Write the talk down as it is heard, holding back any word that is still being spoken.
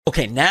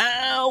Okay,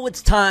 now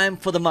it's time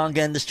for the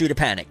manga industry to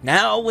panic.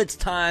 Now it's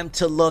time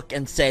to look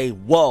and say,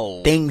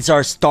 whoa, things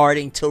are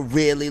starting to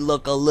really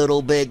look a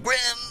little bit grim.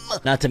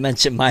 Not to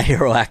mention, My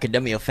Hero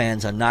Academia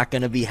fans are not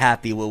going to be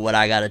happy with what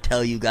I gotta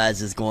tell you guys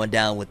is going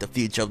down with the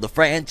future of the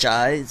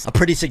franchise. A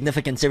pretty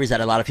significant series that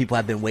a lot of people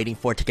have been waiting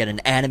for to get an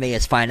anime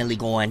is finally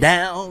going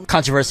down.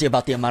 Controversy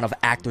about the amount of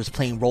actors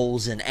playing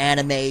roles in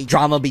anime.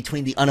 Drama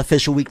between the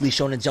unofficial Weekly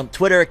Shonen Jump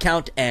Twitter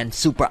account and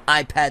Super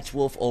Eye Patch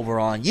Wolf over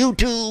on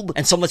YouTube.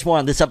 And so much more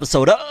on this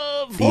episode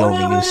of the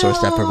only news source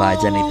that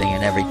provides anything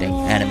and everything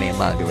anime and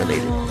manga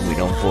related. We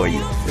don't bore you.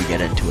 We get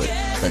into it.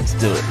 Let's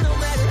do it.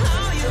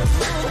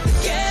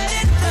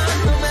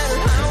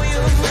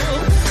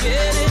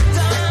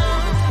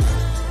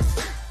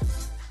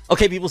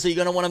 Okay, people, so you're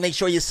going to want to make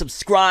sure you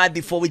subscribe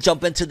before we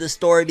jump into this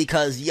story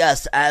because,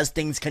 yes, as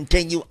things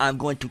continue, I'm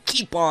going to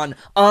keep on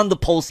the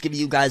post, giving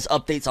you guys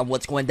updates on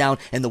what's going down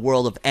in the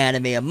world of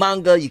anime and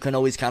manga. You can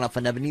always count on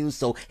Forever News,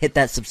 so hit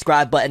that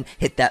subscribe button,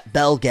 hit that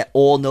bell, get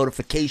all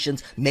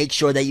notifications. Make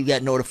sure that you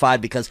get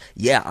notified because,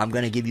 yeah, I'm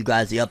going to give you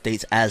guys the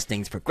updates as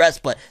things progress.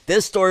 But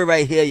this story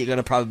right here, you're going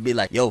to probably be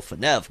like, yo,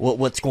 Fenev,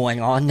 what's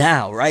going on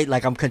now, right?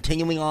 Like, I'm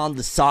continuing on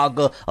the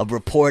saga of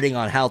reporting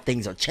on how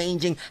things are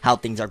changing, how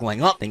things are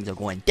going up, things are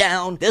going down.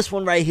 This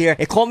one right here,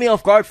 it caught me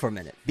off guard for a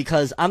minute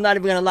because I'm not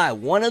even gonna lie,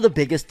 one of the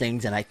biggest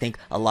things, and I think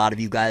a lot of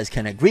you guys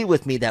can agree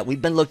with me, that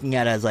we've been looking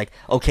at as like,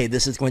 okay,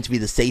 this is going to be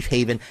the safe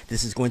haven,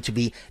 this is going to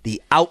be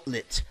the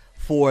outlet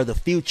for the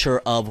future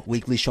of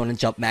Weekly Shonen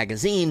Jump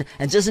magazine,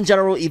 and just in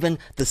general, even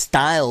the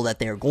style that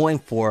they're going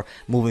for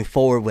moving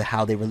forward with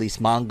how they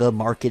release manga,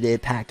 market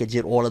it, package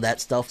it, all of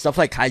that stuff. Stuff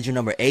like Kaiju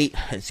number 8,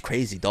 it's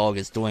crazy, dog.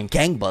 It's doing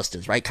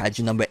gangbusters, right?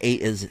 Kaiju number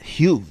 8 is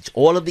huge.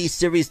 All of these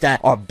series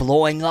that are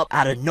blowing up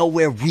out of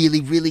nowhere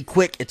really, really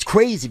quick, it's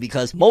crazy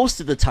because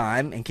most of the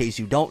time, in case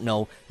you don't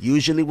know,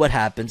 usually what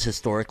happens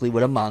historically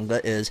with a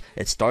manga is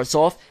it starts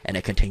off and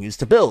it continues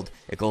to build.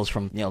 It goes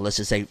from, let's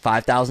just say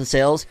 5,000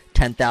 sales,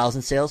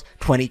 10,000 sales,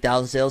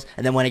 20,000 sales,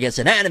 and then when it gets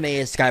an anime,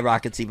 it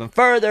skyrockets even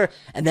further,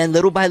 and then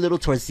little by little,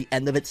 towards the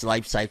end of its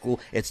life cycle,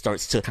 it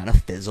starts to kind of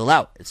fizzle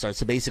out. It starts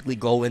to basically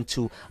go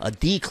into a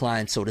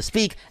decline, so to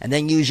speak, and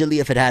then usually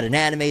if it had an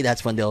anime,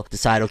 that's when they'll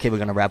decide, okay, we're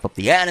gonna wrap up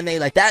the anime.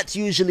 Like, that's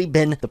usually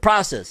been the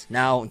process.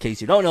 Now, in case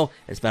you don't know,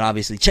 it's been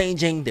obviously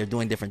changing. They're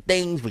doing different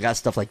things. We got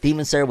stuff like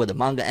Demon Slayer where the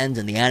manga ends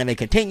and the anime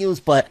continues,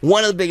 but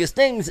one of the biggest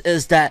things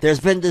is that there's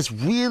been this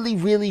really,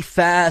 really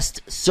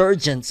fast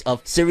surgence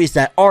of series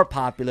that are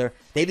popular.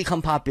 They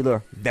become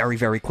popular very,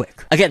 very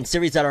quick. Again,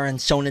 series that are in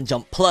Shonen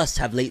Jump Plus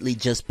have lately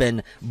just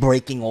been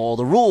breaking all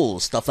the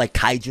rules. Stuff like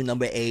Kaiju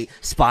number 8,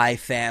 Spy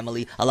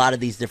Family, a lot of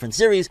these different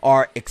series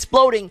are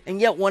exploding. And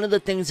yet one of the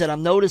things that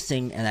I'm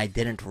noticing, and I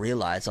didn't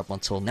realize up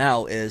until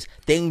now, is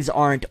things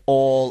aren't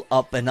all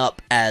up and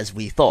up as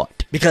we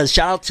thought. Because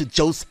shout out to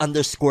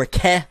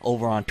Jos_Ke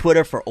over on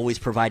Twitter for always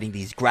providing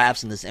these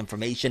graphs and this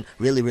information.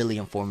 Really, really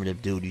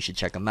informative dude. You should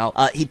check him out.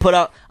 He put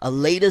out a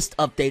latest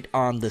update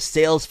on the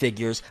sales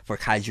figures for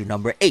Kaiju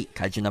number 8.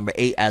 Kaiju number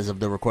 8, as of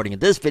the recording of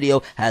this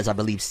video, has, I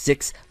believe,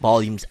 6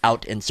 volumes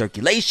out in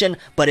circulation,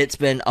 but it's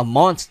been a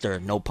monster,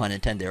 no pun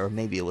intended, or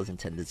maybe it was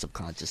intended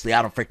subconsciously,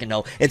 I don't freaking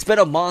know. It's been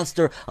a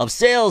monster of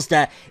sales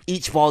that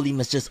each volume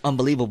is just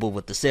unbelievable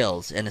with the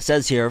sales. And it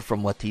says here,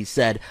 from what he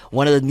said,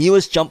 one of the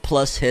newest Jump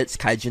Plus hits,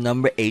 Kaiju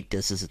number 8,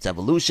 this is its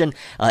evolution,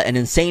 an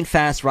insane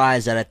fast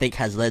rise that I think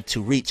has led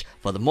to reach,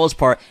 for the most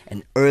part,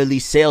 an early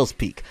sales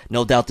peak.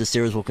 No doubt the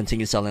series will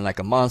continue selling like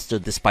a monster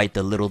despite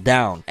the little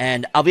down.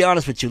 And I'll be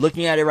honest with you,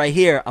 looking at it right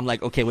here, I'm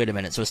like, okay, wait a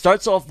minute. So it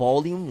starts off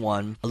volume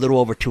 1, a little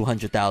over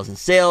 200,000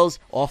 sales.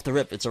 Off the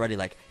rip, it's already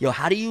like, yo,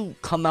 how do you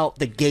come out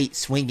the gate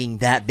swinging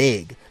that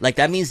big? Like,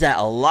 that means that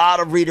a lot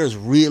of readers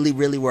really,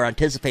 really were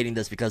anticipating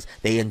this because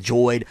they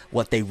enjoyed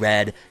what they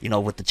read,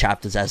 with the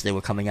chapters as they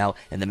were coming out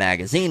in the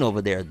magazine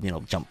over there,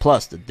 Jump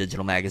Plus, the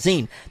digital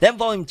magazine. Then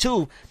volume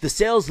 2, the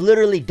sales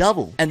literally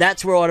double. And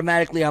that's where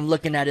automatically I'm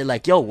looking at it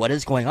like, yo, what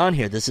is going on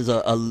here? This is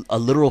a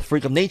literal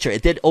freak of nature.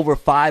 It did over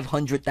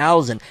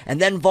 500,000.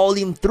 And then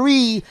volume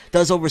 3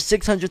 does over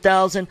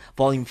 600,000.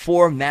 Volume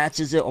 4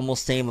 matches it,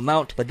 almost same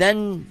amount. But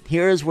then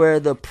here's where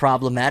the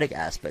problematic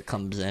aspect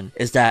comes in,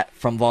 is that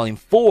from volume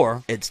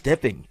 4, it's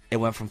dipping. It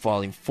went from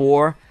volume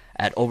 4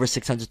 at over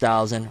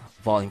 600,000,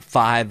 volume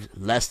 5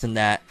 less than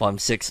that, volume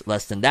 6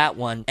 less than that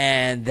one,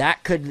 and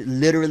that could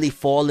literally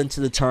fall into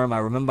the term. I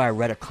remember I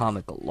read a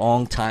comic a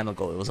long time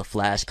ago. It was a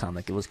Flash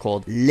comic. It was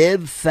called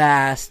Live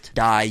Fast,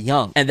 Die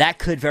Young, and that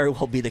could very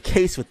well be the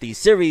case with these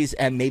series.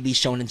 And maybe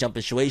Shonen Jump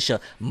and Shueisha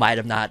might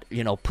have not,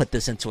 put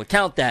this into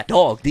account, that,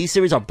 dog, these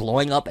series are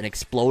blowing up and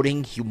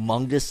exploding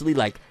humongously,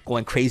 like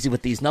going crazy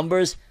with these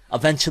numbers.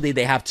 eventually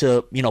they have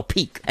to,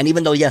 peak. And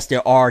even though, yes,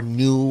 there are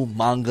new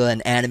manga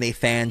and anime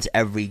fans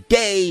every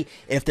day,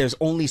 if there's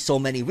only so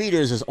many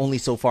readers, there's only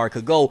so far it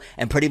could go.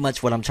 And pretty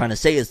much what I'm trying to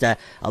say is that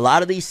a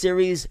lot of these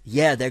series,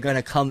 yeah, they're going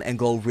to come and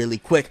go really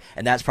quick.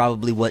 And that's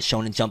probably what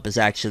Shonen Jump is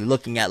actually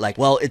looking at. Like,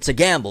 well, it's a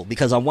gamble,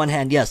 because on one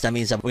hand, yes, that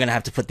means that we're going to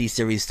have to put these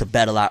series to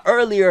bed a lot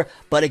earlier,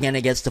 but again,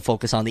 it gets to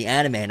focus on the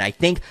anime. And I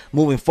think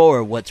moving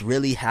forward, what's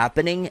really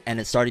happening, and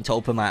it's starting to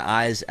open my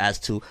eyes as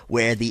to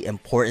where the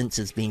importance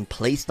is being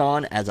placed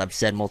on, as I've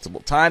said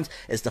multiple times,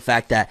 is the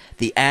fact that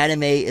the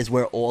anime is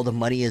where all the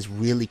money is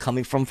really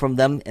coming from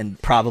them,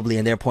 and probably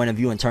in their point of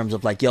view, in terms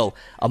of like, yo,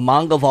 a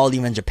manga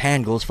volume in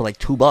Japan goes for like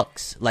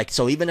 $2. Like,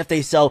 so even if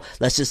they sell,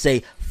 let's just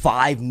say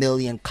 5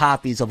 million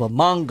copies of a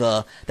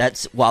manga,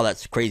 that's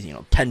crazy,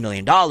 $10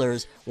 million.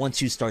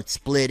 Once you start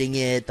splitting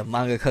it, the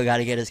mangaka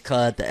gotta get his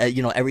cut,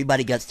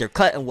 everybody gets their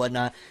cut and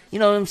whatnot. You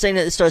know what I'm saying?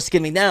 It starts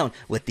skimming down.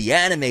 With the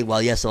anime,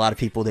 while yes, a lot of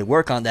people, they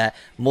work on that,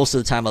 most of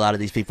the time, a lot of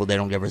these people, they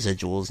don't get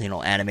residuals.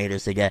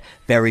 Animators, they get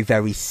very,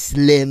 very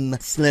slim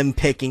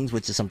pickings,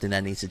 which is something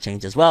that needs to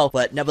change as well.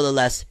 But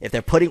nevertheless, if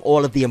they're putting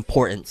all of the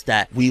importance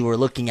that we were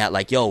looking at,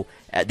 like, yo,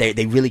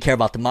 they really care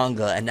about the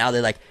manga, and now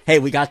they're like, hey,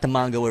 we got the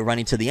manga, we're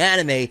running to the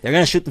anime, they're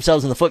gonna shoot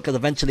themselves in the foot, because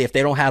eventually, if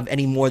they don't have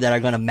any more that are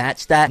gonna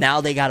match that,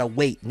 now they gotta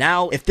wait.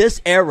 Now, if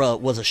this era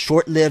was a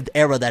short-lived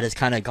era that is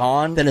kind of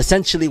gone, then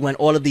essentially when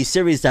all of these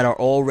series that are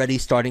already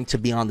starting to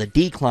be on the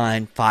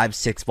decline,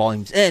 5-6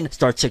 volumes in,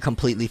 start to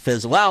completely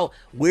fizzle out,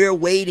 we're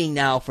waiting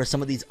now for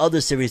some of these other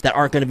series that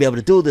aren't going to be able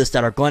to do this,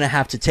 that are going to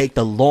have to take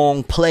the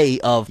long play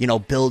of,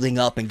 building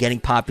up and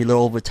getting popular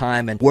over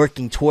time and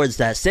working towards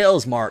that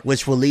sales mark,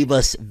 which will leave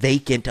us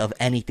vacant of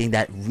anything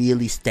that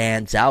really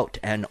stands out,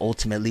 and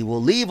ultimately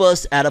will leave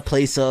us at a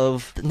place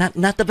of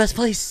not the best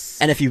place.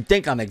 And if you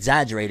think I'm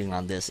exaggerating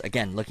on this,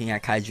 again, looking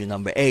at Kaiju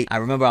number 8, I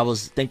remember I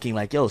was thinking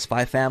like, yo,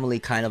 Spy Family,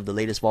 kind of the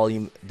latest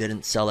volume,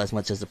 didn't sell as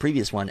much as the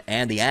previous one,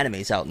 and the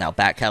anime's out now.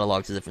 Back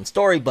catalog's a different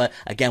story, but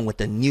again, with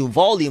the new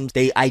volumes,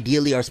 they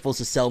ideally are supposed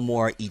to sell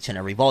more each and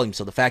every volume.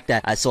 So the fact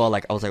that I was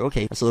like,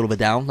 okay, that's a little bit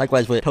down.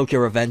 Likewise with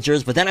Tokyo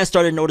Revengers, but then I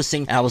started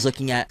noticing, and I was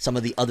looking at some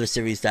of the other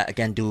series that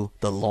again do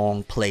the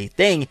long play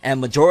thing,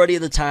 and majority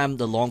of the time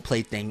the long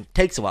play thing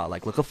takes a while.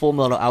 Like, look at Full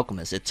Metal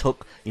Alchemist. It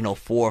took 4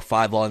 or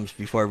 5 volumes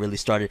before it really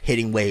started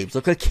hitting waves.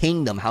 Look at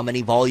Kingdom, how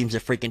many volumes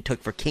it freaking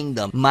took for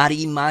Kingdom.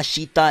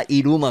 Marimashita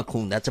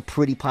Iruma-kun, that's a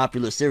pretty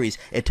popular series.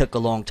 It took a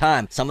long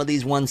time. Some of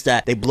these ones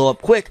that they blow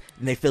up quick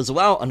and they fizzle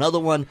out. Another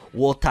one,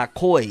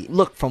 Wotakoi.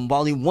 Look, from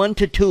volume 1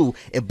 to 2,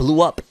 it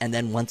blew up, and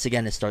then once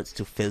again it starts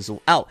to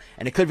fizzle out.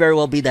 And it could very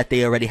well be that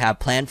they already have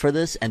planned for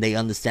this, and they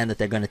understand that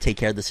they're going to take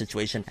care of the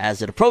situation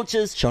as it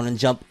approaches. Shonen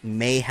Jump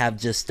may have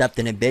just stepped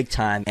in big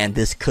time, and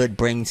this could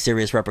bring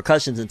serious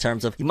repercussions in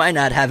terms of, you might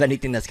not have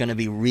anything that's going to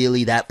be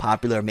really that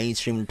popular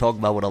mainstream to talk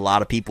about with a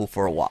lot of people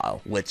for a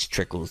while, which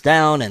trickles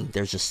down, and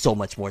there's just so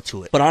much more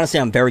to it. But honestly,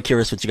 I'm very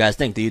curious what you guys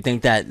think. Do you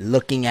think that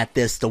looking at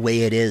this the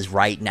way it is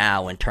right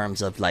now, in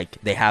terms of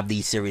like, they have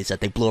these series that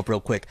they blew up real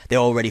quick, they're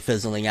already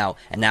fizzling out,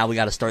 and now we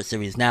got to start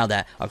series now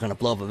that are going to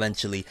blow up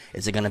eventually,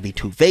 is it going to be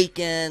too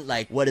vacant?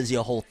 Like, what is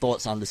your whole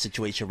thoughts on the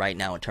situation right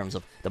now in terms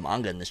of the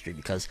manga industry?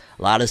 Because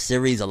a lot of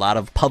series, a lot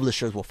of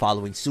publishers were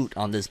following suit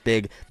on this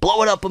big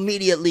blow it up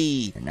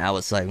immediately, and now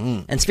it's like,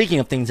 And speaking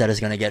of things that is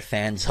going to get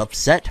fans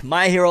upset,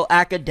 My Hero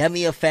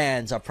Academia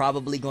fans are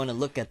probably going to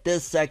look at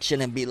this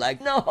section and be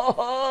like,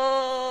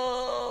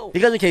 no!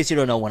 Because in case you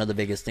don't know, one of the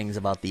biggest things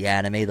about the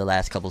anime the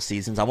last couple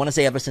seasons, I want to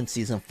say ever since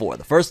season 4,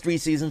 the first 3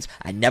 seasons,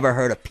 I never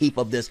heard a peep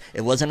of this.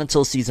 It wasn't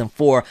until season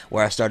 4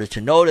 where I started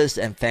to notice,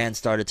 and fans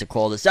started to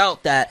call this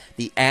out, that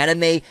the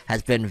anime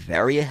has been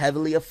very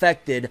heavily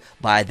affected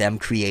by them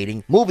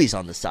creating movies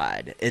on the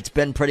side. It's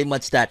been pretty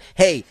much that,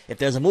 hey, if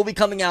there's a movie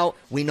coming out,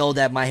 we know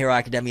that My Hero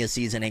Academia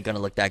season ain't gonna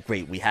look that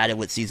great. We had it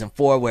with season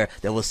 4 where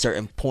there was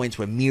certain points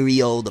where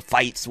Mirio, the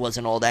fights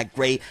wasn't all that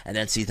great, and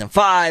then season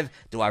 5,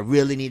 do I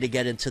really need to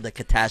get into the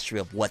catastrophe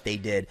of what they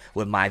did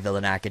with My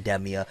Villain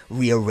Academia,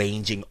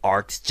 rearranging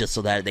arcs just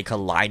so that they could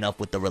line up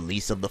with the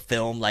release of the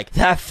film? Like,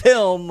 that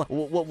film,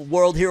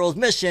 World Heroes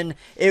Mission,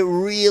 it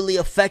really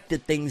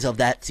affected things of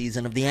that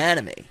season of the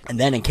anime. And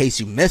then in case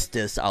you missed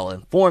this, I'll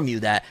inform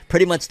you that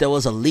pretty much there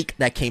was a leak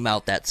that came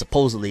out that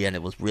supposedly, and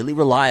it was really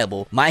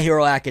reliable, My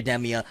Hero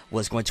Academia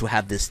was going to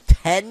have this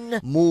 10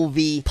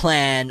 movie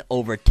plan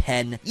over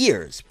 10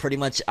 years. Pretty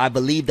much, I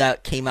believe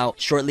that came out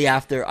shortly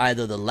after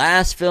either the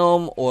last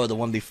film or the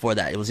one before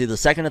that. It was either the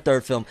second or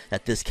third film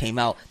that this came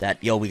out,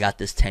 that, yo, we got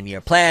this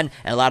 10-year plan,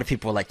 and a lot of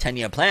people were like,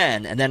 10-year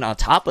plan? And then on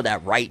top of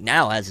that, right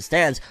now, as it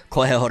stands,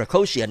 Kohei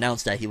Horikoshi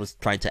announced that he was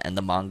trying to end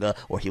the manga,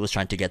 or he was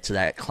trying to get to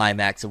that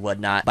climax and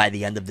whatnot by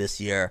the end of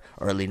this year,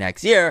 early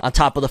next year. On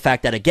top of the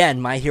fact that, again,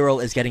 My Hero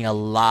is getting a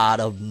lot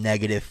of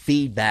negative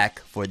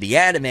feedback for the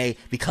anime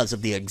because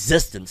of the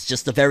existence,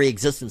 just the very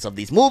existence of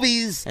these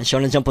movies. And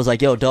Shonen Jump was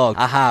like, yo, dog,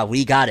 aha,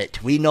 we got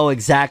it. We know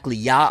exactly.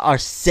 Y'all are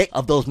sick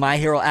of those My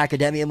Hero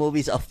Academia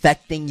movies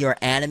affecting your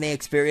anime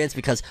experience. experience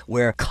because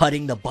we're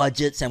cutting the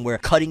budgets and we're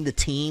cutting the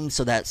teams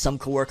so that some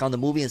could work on the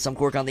movie and some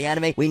could work on the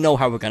anime. We know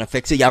how we're gonna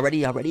fix it. Y'all ready?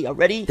 Y'all ready? Y'all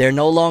ready? They're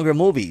no longer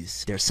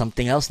movies. There's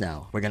something else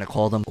now. We're gonna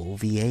call them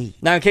OVA.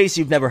 Now, in case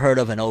you've never heard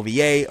of an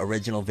OVA,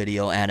 original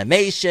video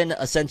animation,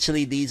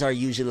 essentially these are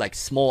usually like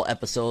small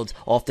episodes.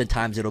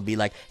 Oftentimes it'll be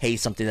like, hey,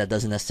 something that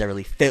doesn't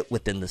necessarily fit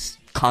within the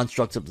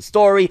constructs of the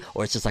story,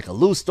 or it's just like a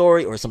loose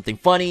story or something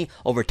funny.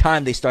 Over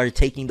time they started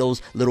taking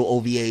those little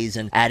OVAs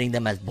and adding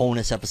them as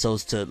bonus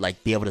episodes to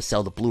like be able to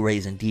sell the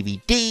Blu-rays and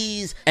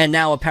DVDs. And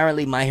now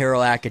apparently My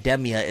Hero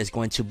Academia is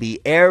going to be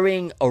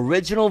airing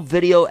original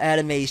video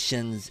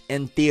animations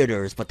in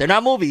theaters, but they're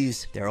not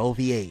movies, they're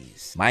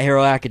OVAs. My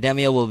Hero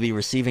Academia will be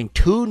receiving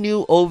 2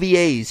 new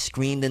OVAs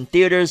screened in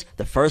theaters.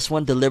 The first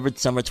one delivered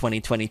summer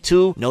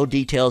 2022. No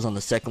details on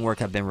the second work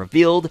have been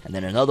revealed. And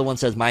then another one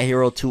says My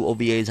Hero 2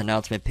 OVAs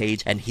announcement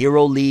page and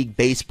Hero League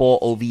Baseball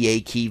OVA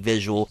key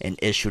visual in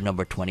issue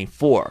number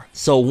 24.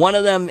 So one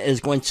of them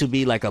is going to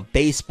be like a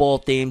baseball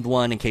themed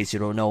one. In case you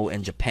don't know,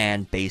 in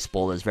Japan,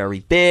 baseball is very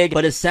big.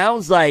 But it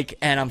sounds like,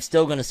 and I'm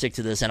still going to stick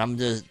to this, and I'm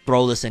just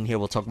throw this in here,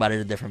 we'll talk about it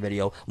in a different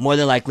video. More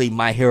than likely,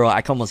 My Hero,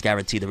 I can almost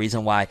guarantee the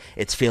reason why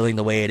it's feeling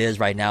the way it is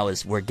right now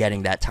is we're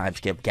getting that time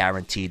skip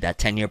guaranteed. That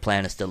 10-year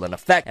plan is still in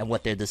effect. And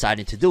what they're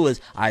deciding to do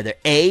is either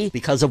A,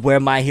 because of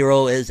where My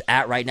Hero is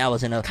at right now,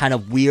 is in a kind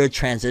of weird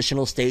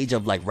transitional stage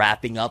of like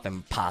wrapping up and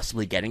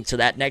possibly getting to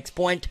that next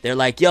point. They're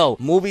like, yo,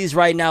 movies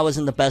right now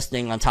isn't the best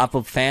thing. On top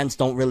of fans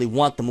don't really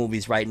want the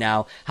movies right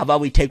now. How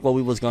about we take what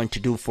we was going to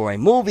do for a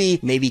movie,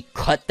 maybe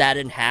cut that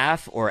in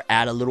half or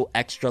add a little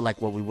extra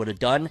like what we would have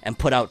done and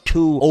put out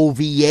 2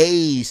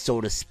 OVAs,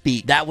 so to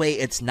speak. That way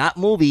it's not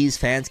movies.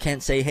 Fans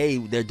can't say, hey,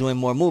 they're doing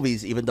more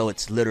movies, even though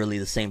it's literally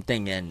the same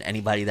thing and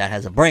anybody that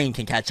has a brain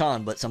can catch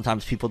on. But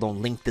sometimes people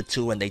don't link the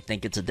two and they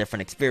think it's a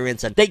different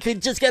experience and they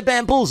could just get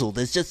bamboozled.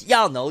 It's just,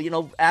 y'all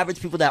know, average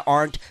people that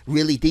aren't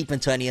really deep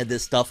into any of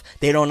this stuff,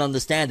 they don't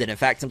understand it. In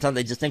fact, sometimes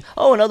they just think,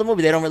 oh, another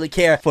movie. They don't really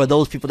care for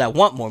those people that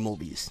want more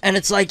movies. And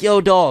it's like,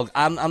 yo, dog,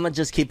 I'm gonna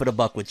just keep it a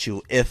buck with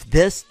you. If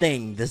this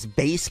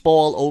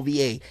baseball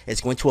OVA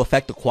is going to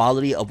affect the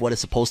quality of what is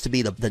supposed to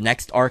be the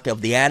next arc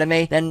of the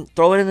anime, then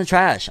throw it in the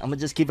trash. I'm gonna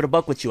just keep it a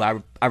buck with you. I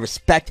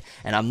respect,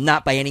 and I'm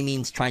not by any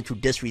means trying to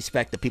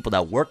disrespect the people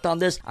that worked on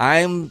this.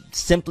 I'm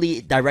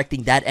simply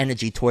directing that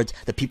energy towards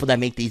the people that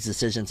make these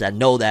decisions that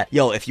know that,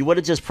 yo, if you would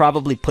have just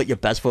probably put your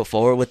best foot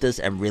forward with this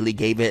and really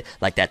gave it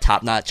like that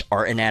top-notch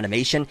art and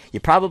animation, you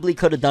probably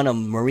could have done a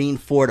Marine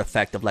Ford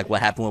effect of like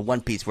what happened with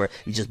One Piece, where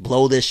you just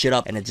blow this shit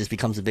up and it just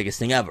becomes the biggest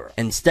thing ever.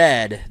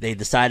 Instead, they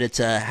decided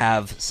to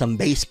have some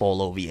baseball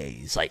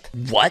OVAs. Like,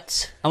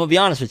 what? I'm gonna be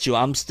honest with you,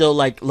 I'm still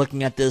like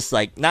looking at this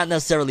like not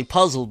necessarily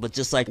puzzled, but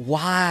just like,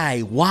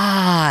 why?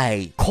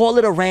 Call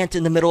it a rant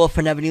in the middle of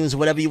Forever News or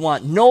whatever you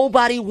want.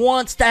 Nobody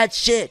wants that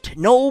shit.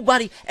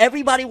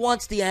 Everybody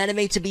wants the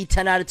anime to be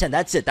 10 out of 10.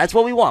 That's it. That's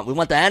what we want. We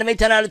want the anime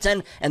 10 out of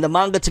 10 and the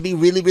manga to be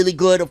really, really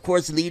good, of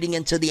course, leading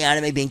into the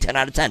anime being 10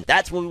 out of 10.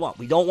 That's what we want.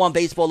 We don't want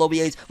baseball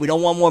OVAs. We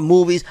don't want more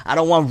movies. I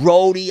don't want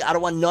roadie. I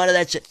don't want none of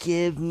that shit.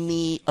 Give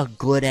me a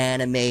good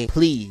anime,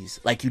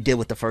 please, like you did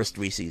with the first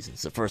 3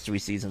 seasons. The first 3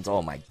 seasons,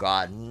 oh my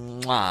god.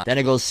 Mwah. Then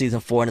it goes season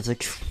 4 and it's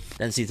like,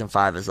 then season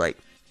 5 is like,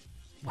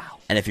 wow.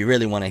 And if you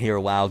really want to hear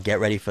wow, get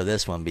ready for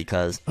this one,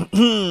 because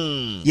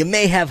you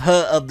may have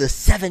heard of the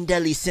 7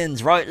 deadly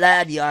sins, right,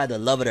 lad? You either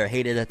love it or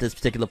hate it at this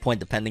particular point,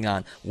 depending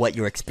on what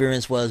your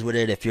experience was with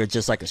it. If you're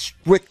just like a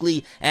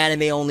strictly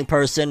anime-only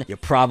person, you're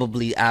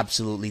probably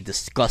absolutely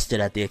disgusted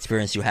at the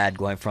experience you had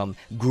going from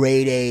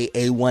grade A,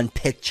 A1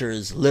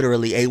 Pictures,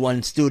 literally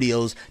A1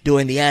 Studios,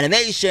 doing the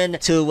animation,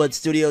 to what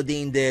Studio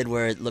Dean did,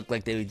 where it looked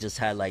like they just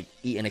had like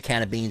eaten a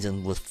can of beans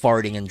and was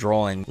farting and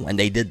drawing when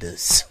they did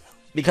this.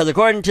 Because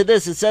according to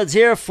this, it says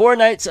here, Four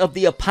Knights of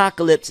the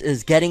Apocalypse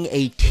is getting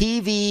a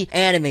TV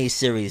anime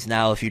series.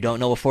 Now, if you don't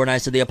know what Four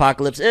Knights of the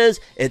Apocalypse is,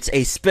 it's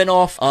a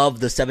spin-off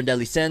of the 7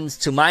 Deadly Sins.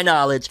 To my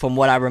knowledge, from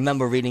what I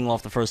remember reading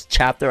off the first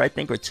chapter, I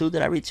think, or 2,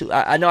 did I read 2?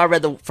 I know I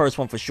read the first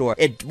one for sure.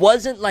 It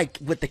wasn't like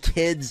with the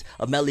kids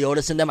of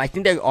Meliodas and them. I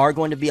think they are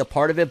going to be a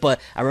part of it,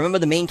 but I remember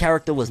the main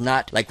character was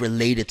not like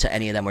related to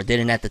any of them, or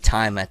didn't at the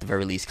time, at the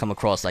very least, come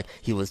across like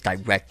he was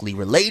directly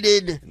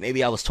related.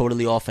 Maybe I was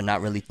totally off and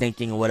not really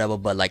thinking or whatever,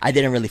 but like I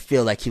didn't really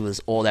feel like he was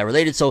all that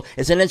related. So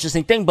it's an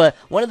interesting thing. But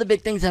one of the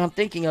big things that I'm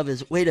thinking of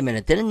is, wait a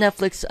minute, didn't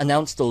Netflix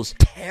announce those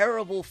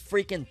terrible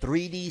freaking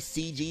 3D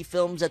CG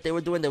films that they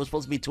were doing? There was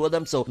supposed to be 2 of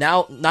them. So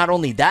now not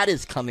only that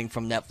is coming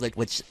from Netflix,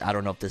 which I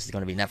don't know if this is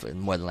going to be Netflix,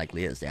 more than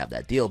likely is, they have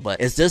that deal,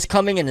 but is this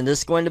coming, and is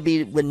this going to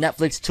be with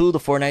Netflix too, the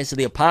Four Knights of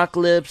the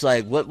Apocalypse?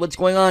 Like what's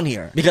going on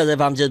here? Because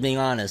if I'm just being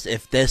honest,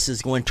 if this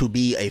is going to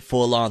be a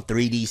full-on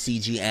 3D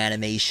CG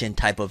animation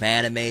type of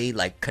anime,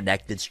 like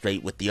connected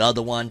straight with the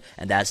other one,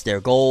 and that's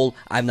their goal,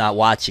 I'm not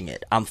watching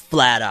it. I'm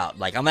flat out.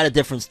 Like, I'm at a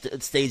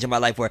different stage in my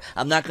life where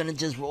I'm not gonna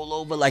just roll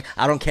over. Like,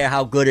 I don't care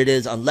how good it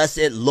is, unless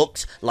it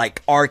looks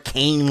like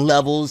Arcane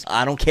levels.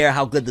 I don't care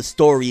how good the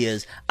story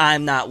is.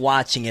 I'm not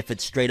watching if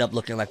it's straight up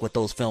looking like what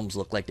those films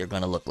look like they're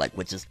gonna look like,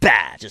 which is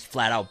bad, just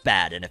flat out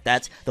bad. And if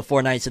that's the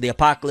Four Knights of the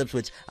Apocalypse,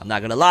 which I'm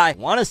not gonna lie,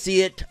 want to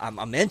see it,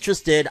 I'm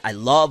interested. I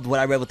loved what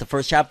I read with the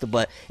first chapter,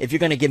 but if you're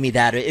gonna give me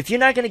that, or if you're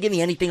not gonna give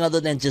me anything other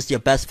than just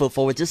your best foot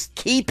forward, just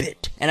keep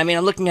it. And I mean,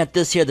 I'm looking at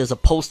this here, there's a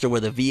poster where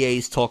the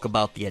VAs talk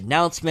about the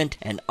announcement,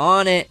 and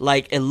on it,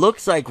 like, it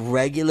looks like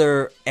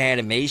regular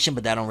animation,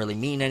 but that don't really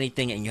mean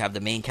anything, and you have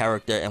the main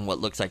character and what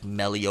looks like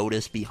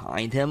Meliodas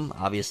behind him.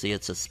 Obviously,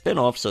 it's a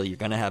spin-off, so you're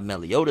gonna have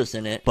Meliodas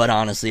in it, but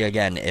honestly,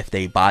 again, if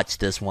they botch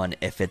this one,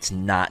 if it's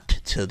not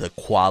to the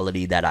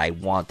quality that I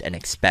want and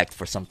expect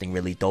for something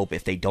really dope,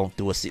 if they don't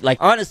do like,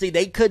 honestly,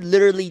 they could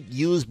literally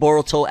use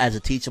Boruto as a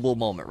teachable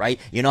moment, right?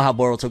 You know how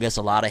Boruto gets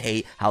a lot of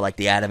hate, how like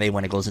the anime,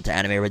 when it goes into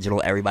anime original,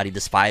 everybody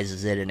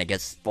despises it, and it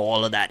gets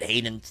all of that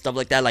hate and stuff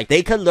like that. Like,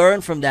 they could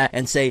learn from that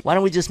and say, why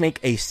don't we just make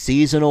a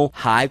seasonal,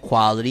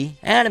 high-quality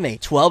anime?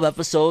 12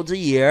 episodes a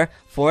year,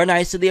 Four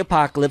Knights of the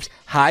Apocalypse,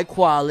 high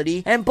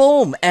quality, and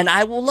boom, and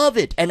I will love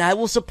it, and I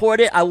will support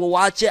it, I will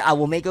watch it, I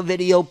will make a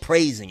video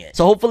praising it.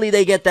 So hopefully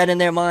they get that in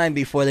their mind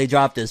before they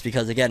drop this,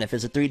 because again, if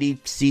it's a 3D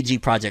CG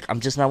project,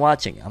 I'm just not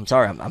watching. I'm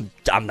sorry,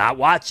 I'm not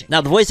watching.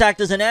 Now, the voice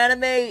actors in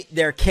anime,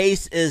 their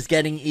case is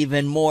getting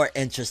even more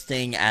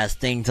interesting as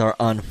things are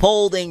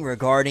unfolding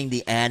regarding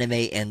the anime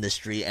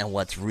industry and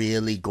what's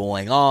really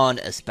going on,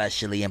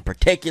 especially in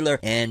particular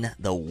in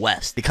the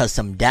West, because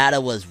some data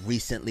was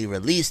recently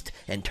released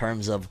in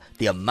terms of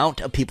the amount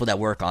of people that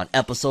work on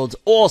episodes,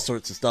 all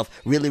sorts of stuff.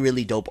 Really,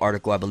 really dope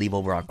article, I believe,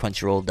 over on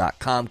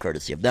Crunchyroll.com,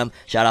 courtesy of them.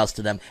 Shout outs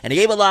to them. And it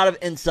gave a lot of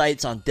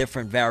insights on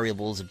different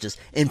variables of just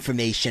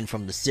information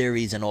from the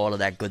series and all of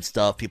that good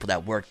stuff, people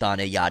that worked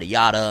on it, yada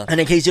yada. And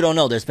in case you don't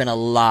know, there's been a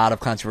lot of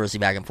controversy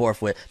back and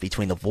forth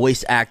between the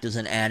voice actors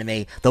in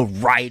anime, the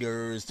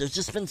writers. There's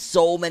just been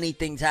so many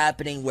things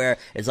happening where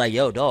it's like,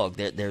 yo, dog,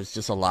 there's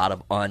just a lot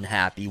of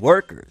unhappy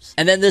workers.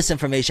 And then this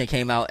information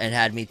came out and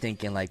had me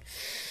thinking, like,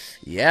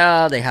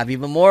 yeah, they have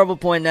even more of a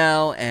point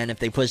now, and if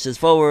they push this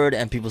forward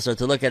and people start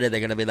to look at it, they're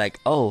gonna be like,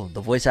 oh,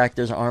 the voice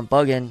actors aren't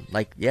bugging.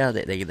 Like, yeah,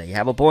 they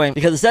have a point.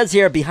 Because it says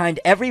here,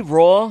 behind every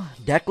raw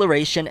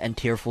declaration and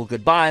tearful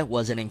goodbye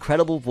was an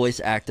incredible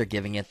voice actor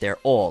giving it their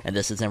all. And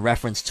this is in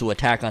reference to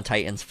Attack on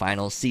Titan's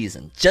final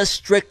season. Just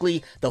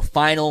strictly the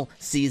final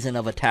season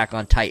of Attack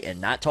on Titan.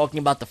 Not talking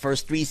about the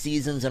first 3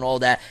 seasons and all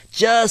that.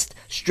 Just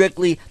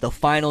strictly the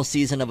final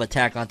season of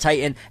Attack on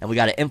Titan. And we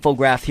got an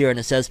infograph here, and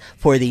it says,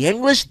 for the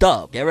English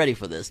dub, get ready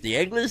for this, the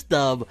English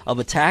dub of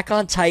Attack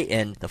on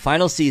Titan, the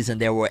final season,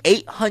 there were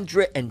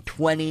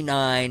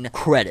 829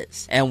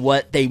 credits. And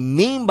what they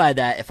mean by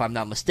that, if I'm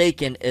not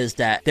mistaken, is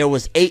that there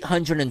was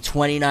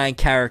 829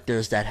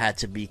 characters that had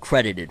to be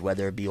credited,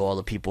 whether it be all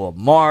the people of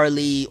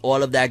Marley,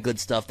 all of that good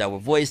stuff that were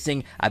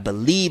voicing. I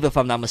believe, if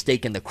I'm not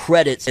mistaken, the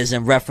credits is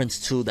in reference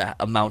to the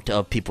amount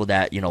of people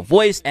that,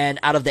 voiced. And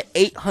out of the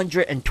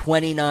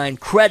 829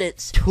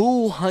 credits,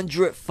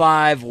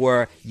 205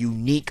 were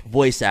unique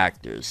voice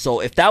actors.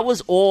 So if that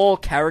was all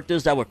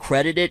characters that were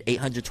credited,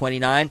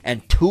 829,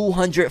 and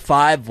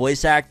 205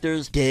 voice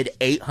actors did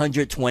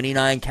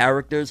 829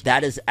 characters,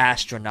 that is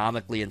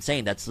astronomically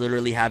insane. That's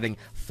literally having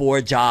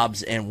 4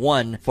 jobs in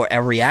one for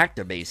every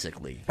actor,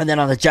 basically. And then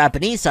on the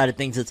Japanese side of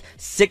things, it's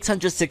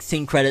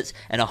 616 credits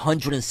and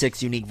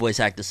 106 unique voice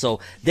actors. So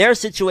their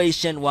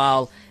situation,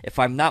 while, if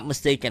I'm not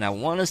mistaken, I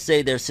want to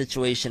say their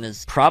situation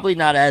is probably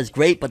not as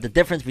great, but the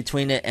difference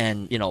between it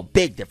and,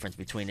 big difference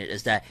between it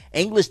is that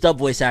English dub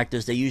voice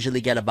actors, they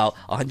usually get about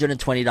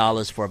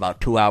 $120 for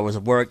about 2 hours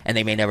of work, and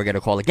they may never get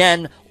a call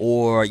again,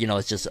 or,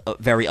 it's just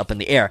very up in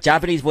the air.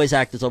 Japanese voice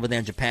actors over there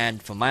in Japan,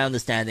 from my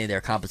understanding, they're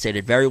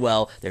compensated very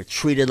well. They're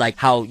treated like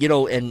how,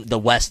 in the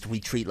West, we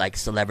treat like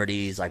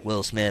celebrities like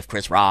Will Smith,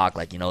 Chris Rock,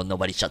 like,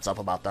 nobody shuts up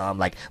about them.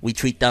 Like, we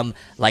treat them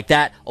like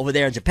that. Over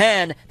there in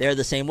Japan, they're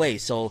the same way.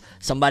 So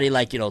somebody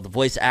like, the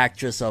voice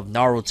actress of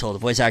Naruto, the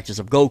voice actress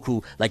of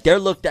Goku, like, they're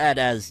looked at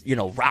as,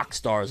 rock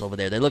stars over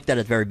there. They're looked at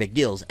as very big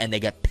deals, and they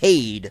get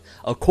paid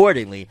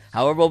accordingly.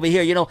 However, over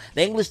here, the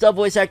English dub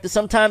voice actors,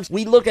 sometimes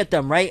we look at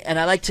them, right? And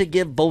I like to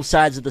give both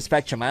sides of the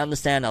spectrum. I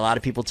understand a lot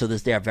of people to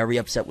this day are very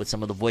upset with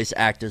some of the voice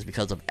actors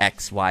because of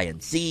X, Y,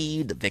 and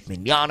Z, the Vic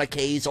Mignogna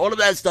case, all of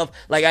that stuff.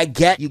 Like, I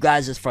get you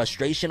guys'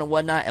 frustration and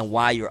whatnot and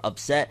why you're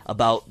upset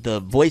about the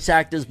voice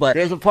actors, but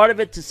there's a part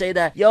of it to say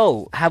that,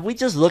 yo, have we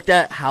just looked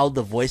at how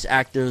the voice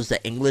actors,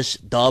 the English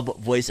dub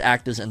voice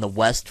actors in the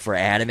West for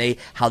anime,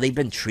 how they've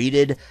been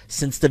treated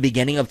since the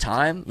beginning of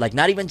time? Like,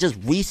 not even just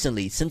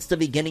recently, since the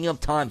beginning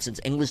of time, since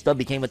English dub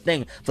became a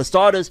thing. For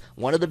starters,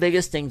 one of the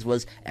biggest things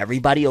was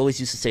everybody always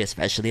used to say,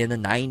 especially in the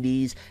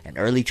 90s and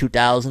early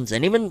 2000s,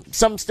 and even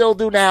some still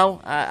do now,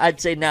 I'd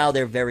say now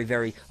they're very,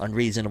 very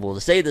unreasonable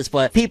to say this,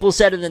 but people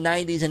said in the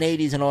 90s and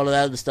 80s and all of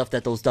that other stuff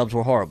that those dubs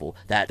were horrible,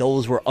 that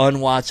those were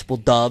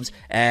unwatchable dubs,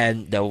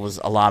 and there was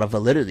a lot of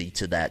validity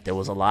to that. There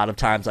was a lot of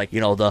times, like,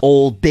 you know, the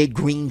old Big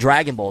Green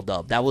Dragon Ball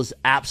dub, that was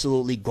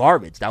absolutely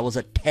garbage. That was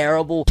a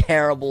terrible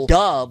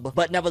dub,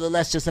 but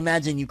nevertheless, just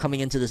imagine you coming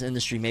into this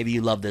industry, maybe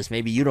you love this,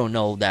 maybe you don't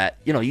know that,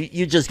 you know,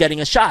 you're just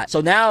getting a shot.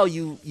 So now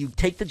you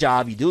take the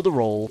job, you do the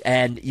role,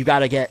 and you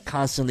gotta get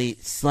constantly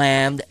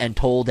slammed and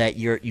told that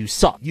you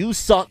suck. You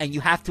suck, and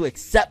you have to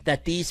accept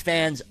that these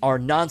fans are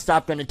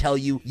nonstop gonna tell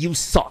you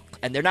suck.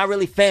 And they're not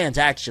really fans,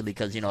 actually,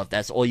 because, you know, if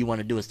that's all you want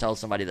to do is tell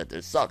somebody that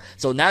they suck.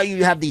 So now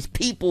you have these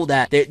people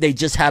that they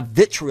just have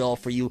vitriol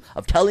for you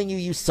of telling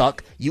you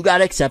suck. You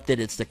gotta accept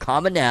it. It's the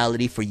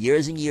commonality for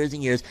years and years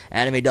and years.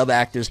 Anime dub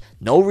actors,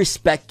 no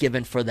respect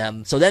given for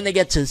them. So then they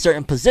get to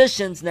certain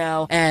positions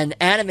now, and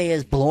anime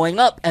is blowing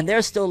up, and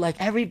they're still like,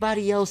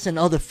 everybody else in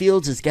other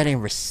fields is getting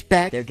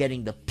respect. They're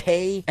getting the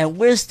pay, and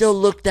we're still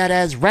looked at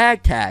as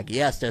ragtag.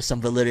 Yes, there's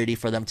some validity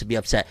for them to be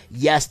upset.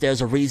 Yes,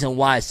 there's a reason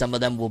why some of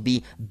them will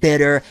be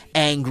bitter,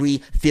 angry,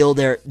 feel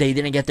they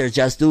didn't get their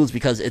just dues,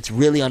 because it's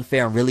really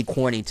unfair and really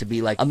corny to be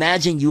like,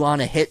 imagine you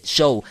on a hit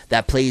show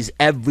that plays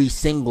every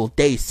single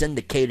day,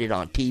 syndicated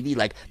on TV,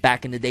 like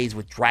back in the days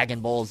with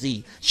Dragon Ball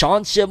Z.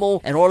 Sean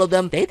Schimmel and all of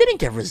them, they didn't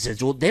get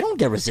residuals. They don't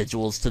get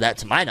residuals to that,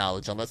 to my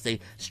knowledge, unless they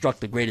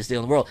struck the greatest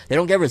deal in the world. They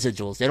don't get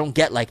residuals. They don't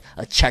get like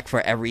a check for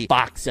every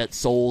box set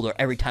sold or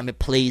every time it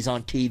plays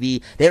on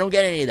TV. They don't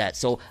get any of that.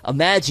 So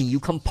imagine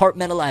you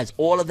compartmentalize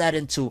all of that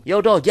into,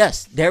 yo dog,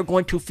 yes, they're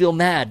going to feel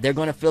mad. They're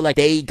going to feel like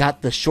they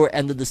got the short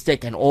end of the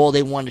stick, and all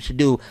they wanted to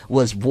do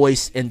was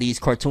voice in these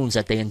cartoons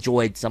that they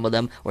enjoyed. Some of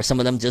them, or some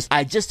of them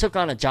I just took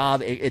on a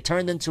job. It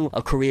turned into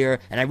a career,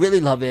 and I really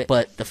love it,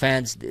 but the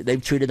fans,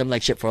 they've treated them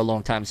like shit for a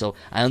long time. So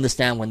I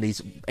understand when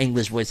these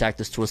English voice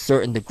actors, to a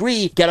certain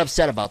degree, get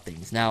upset about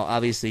things. Now,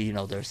 obviously, you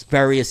know, there's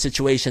various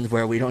situations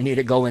where we don't need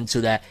to go into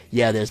that.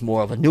 Yeah, there's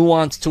more of a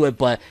nuance to it,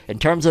 but in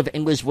terms of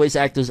English voice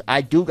actors, I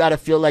do gotta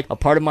feel like a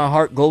part of my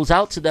heart goes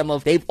out to them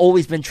of, they've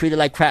always been treated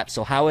like crap.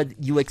 So how are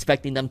you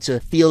expecting them to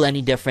feel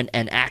any different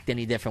and act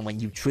any different when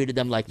you treated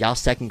them like y'all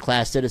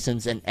second-class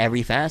citizens in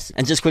every facet?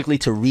 And just quickly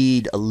to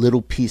read a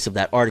little piece of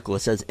that article, it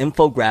says,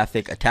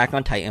 infographic, Attack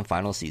on Titan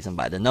final season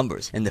by the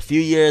numbers. In the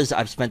few years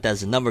I've spent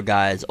as a number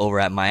guys over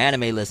at My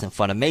Anime List and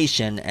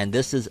Funimation, and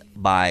this is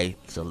by,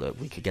 so look,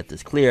 we could get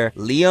this clear,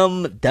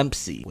 Liam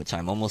Dempsey, which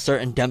I'm almost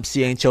certain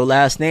Dempsey ain't your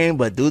last name,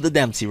 but do the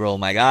Dempsey role,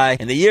 my guy.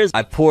 In the years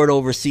I've poured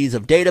over seas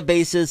of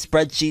databases,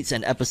 spreadsheets,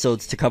 and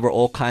episodes to cover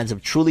all kinds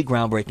of truly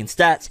groundbreaking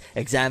stats,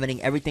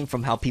 examining everything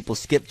from how people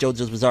skip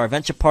JoJo's Bizarre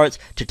Adventure parts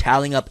to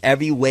tallying up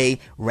every way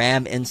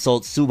Ram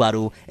insults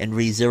Subaru in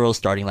ReZero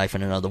Starting Life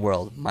in Another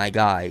World. My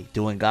guy,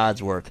 doing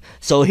God's work.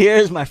 So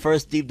here's my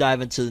first deep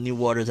dive into the new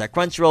waters at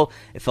Crunchyroll.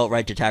 It felt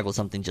right to tackle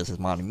something just as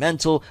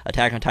monumental.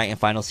 Attack on Titan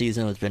final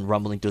season has been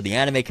rumbling through the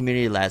anime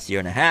community the last year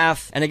and a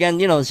half. And again,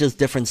 you know, it's just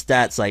different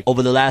stats. Like,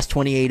 over the last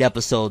 28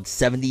 episodes,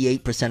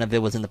 78% of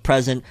it was in the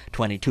present,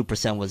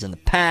 22% was in the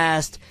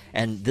past.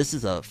 And this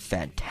is a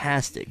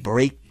fantastic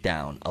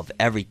breakdown of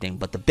everything.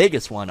 But the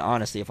biggest one,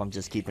 honestly, if I'm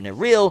just keeping it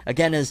real,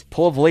 again, is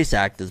poor voice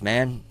actors,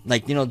 man.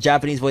 Like, you know,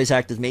 Japanese voice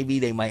actors, maybe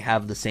they might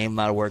have the same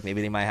amount of work,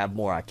 maybe they might have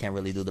more. I can't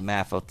really do the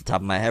math off the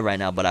top of my head right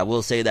now, but I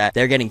will say that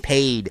they're getting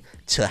paid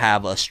to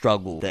have a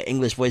struggle. The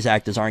English voice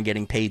actors aren't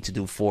getting paid to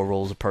do 4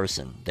 roles a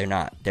person. They're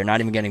not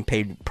even getting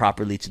paid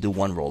properly to do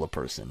 1 role a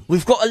person.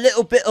 We've got a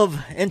little bit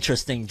of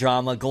interesting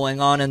drama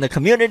going on in the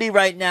community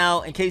right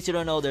now. In case you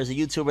don't know, there's a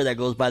YouTuber that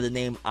goes by the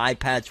name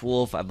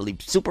iPatchWolf, I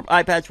believe Super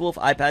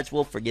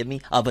iPatchWolf, forgive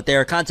me, but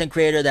they're a content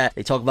creator that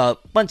they talk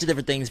about a bunch of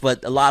different things,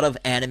 but a lot of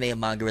anime and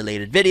manga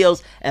related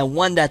videos. And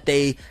one that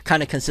they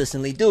kind of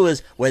consistently do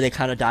is where they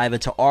kind of dive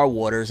into our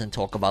waters and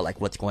talk about like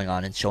what's going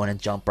on in Shonen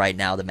Jump right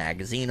now, the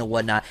magazine or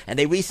whatnot. And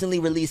they recently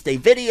released a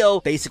video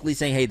basically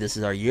saying, hey, this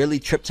is our yearly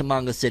trip to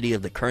Manga City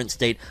of the current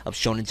state of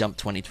Shonen Jump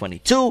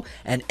 2022.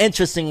 And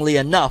interestingly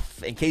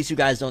enough, in case you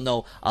guys don't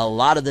know, a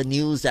lot of the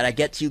news that I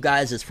get to you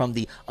guys is from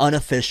the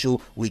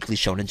unofficial Weekly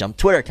Shonen Jump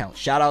Twitter account.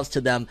 Shout outs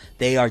to them.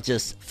 They are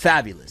just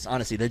fabulous.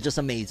 Honestly, they're just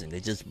amazing. They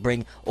just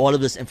bring all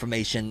of this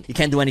information. You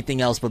can't do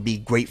anything else but be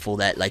grateful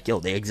that, like, yo,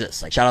 they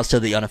exist. Like, shout outs to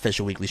the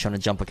unofficial Weekly Shonen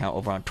Jump account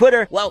over on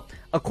Twitter. Well,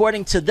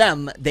 according to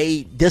them,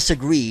 they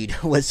disagreed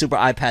with Super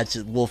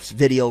iPatchWolf's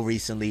video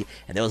recently,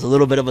 and there was a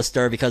little bit of a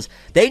stir because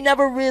they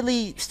never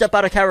really step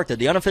out of character.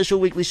 The unofficial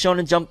Weekly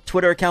Shonen Jump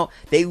Twitter account,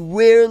 they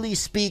rarely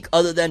speak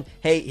other than,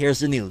 hey, here's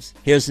the news,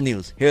 here's the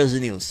news, here's the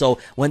news. So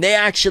when they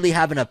actually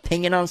have an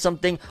opinion on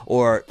something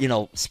or, you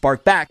know,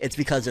 spark back, it's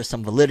because there's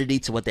some validity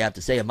to what they have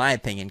to say, in my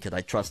opinion, because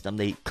I trust them.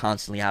 They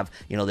constantly have,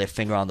 you know, their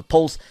finger on the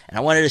pulse, and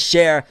I wanted to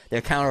share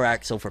their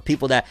counteract. So for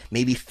people that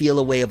maybe feel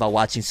a way about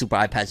watching Super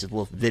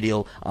iPatchWolf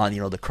video on,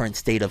 you know, the current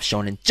state of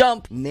Shonen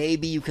Jump,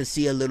 maybe you can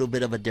see a little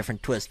bit of a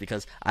different twist,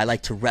 because I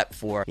like to rep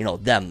for, you know,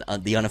 them,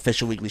 the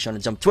unofficial Weekly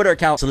Shonen Jump Twitter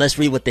account. So let's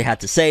read what they had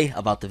to say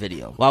about the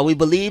video. While we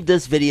believe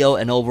this video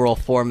and overall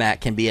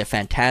format can be a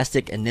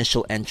fantastic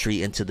initial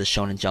entry into the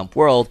Shonen Jump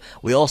world,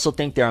 we also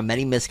think there are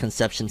many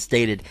misconceptions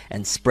stated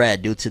and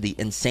spread due to the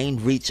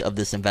insane reach of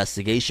this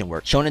investigation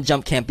work. Shonen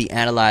Jump can't be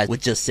analyzed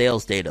with just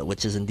sales data,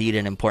 which is indeed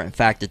an important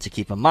factor to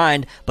keep in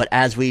mind, but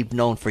as we've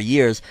known for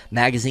years,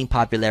 magazine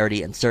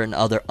popularity and certain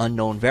other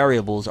unknown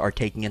variables are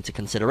taken into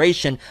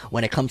consideration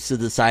when it comes to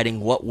deciding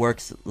what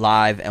works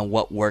live and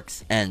what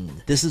works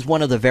end. This is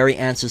one of the very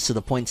answers to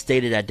the point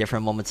stated at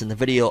different moments in the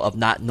video of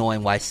not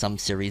knowing why some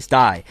series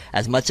die.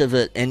 As much of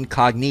an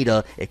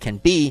incognita it can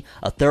be,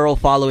 a thorough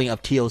following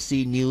of TOC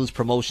news,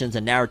 promotions,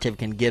 and narrative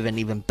can give an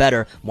even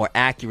better, more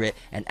accurate,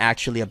 and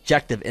actually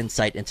objective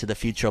insight into the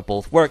future of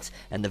both works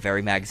and the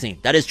very magazine.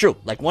 That is true.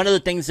 Like, one of the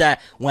things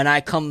that when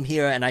I come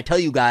here and I tell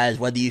you guys,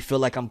 whether you feel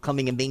like I'm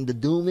coming and being the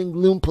doom and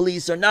gloom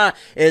police or not,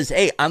 is,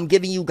 hey, I'm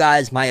giving you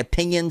guys my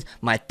opinions,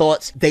 my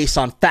thoughts based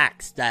on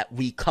facts that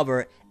we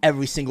cover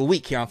every single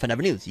week here on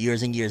Forever News.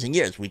 Years and years and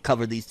years we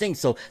cover these things.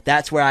 So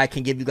that's where I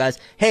can give you guys,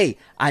 hey,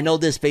 I know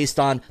this based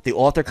on the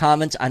author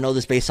comments, I know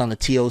this based on the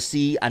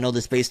TOC, I know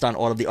this based on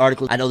all of the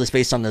articles, I know this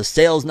based on the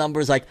sales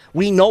numbers. Like,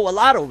 we know a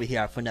lot over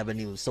here at Forever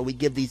News, so we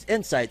give these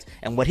insights.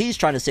 And what he's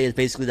trying to say is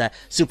basically that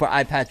Super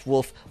Eye Patch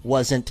Wolf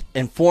wasn't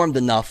informed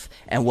enough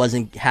and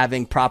wasn't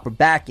having proper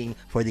backing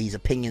for these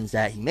opinions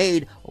that he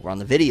made over on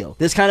the video.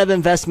 This kind of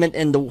investment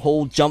in the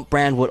whole Jump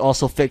brand would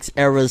also fix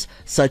errors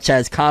such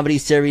as comedy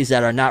series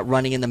that are not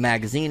running in the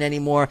magazine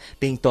anymore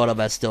being thought of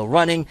as still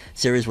running,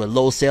 series with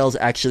low sales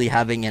actually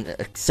having an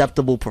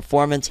acceptable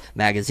performance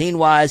magazine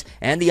wise,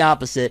 and the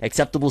opposite,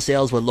 acceptable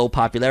sales with low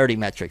popularity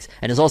metrics.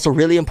 And it's also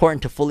really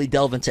important to fully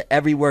delve into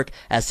every work,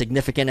 as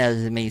significant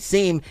as it may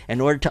seem,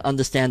 in order to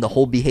understand the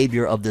whole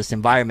behavior of this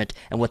environment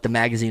and what the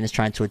magazine is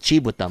trying to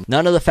achieve with them.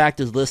 None of the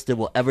factors listed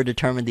will ever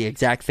determine the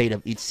exact fate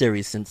of each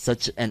series, since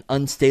such an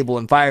unstable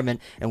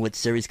environment in which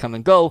series come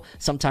and go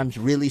sometimes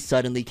really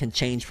suddenly can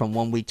change from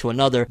one week to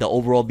another the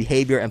overall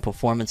behavior and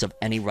performance of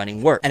any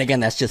running work. And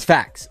again, that's just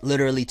facts.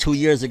 Literally 2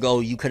 years ago,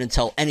 you couldn't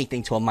tell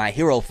anything to a My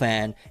Hero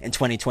fan. In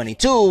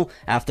 2022,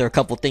 after a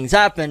couple things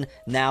happened,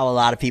 now a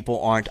lot of people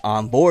aren't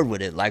on board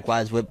with it.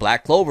 Likewise with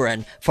Black Clover,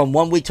 and from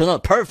one week to another,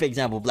 perfect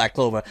example, Black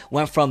Clover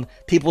went from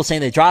people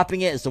saying they're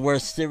dropping it, it's the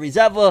worst series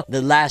ever,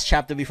 the last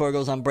chapter before it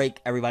goes on break,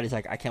 everybody's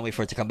like, I can't wait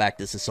for it to come back,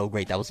 this is so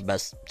great, that was the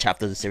best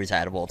chapter the series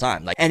had of all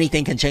time. Like,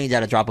 anything can change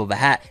at a drop of a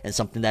hat, and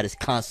something that is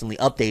constantly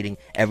updating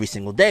every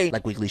single day,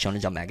 like Weekly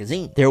Shonen Jump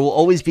magazine. There will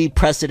always be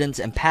precedents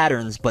and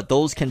patterns, but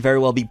those can very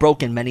well be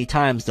broken many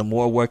times the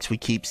more works we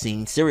keep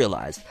seeing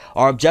serialized.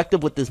 Our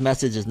objective with this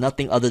message is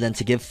nothing other than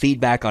to give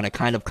feedback on a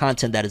kind of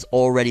content that is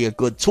already a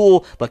good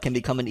tool, but can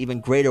become an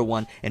even greater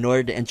one in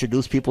order to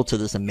introduce people to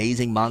this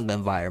amazing manga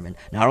environment,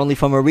 not only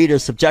from a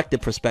reader's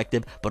subjective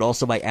perspective, but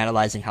also by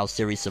analyzing how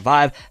series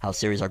survive, how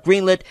series are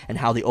greenlit, and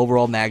how the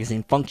overall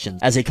magazine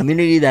functions. As a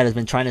community that has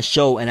been trying to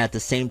show and at the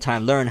same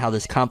time learn how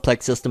this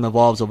complex system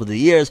evolves over the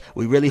years,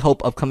 we really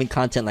hope upcoming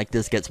content like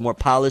this gets more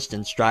polished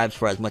and strives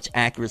for as much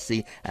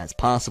accuracy as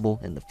possible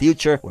in the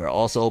future. We're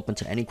also open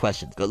to any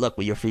questions. Good luck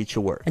with your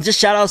future work. And just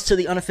shout outs to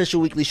the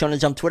unofficial Weekly Shonen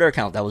Jump Twitter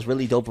account. That was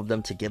really dope of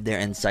them to give their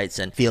insights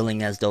and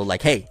feeling as though,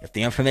 like, hey, if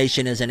the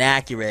information is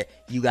inaccurate,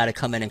 you got to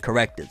come in and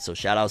correct it. So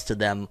shout outs to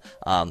them.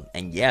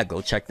 And yeah,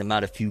 go check them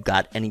out if you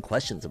got any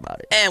questions about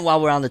it. And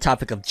while we're on the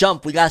topic of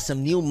Jump, we got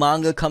some new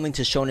manga coming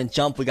to Shonen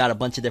Jump. We got a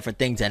bunch of different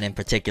things, and in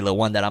particular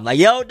one that I'm like,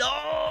 yo,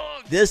 dog!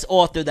 This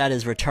author that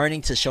is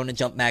returning to Shonen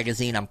Jump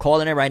magazine, I'm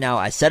calling it right now.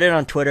 I said it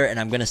on Twitter, and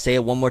I'm going to say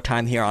it one more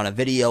time here on a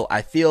video.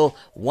 I feel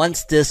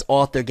once this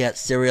author gets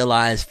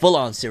serialized,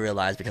 full-on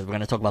serialized, because we're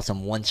going to talk about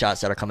some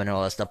one-shots that are coming and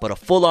all that stuff, but a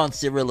full-on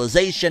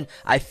serialization,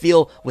 I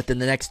feel within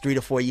the next 3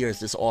 to 4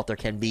 years, this author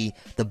can be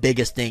the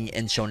biggest thing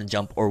in Shonen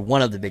Jump, or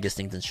one of the biggest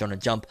things in Shonen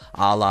Jump,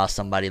 a la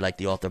somebody like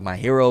the author of My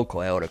Hero,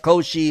 Koei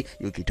Horikoshi,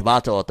 Yuki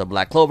Tabata, author of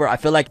Black Clover. I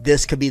feel like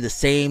this could be the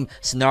same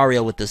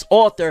scenario with this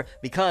author,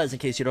 because, in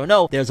case you don't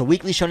know, there's a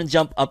Weekly Shonen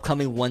Jump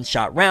upcoming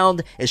one-shot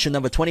round. Issue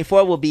number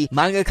 24 will be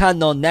Mangaka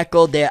no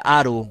Neko de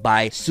Aru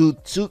by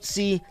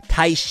Sutsutsi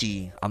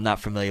Taishi. I'm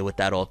not familiar with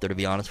that author, to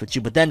be honest with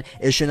you. But then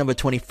issue number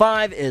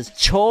 25 is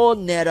Cho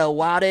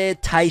Neraware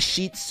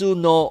Taishitsu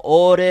no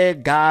Ore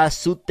ga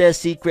Sute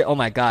Secret. Oh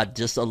my god,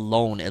 just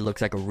alone it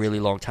looks like a really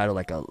long title,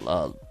 like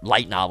a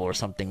light novel or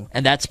something.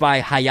 And that's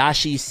by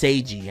Hayashi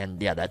Seiji.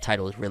 And yeah, that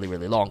title is really,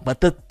 really long.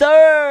 But the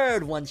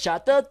third one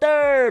shot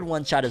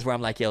is where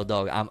I'm like, yo,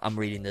 dog, I'm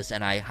reading this,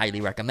 and I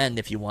highly recommend,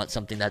 if you want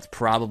something that's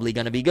probably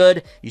going to be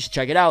good, you should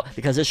check it out,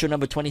 because issue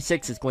number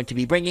 26 is going to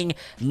be bringing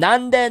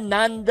Nande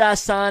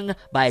Nanda-san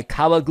by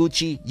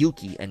Kawaguchi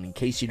Yuki. And in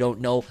case you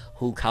don't know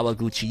who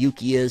Kawaguchi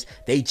Yuki is,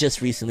 they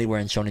just recently were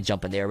in Shonen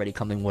Jump, and they're already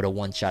coming with a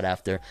one-shot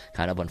after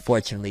kind of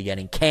unfortunately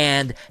getting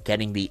canned,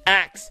 getting the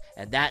axe,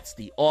 and that's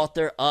the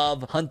author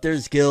of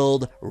Hunter's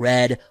Guild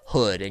Red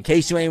Hood. In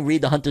case you ain't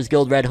read the Hunter's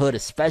Guild Red Hood,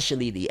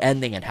 especially the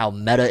ending and how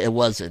meta it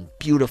was and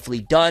beautifully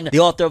done, the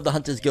author of the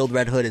Hunter's Guild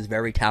Red Hood is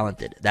very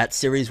talented. That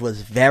series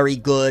was very very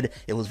good.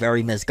 It was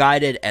very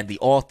misguided, and the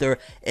author,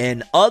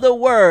 in other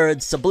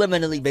words,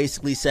 subliminally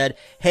basically said,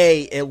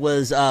 hey, it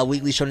was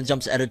Weekly Shonen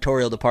Jump's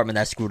editorial department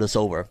that screwed us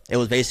over. It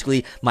was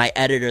basically my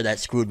editor that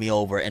screwed me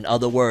over. In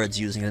other words,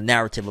 using the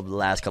narrative of the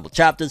last couple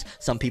chapters.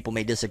 Some people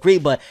may disagree,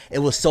 but it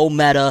was so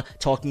meta,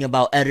 talking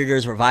about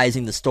editors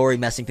revising the story,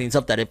 messing things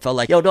up, that it felt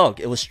like, yo dog,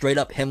 it was straight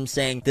up him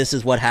saying, this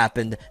is what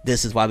happened,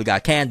 this is why we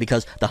got canned,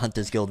 because the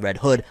Hunters Guild Red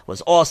Hood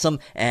was awesome,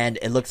 and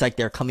it looks like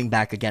they're coming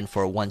back again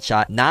for a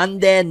one-shot.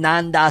 Nande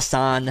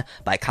Nanda-san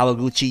by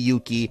Kawaguchi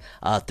Yuki,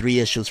 3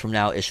 issues from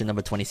now, issue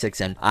number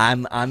 26, and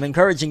I'm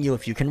encouraging you,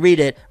 if you can read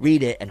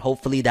it, and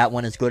hopefully that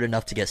one is good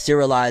enough to get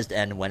serialized,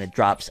 and when it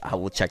drops, I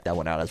will check that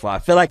one out as well. I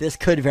feel like this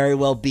could very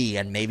well be,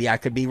 and maybe I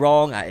could be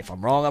wrong. If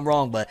I'm wrong, I'm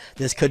wrong, but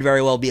this could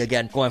very well be,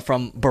 again, going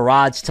from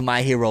Barrage to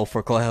My Hero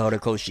for Kohei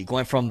Horikoshi,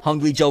 going from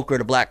Hungry Joker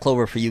to Black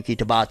Clover for Yuki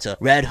Tabata,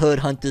 Red Hood,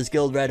 Hunters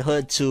Guild Red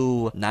Hood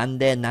to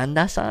Nande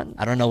Nanda-san.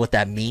 I don't know what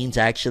that means,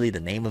 actually, the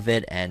name of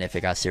it, and if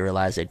it got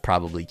serialized, they'd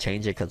probably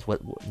change it, because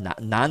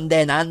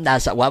Nande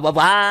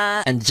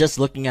Nanda-san, and just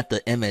looking at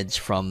the image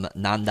from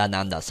Nanda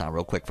Nanda-san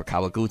real quick for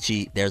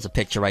Kawaguchi, there's a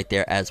picture right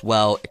there as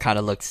well. It kind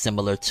of looks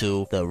similar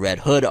to the Red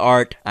Hood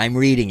art. I'm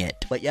reading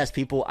it. But yes,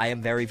 people, I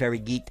am very, very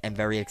geeked and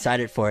very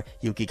excited for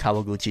Yuki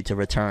Kawaguchi to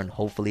return.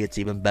 Hopefully it's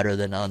even better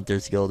than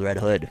Hunters Guild Red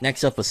Hood.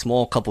 Next up, a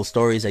small couple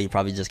stories that you're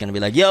probably just gonna be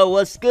like, yo,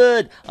 what's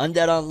good?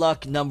 Undead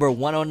Unluck number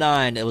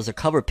 109. It was a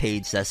cover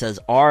page that says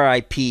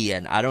RIP,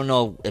 and I don't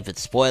know if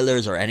it's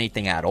spoilers or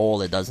anything at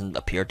all. It doesn't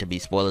appear to be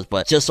spoilers,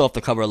 but just off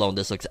the cover alone,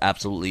 this looks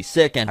absolutely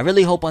sick, and I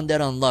really hope Undead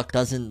Unluck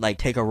doesn't like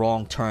take a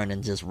wrong turn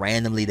and just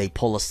randomly they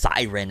pull a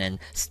siren and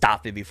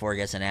stop it before it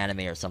gets an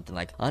anime or something.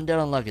 Like, Undead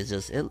Unluck is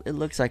just, it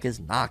looks like it's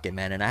knocking,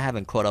 man, and I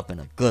haven't caught up in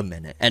a good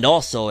minute. And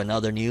also, in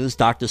other news,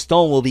 Dr.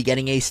 Stone will be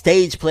getting a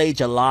stage play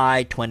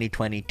July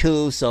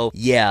 2022, so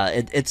yeah,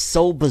 it's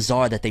so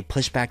bizarre that they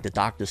pushed back the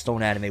Dr.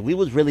 Stone anime. We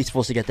was really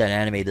supposed to get that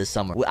anime this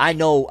summer. I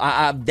know,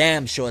 I'm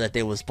damn sure that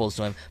they were supposed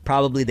to, and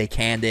probably they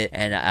canned it,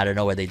 and I don't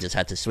know where they just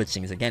had to switch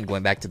things again.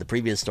 Going back to the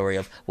previous story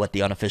of what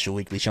the unofficial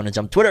Weekly Shonen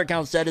Jump Twitter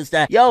account said is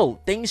that, yo,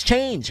 things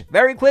change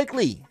very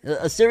quickly.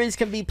 A series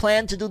can be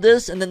planned to do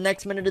this, and the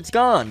next minute it's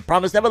gone.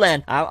 Promised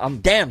Neverland, I'm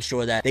damn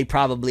sure that they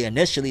probably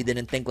initially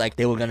didn't think like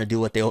they were going to do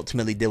what they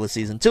ultimately did with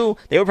season 2.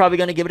 They were probably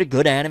going to give it a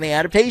good anime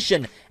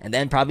adaptation, and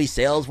then probably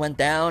sales went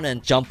down,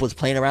 and Jump was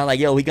playing around like,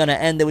 yo, we gonna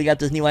end it, we got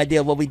this new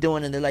idea of what we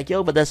doing, and they're like,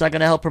 yo, but that's not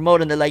gonna help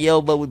promote, and they're like,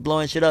 yo, but we're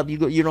blowing shit up, you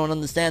don't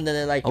understand, and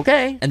they're like,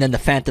 okay. And then the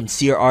Phantom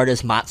Seer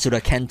artist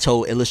Matsuda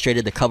Kento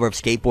illustrated the cover of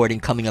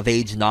skateboarding coming of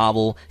age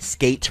novel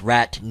Skate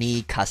Rat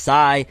ni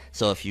Kasai.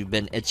 So if you've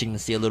been itching to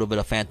see a little bit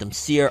of Phantom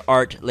Seer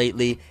art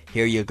lately,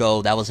 here you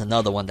go. That was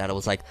another one that I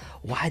was like,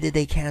 why did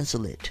they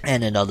cancel it?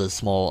 And in other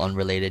small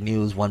unrelated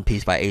news, One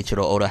Piece by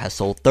Eiichiro Oda has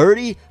sold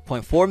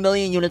 30.4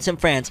 million units in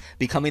France,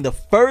 becoming the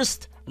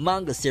first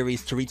manga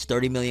series to reach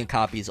 30 million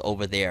copies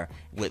over there,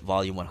 with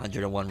volume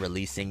 101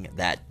 releasing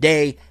that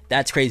day.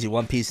 That's crazy.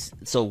 One Piece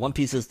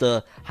is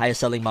the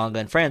highest selling manga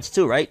in France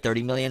too, right?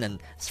 30 million, and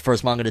it's the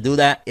first manga to do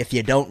that. If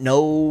you don't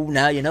know,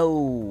 now you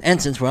know.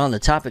 And since we're on the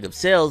topic of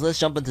sales, let's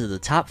jump into the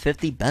top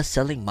 50 best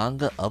selling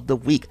manga of the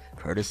week,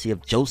 courtesy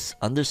of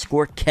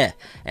Jose_Ke.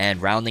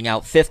 And rounding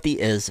out 50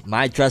 is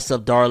My Dress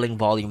Up Darling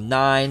Volume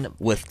 9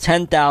 with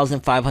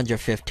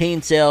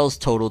 10,515 sales,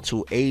 total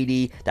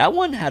 280. That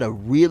one had a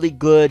really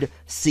good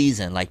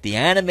season. Like, the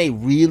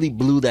anime really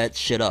blew that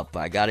shit up.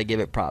 I gotta give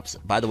it props.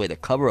 By the way, the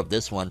cover of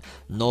this one,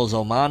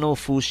 Nozomano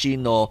Fushi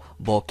no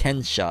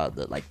Bokensha,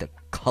 the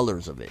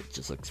colors of it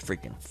just looks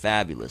freaking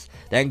fabulous.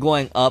 Then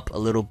going up a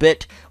little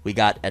bit, we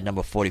got at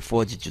number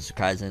 44 Jujutsu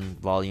Kaisen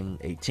volume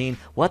 18.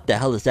 What the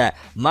hell is that?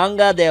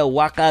 Manga de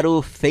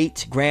Wakaru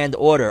Fate Grand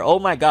Order. Oh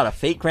my god, a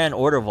Fate Grand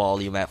Order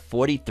volume at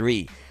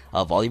 43.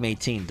 Volume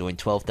 18 doing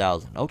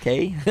 12,000.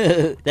 Okay.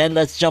 Then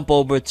let's jump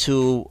over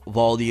to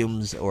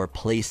volumes or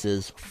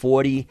places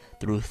 40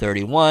 through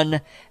 31.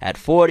 At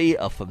 40,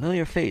 A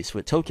Familiar Face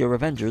with Tokyo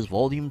Revengers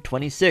Volume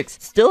 26.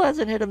 Still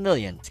hasn't hit a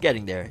million. It's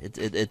getting there.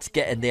 It's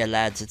getting there,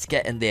 lads. It's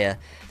getting there.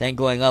 Then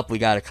going up, we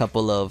got a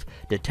couple of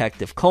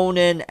Detective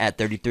Conan at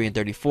 33 and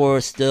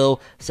 34.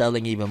 Still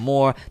selling even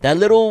more. That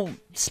little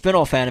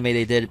spin-off anime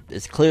they did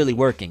is clearly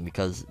working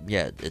because,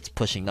 yeah, it's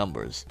pushing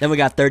numbers. Then we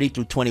got 30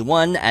 through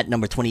 21 at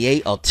number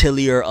 28,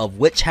 Atelier of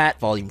Witch Hat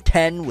Volume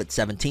 10 with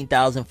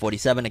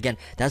 17,047. Again,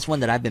 that's one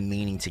that I've been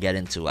meaning to get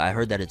into. I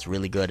heard that it's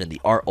really good and the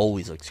art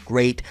always looks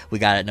great. We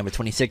got at number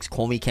 26,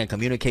 Komi Can't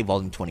Communicate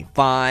Volume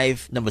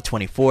 25. Number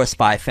 24,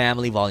 Spy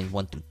Family Volume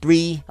 1 through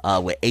 3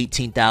 with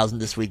 18,000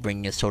 this week,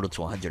 bringing its total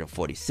to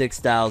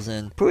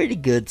 146,000. Pretty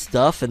good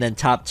stuff. And then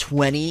top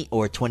 20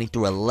 or 20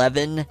 through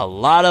 11, a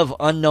lot of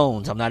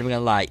unknowns. I'm not even gonna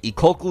lie.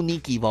 Ikoku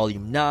Nikki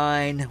Volume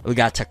 9. We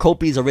got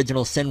Takopi's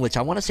Original Sin, which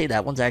I want to say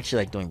that one's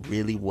actually like doing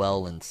really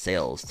well in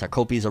sales.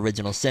 Takopi's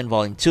Original Sin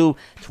Volume 2,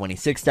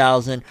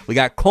 26,000. We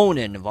got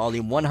Conan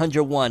Volume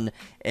 101.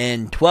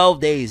 In 12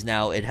 days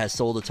now, it has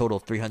sold a total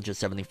of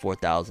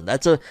 374,000.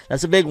 That's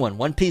a big one.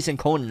 One Piece and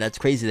Conan, that's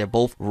crazy. They're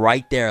both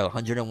right there,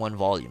 101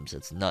 volumes.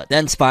 It's nuts.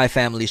 Then Spy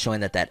Family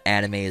showing that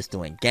anime is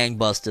doing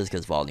gangbusters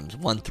because volumes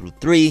 1 through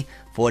 3,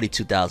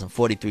 42,000,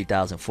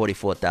 43,000,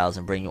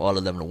 44,000, bringing all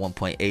of them to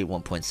 1.8, 1.7,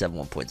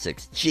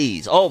 1.6.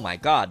 Jeez, oh my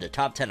god, the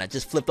top 10. I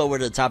just flipped over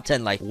to the top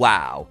 10 like,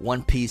 wow.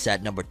 One Piece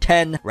at number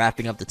 10,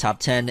 wrapping up the top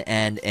 10,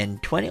 and in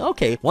 20,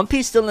 okay, One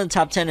Piece still in the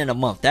top 10 in a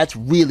month. That's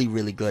really,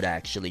 really good,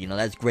 actually. You know,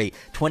 that's great.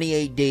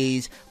 28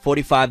 days,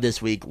 45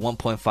 this week,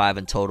 1.5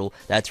 in total.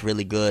 That's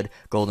really good.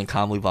 Golden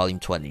Kamuy Volume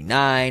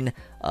 29.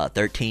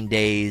 13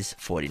 days,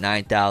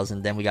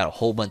 49,000. Then we got a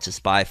whole bunch of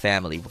Spy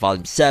Family.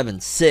 Volume 7,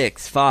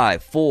 6,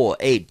 5, 4,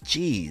 8.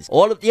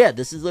 Jeez.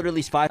 This is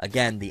literally Spy.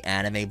 Again, the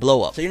anime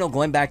blow up. So, you know,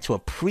 going back to a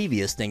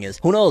previous thing is,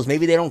 who knows,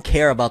 maybe they don't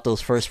care about those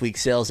first week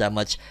sales that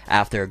much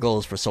after it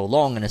goes for so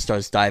long and it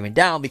starts diving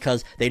down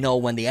because they know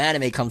when the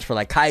anime comes for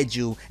like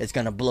Kaiju, it's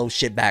gonna blow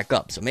shit back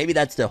up. So maybe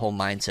that's their whole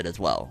mindset as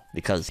well.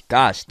 Because,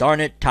 gosh, darn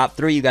it, top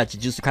 3, you got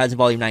Jujutsu Kaisen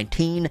Volume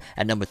 19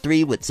 at number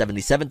 3 with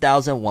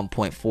 77,000,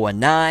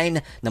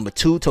 1.49. Number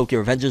 2,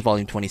 Tokyo Revengers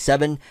Volume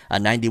 27,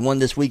 91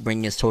 this week,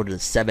 bringing its total to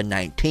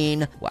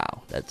 719.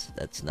 Wow,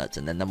 that's nuts.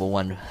 And then number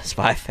 1,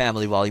 Spy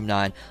Family Volume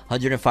 9,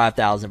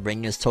 105,000,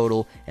 bringing its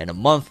total in a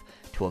month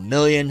to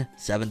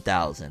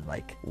 1,007,000.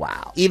 Like,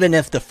 wow. Even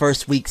if the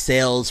first week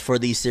sales for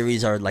these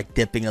series are like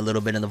dipping a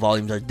little bit and the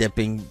volumes are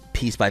dipping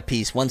piece by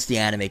piece, once the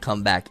anime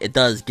come back, it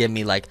does give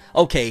me like,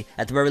 okay,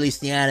 at the very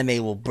least the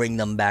anime will bring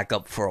them back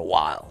up for a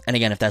while. And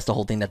again, if that's the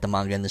whole thing that the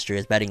manga industry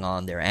is betting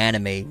on, their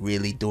anime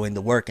really doing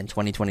the work in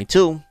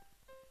 2022.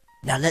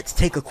 Now let's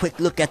take a quick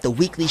look at the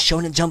Weekly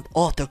Shonen Jump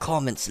author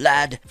comments,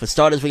 lad. For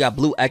starters, we got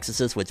Blue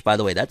Exorcist, which, by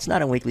the way, that's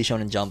not in Weekly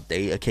Shonen Jump.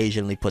 They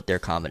occasionally put their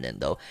comment in,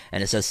 though.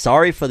 And it says,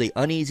 sorry for the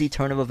uneasy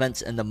turn of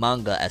events in the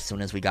manga as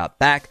soon as we got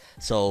back.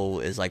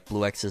 So, is like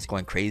Blue Exorcist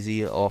going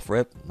crazy off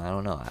rip? I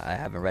don't know. I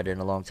haven't read it in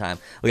a long time.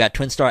 We got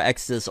Twin Star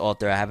Exorcist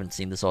author. I haven't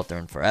seen this author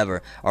in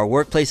forever. Our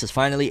workplace is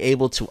finally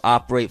able to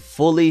operate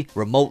fully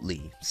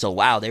remotely. So,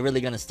 wow, they're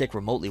really going to stick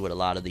remotely with a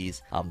lot of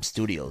these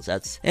studios.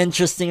 That's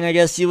interesting, I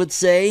guess you would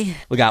say.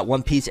 We got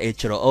One Piece,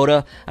 Eiichiro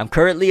Oda. I'm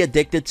currently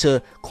addicted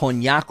to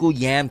konnyaku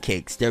yam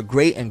cakes. They're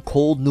great in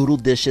cold noodle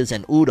dishes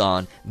and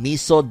udon.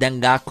 Miso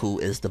dengaku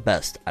is the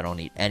best. I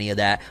don't eat any of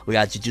that. We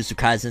got Jujutsu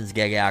Kaisen's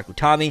Gege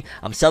Akutami.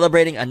 I'm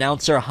celebrating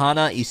announcer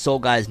Hana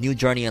Isogai's new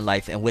journey in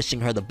life and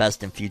wishing her the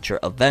best in future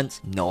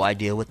events. No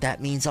idea what that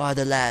means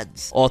either,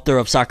 lads. Author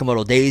of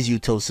Sakamoto Days,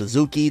 Yuto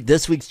Suzuki.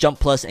 This week's Jump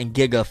Plus and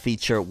Giga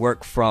feature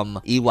work from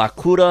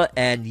Iwakura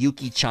and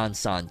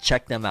Yuki-chan-san.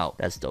 Check them out.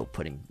 That's dope,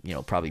 putting, you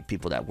know, probably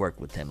people that work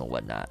with him and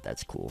whatnot.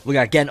 That's cool. We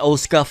got Gen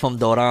Osuka from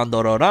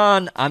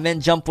Doran. I'm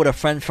in Jump with a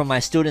friend from my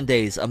student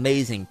days.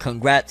 Amazing.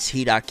 Congrats,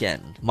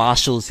 Hiraken.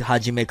 Marshall's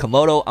Hajime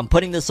Komodo. I'm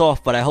putting this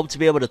off, but I hope to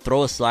be able to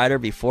throw a slider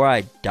before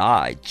I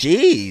die.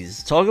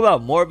 Jeez. Talk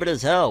about morbid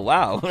as hell.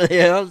 Wow. You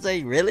know what I'm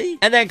saying? Really?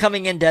 And then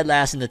coming in dead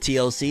last in the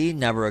TLC,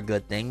 never a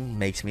good thing,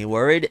 makes me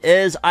worried,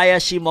 is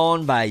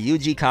Ayashimon by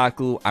Yuji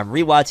Kaku. I'm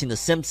rewatching The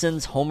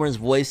Simpsons. Homer's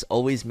voice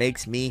always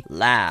makes me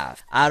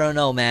laugh. I don't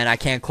know, man. I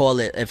can't call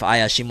it if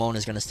Ayashimon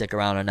is going to stick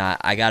around or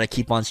not. I got to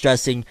keep on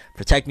stressing.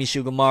 Protect Me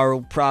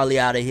Shugamaru, probably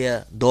out of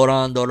here.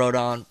 Doran,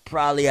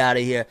 probably out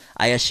of here.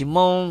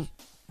 Ayashimon,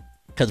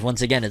 because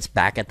once again, it's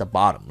back at the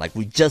bottom. Like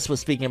we just was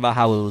speaking about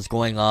how it was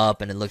going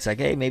up and it looks like,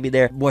 hey, maybe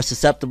they're more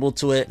susceptible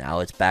to it. Now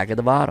it's back at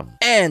the bottom.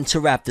 And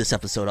to wrap this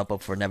episode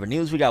up for Never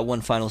News, we got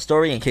one final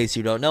story. In case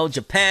you don't know,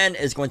 Japan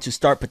is going to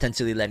start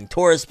potentially letting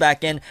tourists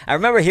back in. I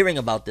remember hearing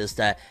about this,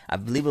 that I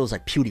believe it was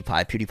like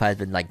PewDiePie. PewDiePie's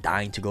been like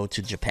dying to go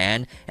to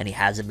Japan and he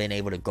hasn't been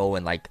able to go,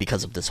 and like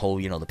because of this whole,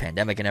 you know, the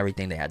pandemic and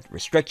everything, they had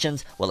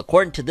restrictions. Well,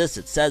 according to this,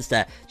 it says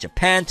that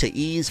Japan to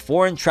ease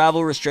foreign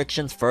travel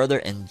restrictions further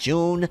in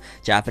June.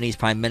 Japanese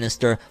Prime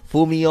Minister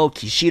Fumio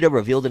Kishida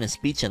revealed in a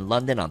speech in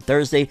London on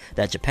Thursday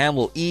that Japan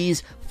will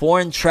ease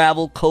foreign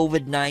travel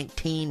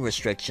COVID-19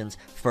 restrictions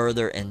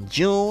further in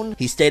June.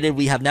 He stated,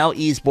 we have now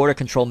eased border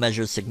control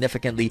measures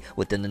significantly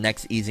within the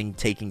next easing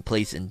taking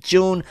place in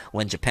June,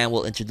 when Japan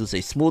will introduce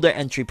a smoother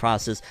entry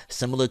process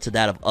similar to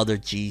that of other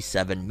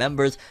G7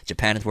 members.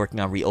 Japan is working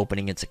on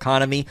reopening its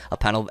economy. A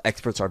panel of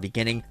experts are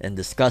beginning and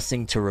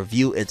discussing to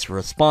review its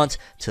response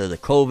to the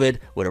COVID,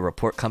 with a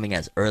report coming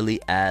as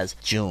early as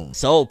June.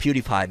 So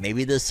PewDiePie,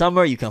 maybe this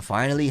summer you can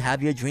finally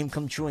have your dream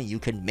come true and you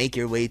can make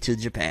your way to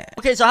Japan.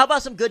 Okay, so how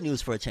about some good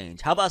news for a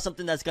change? How about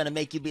something that's gonna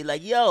make you be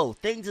like, yo,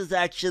 things is is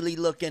actually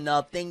looking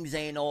up. Things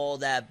ain't all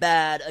that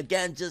bad.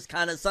 Again, just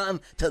kind of something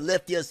to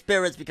lift your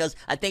spirits because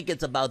I think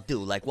it's about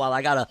due. Like, while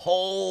I got a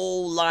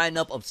whole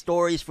lineup of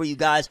stories for you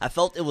guys, I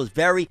felt it was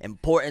very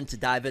important to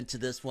dive into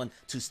this one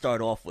to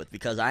start off with,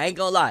 because I ain't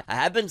gonna lie, I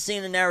have been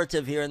seeing a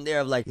narrative here and there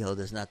of like, yo,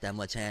 there's not that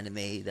much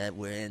anime that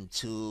we're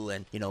into,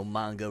 and you know,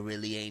 manga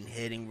really ain't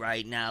hitting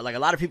right now. Like, a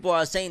lot of people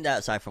are saying that,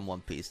 aside from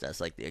One Piece,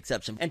 that's like the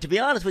exception. And to be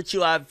honest with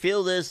you, I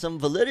feel there's some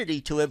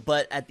validity to it,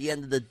 but at the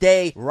end of the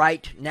day,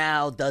 right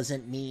now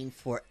doesn't mean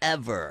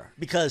forever.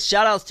 Because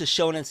shout outs to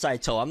Shonen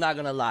Saito, I'm not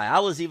gonna lie, I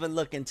was even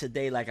looking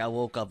today, like I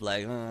woke up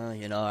like, you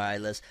know,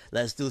 alright,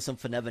 let's do some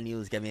Forever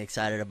News, get me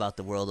excited about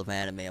the world of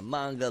anime and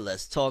manga,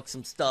 let's talk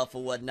some stuff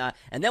or whatnot.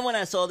 And then when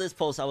I saw this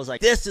post, I was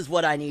like, this is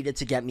what I needed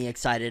to get me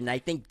excited. And I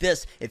think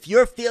this, if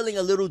you're feeling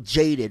a little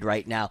jaded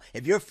right now,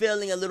 if you're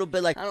feeling a little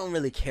bit like, I don't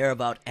really care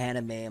about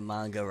anime and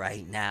manga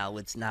right now,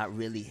 it's not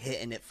really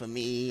hitting it for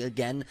me,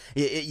 again,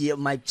 you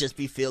might just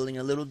be feeling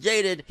a little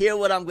jaded, hear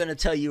what I'm gonna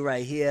tell you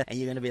right here, and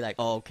you're gonna be like,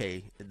 oh,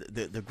 okay,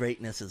 the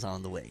greatness is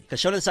on the way.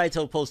 Because Shonen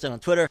Saito posted on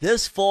Twitter,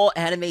 this fall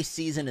anime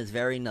season is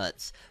very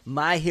nuts.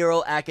 My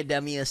Hero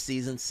Academia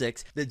Season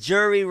 6. The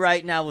jury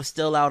right now is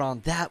still out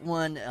on that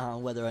one,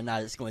 whether or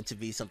not it's going to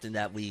be something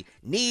that we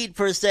need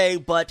per se,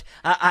 but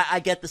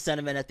I get the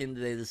sentiment. At the end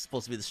of the day, this is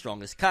supposed to be the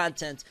strongest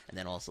content, and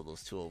then also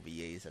those 2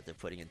 OVAs that they're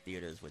putting in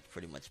theaters, which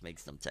pretty much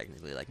makes them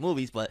technically like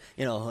movies, but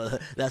you know,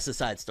 that's a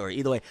side story.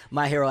 Either way,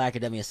 My Hero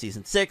Academia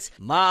Season 6,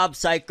 Mob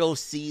Psycho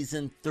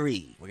Season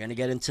 3. We're gonna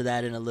get into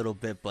that in a little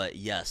bit, but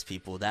yes,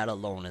 people, that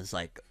alone is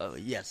like,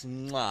 yes,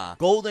 mwah.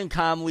 Golden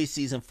Kamuy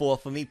Season 4.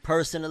 For me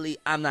personally,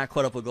 I'm not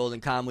caught up with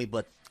Golden Kamuy,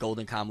 but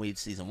Golden Kamuy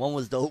Season 1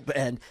 was dope,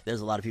 and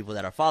there's a lot of people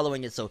that are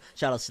following it, so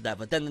shout outs to that.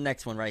 But then the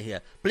next one right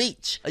here,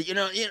 Bleach.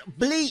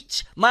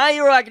 Bleach! My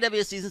Hero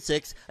Academia Season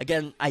 6,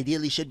 again,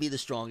 ideally should be the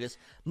strongest.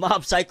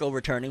 Mob Psycho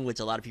returning, which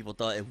a lot of people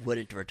thought it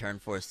wouldn't return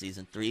for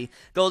Season 3.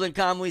 Golden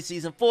Kamuy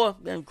Season 4,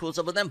 then cool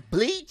stuff. But then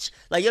Bleach?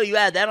 Like, yo, you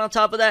add that on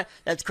top of that?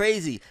 That's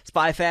crazy.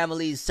 Spy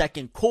Family's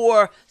second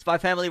core. Spy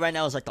Family right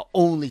now is like the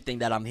only thing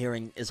that I'm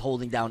hearing is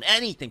holding down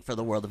anything for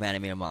the world of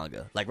anime and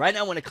manga. Like, right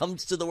now when it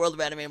comes to the world of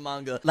anime and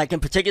manga, like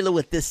in particular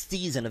with this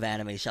season of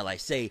anime, shall I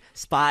say,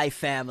 Spy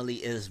Family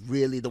is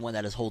really the one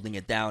that is holding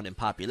it down in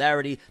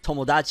popularity.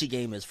 Tomodachi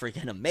Game is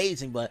freaking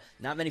amazing, but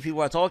not many people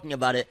are talking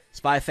about it.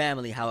 Spy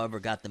Family, however,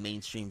 got the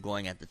mainstream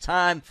going at the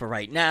time for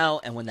right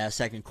now, and when that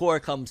second core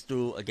comes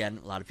through, again,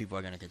 a lot of people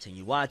are going to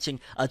continue watching.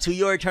 To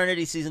Your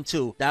Eternity Season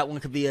 2, that one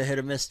could be a hit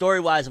or miss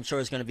story-wise. I'm sure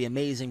it's going to be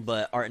amazing,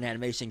 but art and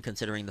animation,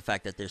 considering the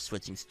fact that they're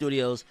switching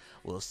studios,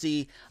 we'll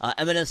see.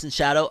 Eminence and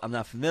Shadow, I'm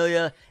not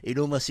familiar.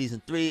 Iruma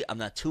Season 3, I'm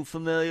not too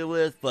familiar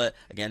with, but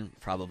again,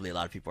 probably a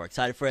lot of people are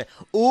excited for it.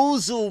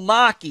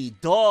 Uzumaki,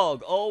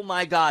 dog, oh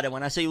my god. And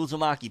when I say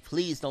Uzumaki,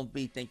 please don't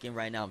be thinking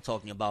right now I'm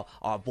talking about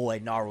our boy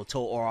Naruto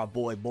or our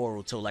boy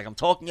Boruto. Like, I'm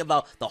talking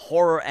about the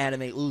horror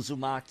anime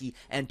Uzumaki,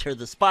 Enter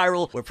the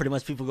Spiral, where pretty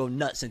much people go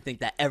nuts and think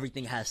that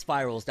everything has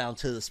spirals down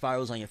to the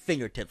spirals on your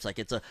fingertips. Like,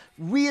 it's a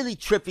really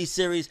trippy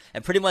series,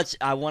 and pretty much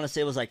I want to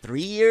say it was like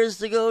 3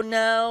 years ago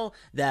now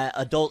that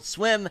Adult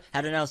Swim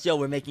had announced, yo,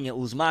 we're making an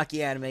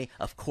Uzumaki anime.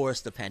 Of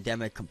course, the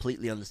pandemic,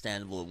 completely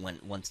understandable.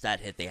 Once that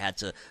hit, they had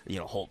to,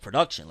 halt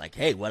production. Like,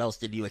 hey, what else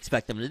did you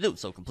expect them to do?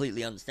 So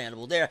completely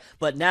understandable there.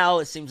 But now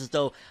it seems as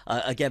though,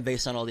 again,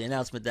 based on all the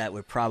announcement, that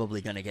we're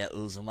probably going to get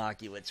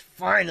Uzumaki, which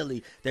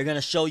finally they're going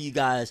to show you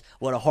guys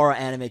what a horror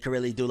anime can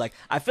really do. Like,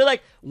 I feel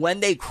like When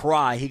They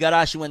Cry,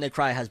 Higurashi When They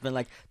Cry has been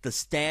like the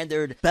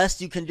standard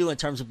best you can do in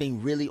terms of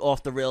being really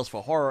off the rails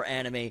for horror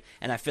anime,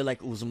 and I feel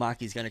like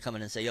Uzumaki is going to come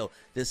in and say, yo,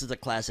 this is a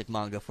classic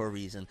manga for a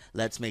reason.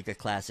 Let's make a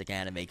classic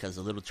anime, because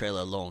the little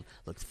trailer alone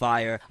looked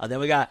fire. Then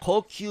we got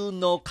Kokyu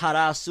no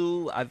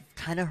Karasu. I've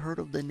kind of heard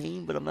of the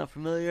name, but I'm not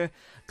familiar.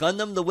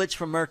 Gundam the Witch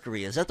from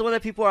Mercury. Is that the one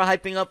that people are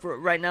hyping up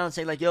right now and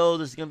saying like, yo,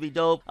 this is going to be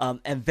dope?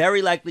 And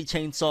very likely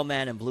Chainsaw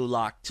Man and Blue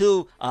Lock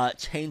 2.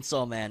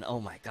 Chainsaw Man,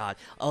 oh my god.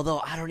 Although,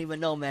 I don't even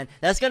know, man.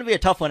 That's going to be a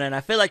tough one, and I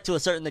feel like to a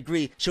certain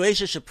degree,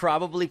 Shueisha should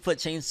probably put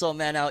Chainsaw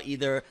Man out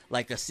either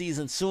like a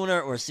season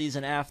sooner or a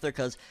season after,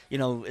 because,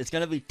 it's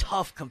going to be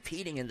tough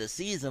competing in the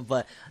season.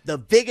 But the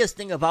biggest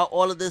thing about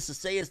all of this to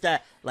say is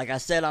that, like I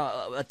said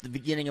at the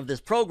beginning of this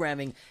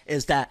programming,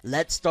 is that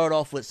let's start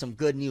off with some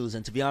good news.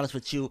 And to be honest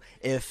with you,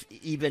 if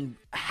even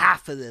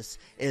half of this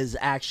is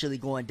actually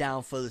going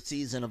down for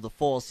the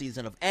fall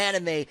season of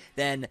anime,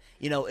 then,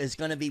 it's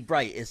going to be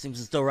bright. It seems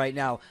as though right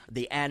now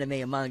the anime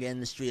and manga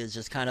industry is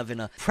just kind of in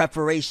a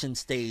preparation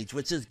stage,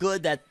 which is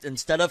good, that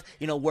instead of,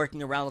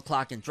 working around the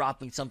clock and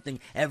dropping something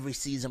every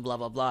season, blah,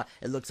 blah, blah,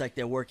 it looks like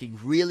they're working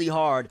really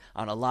hard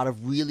on a lot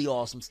of really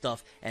awesome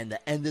stuff. And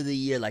the end of the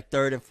year, like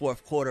third and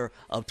fourth quarter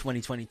of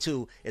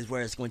 2022, is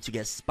where it's going to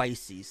get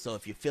spicy. So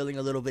if you're feeling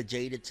a little bit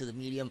jaded to the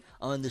medium,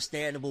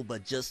 understandable,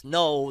 but just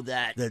know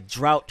that the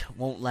drought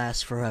won't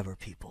last forever,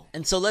 people.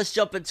 And so let's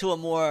jump into a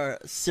more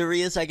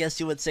serious, I guess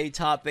you would say,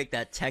 topic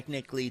that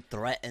technically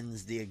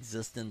threatens the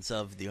existence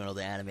of the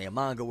anime and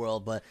manga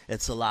world, but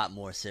it's a lot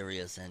more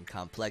serious and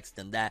complex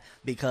than that,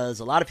 because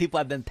a lot of people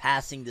have been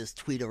passing this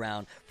tweet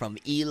around from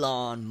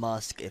Elon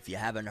Musk. If you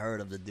haven't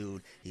heard of the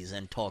dude, he's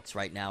in talks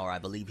right now, or I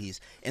believe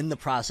he's in the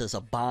process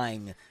of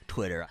buying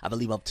Twitter. I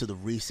believe up to the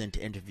recent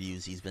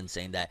interviews, he's been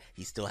saying that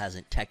he still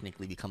hasn't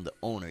technically become the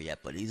owner yet,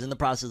 but he's in the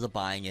process of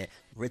buying it.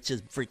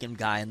 Richest freaking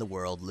guy in the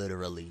world,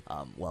 literally.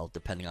 Well,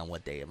 depending on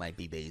what day, it might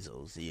be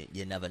Bezos.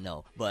 You never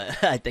know.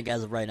 But I think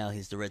as of right now,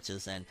 he's the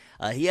richest. And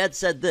he had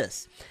said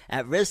this: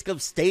 at risk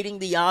of stating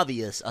the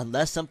obvious,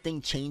 unless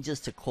something changes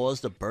to cause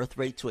the birth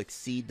rate to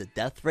exceed the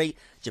death rate,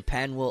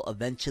 Japan will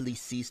eventually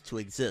cease to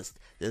exist.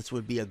 This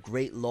would be a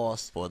great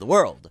loss for the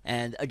world.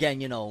 And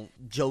again,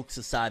 jokes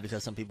aside,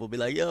 because some people will be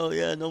like, yo,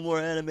 yeah, no more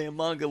anime and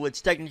manga,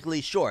 which technically,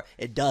 sure,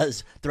 it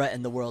does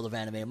threaten the world of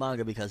anime and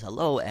manga, because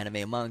hello, anime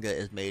and manga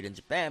is made in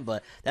Japan,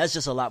 but that's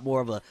just a lot more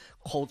of a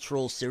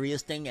cultural,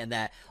 serious thing, and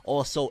that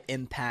also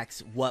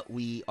impacts what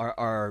we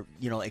are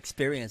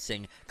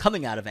experiencing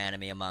coming out of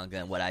anime and manga.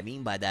 And what I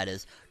mean by that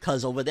is,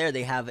 because over there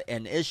they have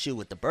an issue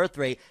with the birth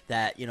rate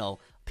that,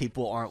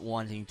 people aren't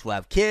wanting to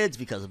have kids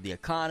because of the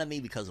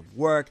economy, because of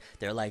work.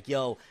 They're like,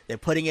 they're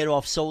putting it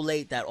off so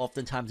late that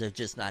oftentimes they're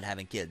just not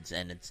having kids,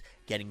 and it's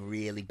getting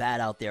really bad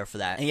out there for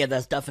that. And yeah,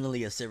 that's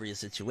definitely a serious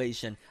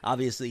situation.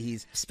 Obviously,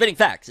 he's spitting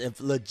facts. If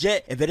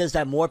it is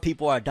that more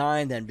people are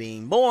dying than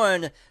being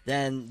born,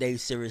 then they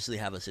seriously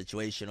have a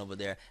situation over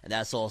there. And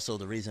that's also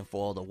the reason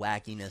for all the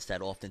wackiness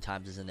that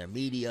oftentimes is in their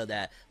media,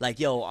 that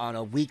on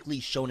a weekly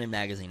shonen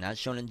magazine, not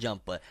Shonen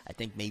Jump, but I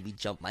think maybe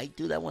Jump might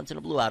do that once in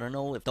a blue. I don't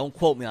know. Don't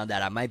quote me on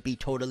that. I might be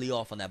totally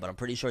off on that, but I'm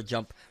pretty sure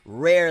Jump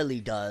rarely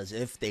does,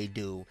 if they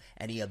do,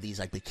 any of these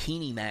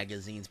bikini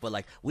magazines.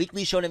 But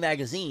weekly shonen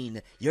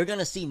magazine, you're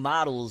gonna see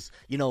models,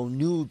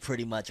 nude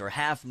pretty much, or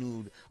half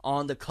nude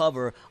on the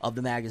cover of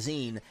the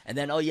magazine, and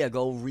then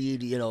go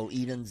read,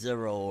 Eden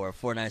Zero or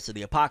Four Nights of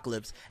the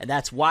Apocalypse. And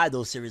that's why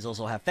those series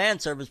also have fan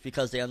service,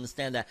 because they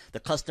understand that the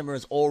customer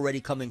is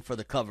already coming for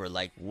the cover.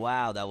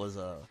 Wow, that was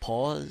a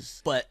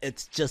pause, but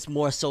it's just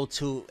more so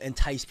to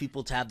entice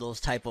people to have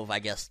those type of, I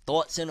guess,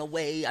 thoughts in a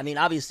way. I mean,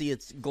 obviously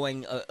it's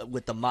going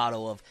with the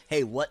motto of,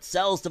 hey, what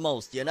sells the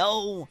most,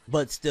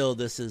 but still,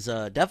 this is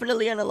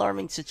definitely an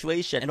alarming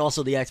situation. And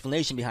also the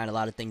explanation behind a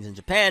lot of things in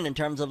Japan, in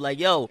terms of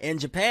in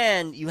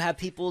Japan, you have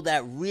people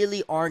that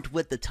really aren't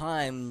with the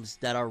times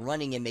that are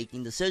running and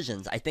making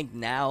decisions. I think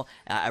now,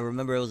 I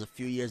remember it was a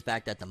few years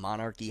back that the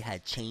monarchy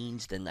had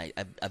changed, and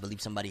I believe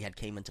somebody had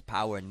came into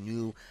power, a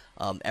new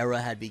era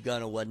had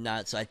begun or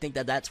whatnot. So I think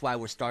that's why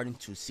we're starting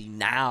to see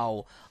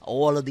now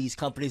all of these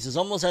companies. It's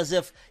almost as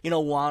if,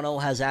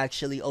 Wano has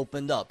actually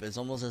opened up. It's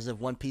almost as if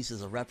One Piece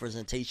is a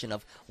representation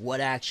of what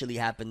actually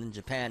happened in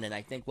Japan. And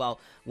I think while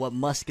what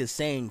Musk is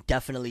saying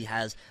definitely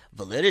has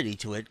validity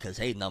to it, because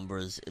hey,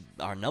 numbers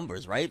are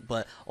numbers, right?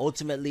 But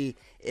ultimately,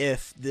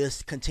 if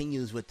this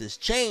continues with this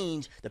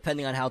change,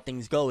 depending on how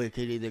things go, it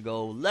could either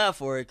go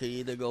left or it could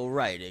either go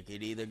right. It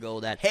could either go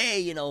that,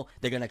 hey,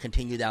 they're going to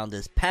continue down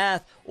this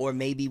path, or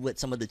maybe with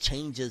some of the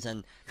changes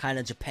and kind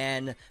of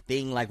Japan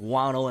being like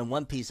Wano and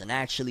One Piece and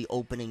actually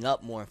opening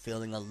up more and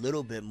feeling a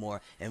little bit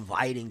more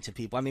inviting to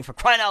people. I mean, for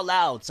crying out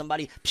loud,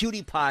 somebody,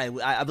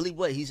 PewDiePie, I believe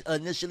he's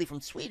initially from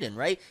Sweden,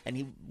 right? And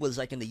he was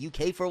in the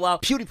UK for a while.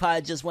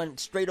 PewDiePie just went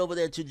straight over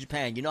there to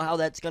Japan. You know how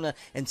that's going to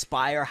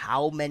inspire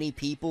how many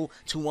people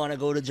to want to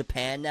go to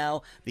Japan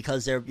now,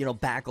 because they're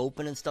back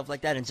open and stuff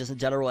like that. And just in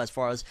general, as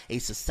far as a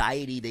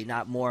society,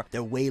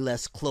 they're way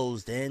less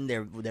closed in.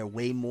 They're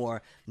way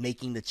more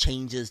making the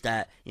changes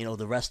that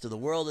the rest of the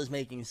world is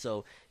making.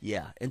 So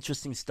yeah,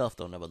 interesting stuff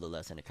though,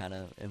 nevertheless, and it kind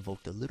of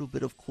invoked a little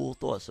bit of cool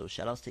thought. So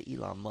shout outs to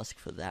Elon Musk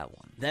for that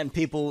one. Then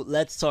people,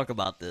 let's talk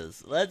about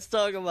this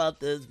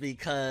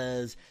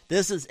because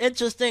this is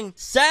interesting,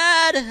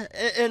 sad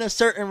in a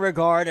certain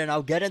regard, and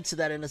I'll get into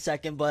that in a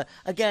second. But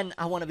again,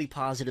 I want to be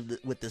positive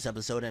with this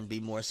episode and be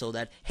more so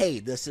that, hey,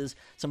 this is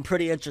some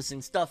pretty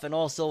interesting stuff. And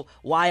also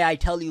why I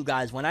tell you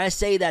guys, when I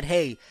say that,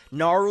 hey,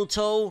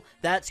 Naruto,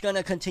 that's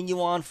gonna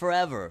continue on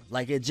forever,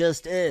 it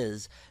just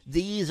is,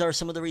 these are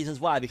some of the reasons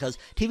why. Because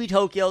TV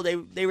Tokyo,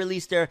 they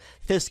released their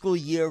fiscal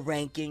year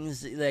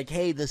rankings,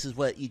 hey, this is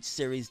what each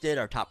series did.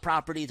 Our top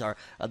properties are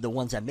the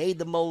ones that made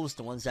the most,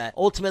 the ones that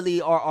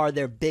ultimately are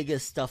their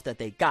biggest stuff that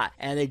they got.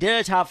 And they did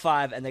a top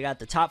 5, and they got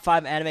the top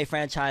 5 anime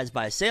franchise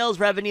by sales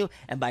revenue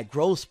and by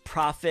gross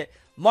profit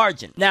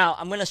margin. Now,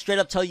 I'm going to straight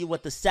up tell you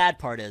what the sad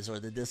part is, or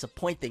the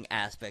disappointing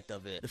aspect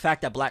of it. The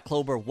fact that Black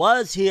Clover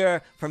was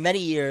here for many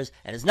years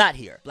and is not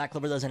here. Black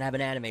Clover doesn't have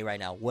an anime right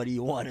now. What do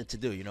you want it to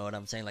do? You know what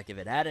I'm saying? If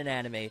it had an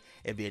anime,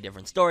 it'd be a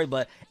different story.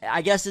 But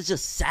I guess it's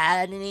just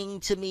saddening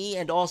to me.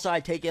 And also,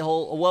 I take it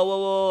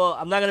whoa.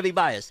 I'm not going to be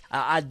biased.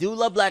 I do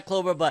love Black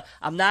Clover, but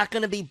I'm not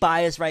going to be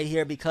biased right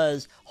here,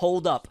 because,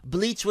 hold up.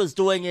 Bleach was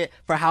doing it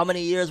for how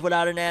many years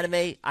without an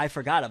anime? I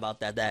forgot about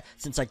that. That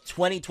since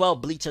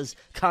 2012, Bleach has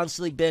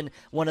constantly been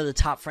one of the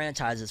top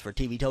franchises for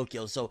TV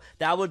Tokyo. So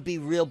that would be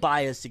real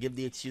bias to give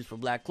the excuse for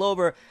Black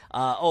Clover,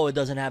 oh, it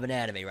doesn't have an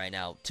anime right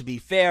now. To be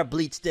fair,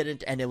 Bleach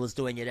didn't, and it was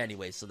doing it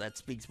anyway. So that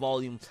speaks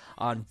volumes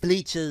on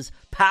Bleach's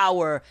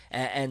power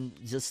and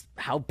just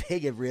how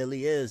big it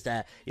really is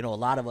that, you know, a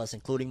lot of us,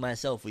 including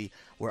myself, we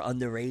were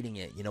underrating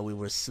it. You know, we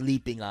were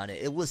sleeping on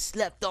it. It was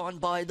slept on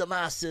by the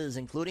masses,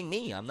 including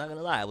me. I'm not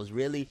gonna lie. I was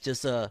really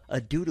just a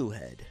doo-doo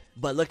head.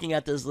 But looking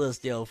at this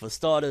list, yo, for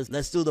starters,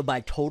 let's do the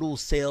by total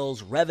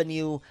sales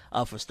revenue.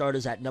 For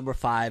starters, at number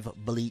 5,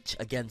 Bleach,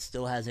 again,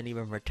 still hasn't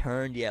even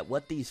returned yet.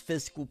 What these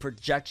fiscal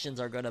projections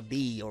are going to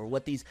be, or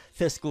what these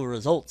fiscal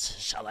results,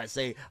 shall I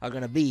say, are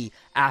going to be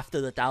after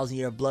the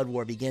 1,000-Year Blood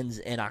War begins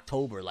in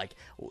October. Like,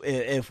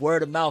 if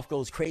word of mouth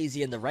goes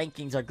crazy and the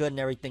rankings are good and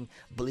everything,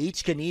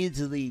 Bleach can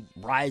easily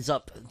rise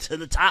up to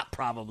the top,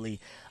 probably,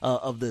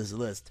 of this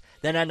list.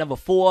 Then at number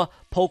 4,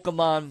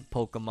 Pokemon.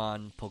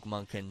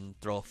 Pokemon can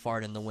throw a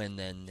fart in the wind,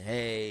 and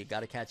hey,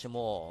 gotta catch them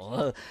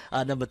all.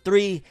 Number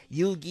 3,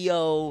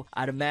 Yu-Gi-Oh!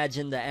 I'd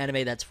imagine the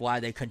anime, that's why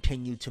they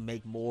continue to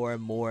make more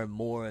and more and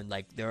more, and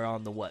like they're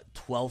on the 12th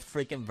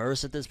freaking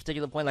verse at this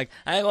particular point. Like,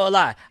 I ain't gonna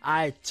lie,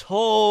 I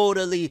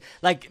totally,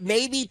 like,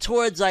 maybe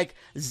towards like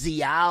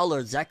Zeal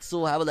or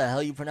Zexal, however the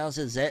hell you pronounce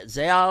it,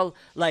 Zeal,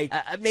 like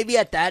maybe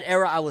at that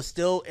era I was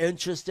still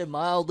interested,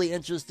 mildly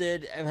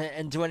interested.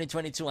 In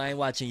 2022 I ain't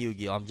watching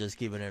Yu-Gi-Oh! I'm just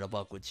keeping it a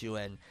buck with you,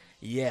 and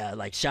yeah,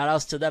 like, shout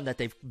outs to them that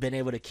they've been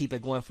able to keep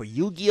it going for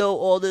Yu-Gi-Oh!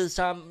 All this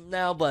time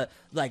now. But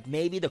like,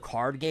 maybe the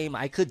card game,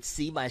 I could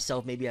see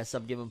myself maybe at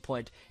some given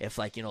point, if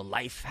like, you know,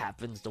 life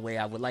happens the way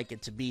I would like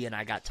it to be and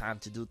I got time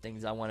to do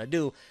things I want to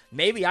do,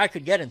 maybe I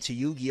could get into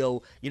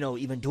Yu-Gi-Oh! You know,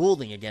 even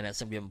dueling again at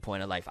some given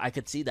point in life. I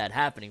could see that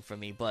happening for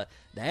me. But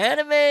the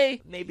anime,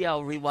 maybe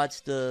I'll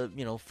rewatch the,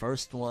 you know,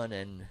 first one,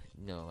 and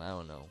no, I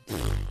don't know.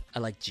 I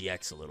like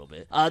GX a little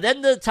bit.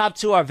 Then the top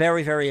 2 are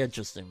very, very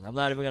interesting. I'm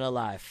not even gonna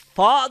lie.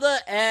 Father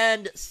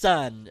and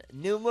Son,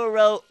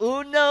 numero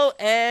 1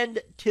 and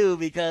 2,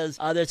 because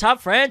their top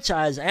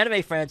franchise,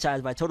 anime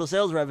franchise by total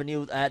sales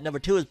revenue, at number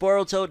 2 is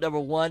Boruto, number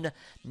 1,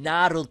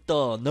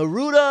 Naruto.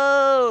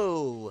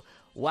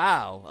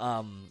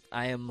 Wow,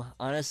 I am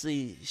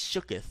honestly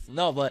shooketh.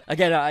 No, but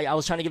again, I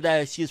was trying to give that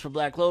excuse for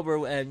Black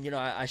Clover, and, you know,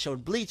 I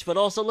showed Bleach, but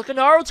also look at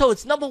Naruto.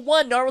 It's number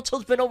 1.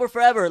 Naruto's been over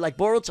forever. Like,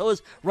 Boruto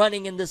is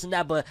running in this and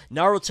that, but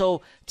Naruto,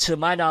 to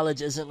my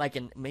knowledge, isn't like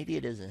maybe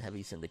it is in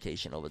heavy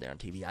syndication over there on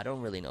TV. I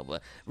don't really know,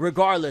 but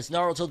regardless,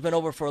 Naruto's been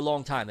over for a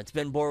long time. It's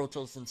been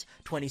Boruto since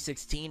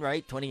 2016,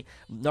 right?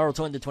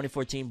 Naruto into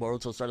 2014.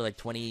 Boruto started like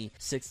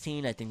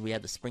 2016. I think we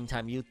had the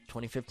Springtime Youth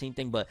 2015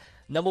 thing, but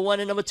number 1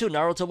 and number 2,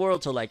 Naruto,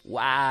 Boruto, like,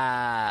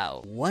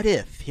 wow. What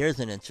if, here's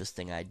an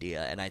interesting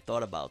idea, and I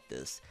thought about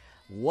this.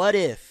 What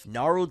if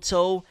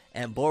Naruto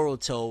and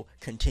Boruto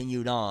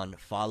continued on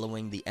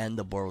following the end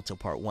of Boruto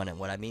Part 1? And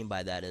what I mean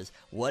by that is,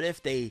 what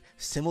if they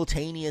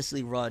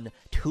simultaneously run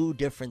 2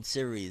 different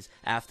series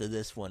after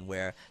this one,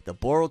 where the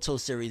Boruto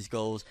series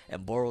goes,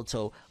 and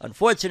Boruto,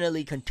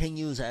 unfortunately,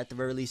 continues, at the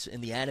very least in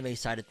the anime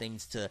side of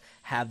things, to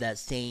have that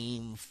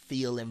same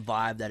feel and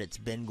vibe that it's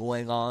been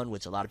going on,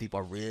 which a lot of people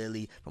are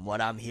really, from what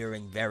I'm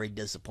hearing, very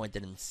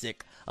disappointed and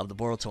sick of the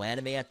Boruto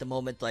anime at the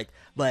moment. Like,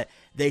 but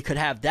they could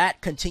have that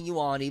continue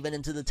on even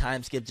into the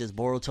time skip, just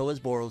Boruto is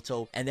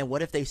Boruto. And then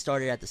what if they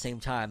started at the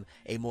same time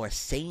a more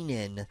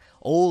seinen,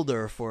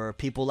 older, for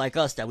people like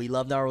us that we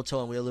love Naruto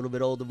and we're a little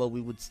bit older, but we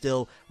would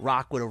still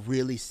rock with a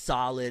really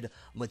solid,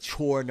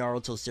 mature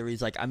Naruto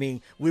series. Like, I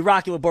mean, we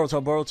rock it with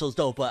Boruto. Boruto's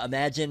dope, but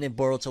imagine if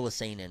Boruto was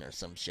seinen or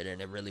some shit,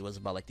 and it really was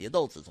about like the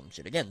adults or some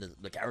shit. Again,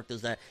 the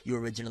characters that you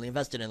originally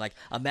invested in. Like,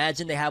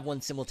 imagine they have one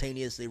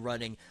simultaneously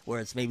running where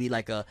it's maybe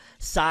like a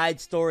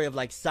side story of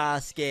like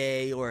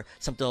Sasuke or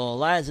something along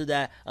the lines of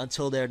that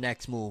until their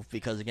next move.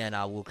 Because again,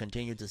 I will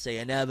continue to say,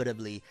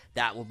 inevitably,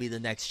 that will be the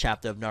next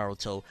chapter of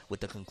Naruto with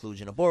the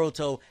conclusion of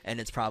Boruto, and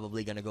it's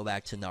probably going to go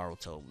back to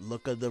Naruto.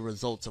 Look at the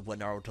results of what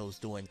Naruto's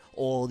doing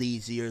all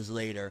these years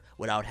later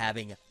without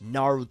having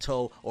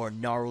Naruto or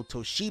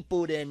Naruto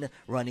Shippuden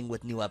running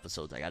with new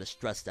episodes. I gotta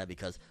stress that,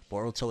 because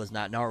Boruto is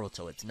not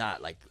Naruto. It's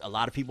not. Like, a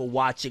lot of people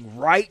watching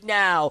right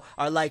now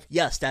are like,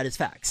 yes, that is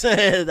facts.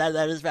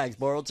 that is facts.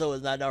 Boruto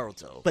is not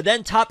Naruto. But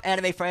then top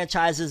anime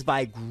franchises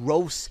by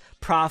gross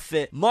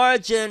profit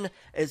margin,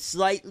 it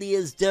slightly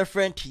is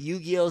different.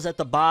 Yu-Gi-Oh's at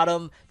the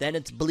bottom, then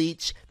it's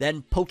Bleach,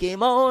 then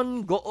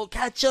Pokemon, go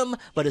catch 'em,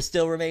 but it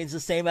still remains the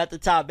same at the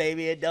top,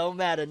 baby. It don't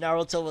matter.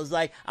 Naruto was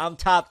like, I'm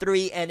top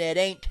 3, and it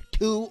ain't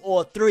 2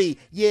 or 3,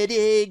 you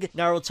dig?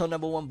 Naruto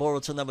number 1,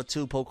 Boruto number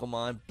 2,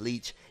 Pokemon,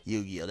 Bleach,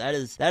 Yu-Gi-Oh. That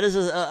is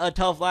a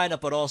tough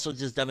lineup, but also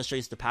just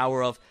demonstrates the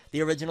power of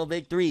the original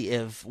big 3.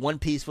 If One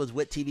Piece was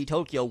with TV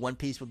Tokyo, One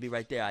Piece would be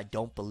right there. I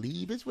don't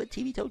believe it's with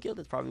TV Tokyo.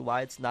 That's probably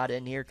why it's not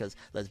in here, because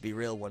let's be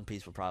real, One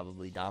Piece would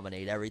probably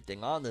dominate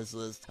everything on this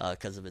list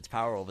because of its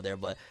power over there.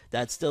 But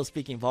that's still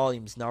speaking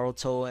volumes.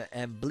 Naruto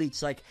and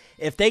Bleach, like,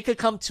 if they could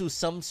come to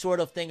some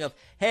sort of thing of,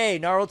 hey,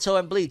 Naruto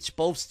and Bleach,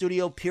 both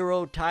Studio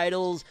Pierrot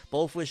titles,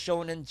 both with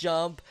Shonen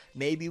Jump.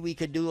 Maybe we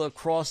could do a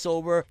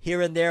crossover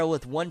here and there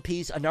with One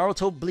Piece, a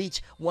Naruto,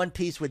 Bleach, One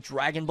Piece with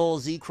Dragon Ball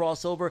Z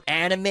crossover.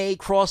 Anime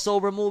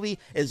crossover movie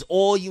is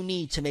all you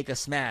need to make a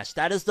smash.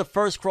 That is the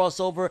first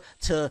crossover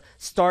to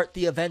start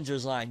the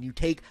Avengers line. You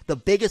take the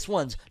biggest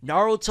ones,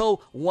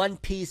 Naruto, One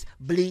Piece,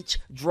 Bleach,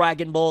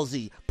 Dragon Ball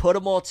Z. Put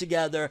them all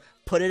together.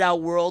 Put it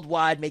out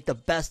worldwide, make the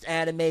best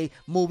anime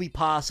movie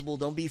possible.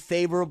 Don't be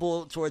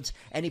favorable towards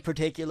any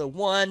particular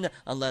one,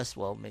 unless,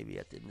 well, maybe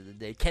at the end of the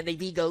day, can they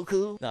be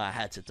Goku? No, I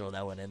had to throw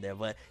that one in there,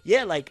 but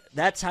yeah, like,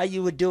 that's how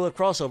you would do a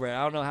crossover.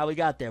 I don't know how we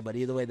got there, but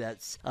either way,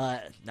 that's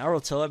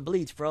Naruto and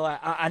Bleach, bro.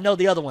 I know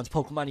the other ones,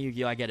 Pokemon and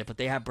Yu-Gi-Oh, I get it, but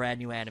they have brand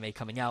new anime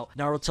coming out.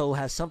 Naruto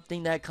has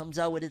something that comes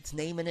out with its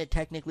name in it,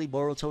 technically,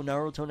 Boruto,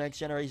 Naruto Next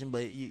Generation,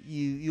 but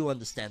you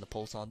understand the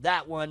pulse on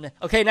that one.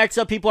 Okay, next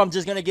up, people, I'm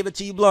just gonna give it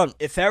to you blunt.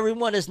 If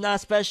everyone is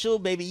not special,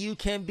 baby, you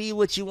can be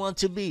what you want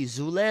to be.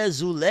 Zule,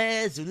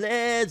 Zule,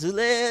 Zule,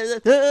 Zule,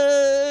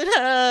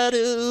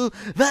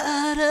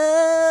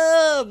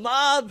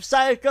 Mob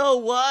Psycho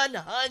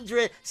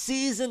 100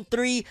 Season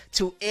 3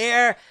 to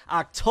air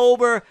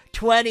October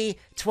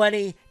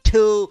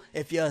 2022.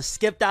 If you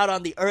skipped out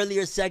on the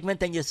earlier segment,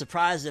 then you're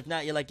surprised. If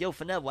not, you're like, yo,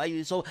 Finette, why are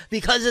you so...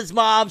 Because it's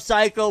Mob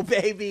Psycho,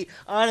 baby.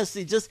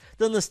 Honestly, just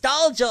the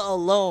nostalgia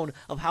alone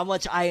of how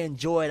much I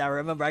enjoyed. I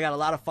remember I got a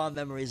lot of fond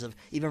memories of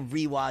even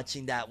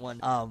rewatching that one.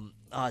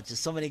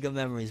 Just so many good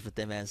memories with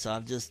them, man. So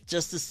I'm just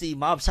to see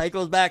Mob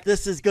Psycho's back,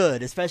 this is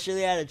good,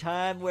 especially at a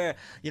time where,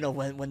 you know,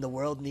 when the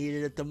world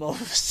needed it the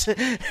most.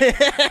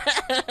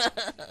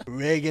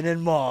 Reagan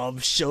and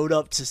Mob showed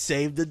up to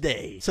save the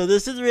day. So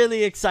this is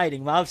really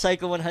exciting. Mob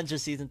Psycho 100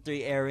 Season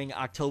 3 airing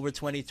October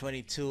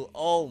 2022.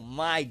 Oh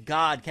my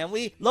god, can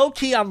we?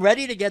 Low-key, I'm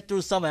ready to get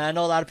through summer. I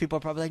know a lot of people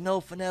are probably like, no,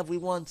 Finette, we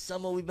want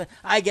summer.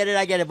 I get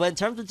it. But in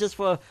terms of just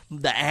for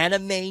the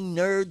anime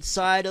nerd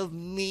side of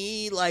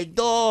me, like,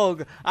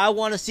 dog, I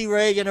want to see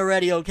Reagan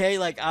already, okay?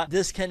 Like,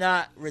 this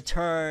cannot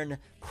return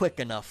quick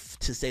enough,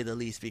 to say the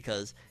least,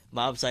 because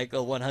Mob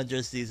Psycho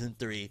 100 Season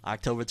 3,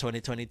 October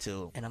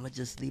 2022. And I'm gonna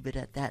just leave it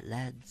at that,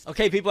 lads.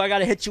 Okay, people, I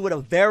gotta hit you with a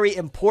very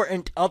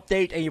important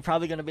update, and you're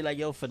probably gonna be like,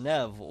 yo,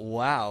 Finette,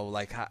 wow,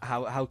 like,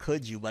 how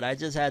could you? But I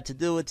just had to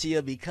do it to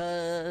you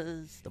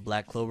because the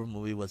Black Clover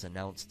movie was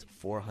announced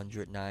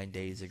 409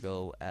 days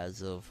ago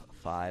as of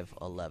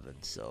 5/11.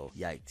 So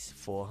yikes,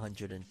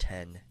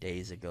 410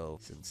 days ago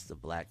since the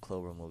Black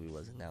Clover movie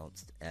was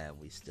announced, and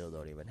we still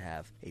don't even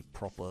have a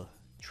proper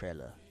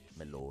trailer,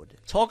 my lord.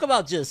 Talk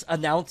about just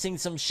announcing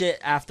some shit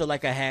after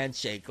like a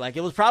handshake. Like,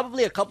 it was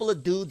probably a couple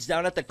of dudes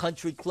down at the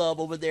country club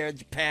over there in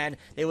Japan.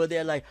 They were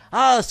there like,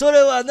 sore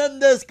wa nan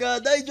desu ka?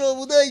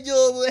 Daijoubu,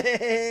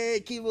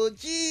 daijoubu,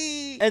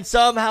 kimochi. And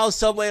somehow,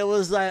 someway it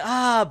was like,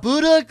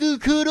 buraku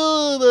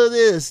kuroma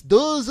desu,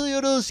 dozo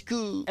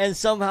yoroshiku. And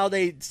somehow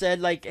they said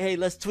like, hey,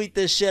 let's tweet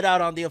this shit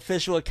out on the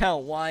official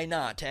account. Why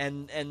not?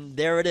 And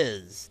there it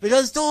is.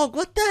 Because, dog,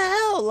 what the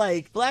hell?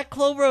 Like, Black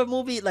Clover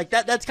movie, like,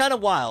 that's kind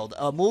of wild.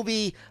 A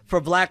movie for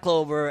Black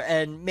Clover,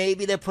 and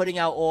maybe they're putting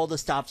out all the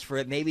stops for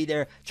it. Maybe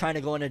they're trying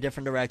to go in a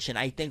different direction.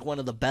 I think one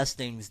of the best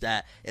things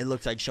that it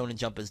looks like Shonen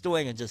Jump is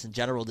doing, and just in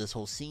general this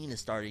whole scene is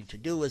starting to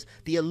do, is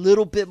be a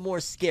little bit more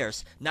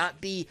scarce, not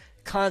be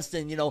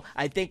constant. You know,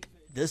 I think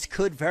this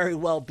could very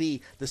well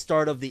be the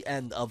start of the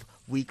end of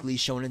Weekly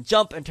Shonen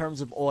Jump in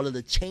terms of all of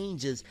the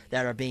changes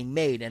that are being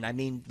made, and I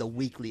mean the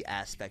weekly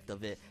aspect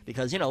of it,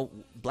 because, you know,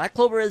 Black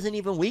Clover isn't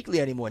even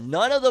weekly anymore.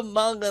 None of the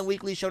manga and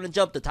Weekly Shonen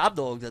Jump, the top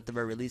dogs at the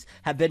very least,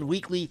 have been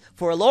weekly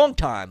for a long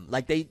time.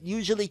 Like, they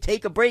usually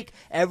take a break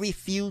every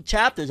few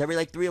chapters, every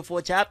like 3 or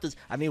 4 chapters.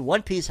 I mean,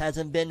 One Piece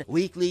hasn't been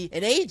weekly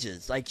in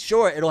ages. Like,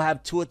 sure, it'll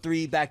have 2 or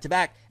 3 back to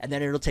back, and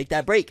then it'll take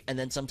that break, and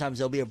then sometimes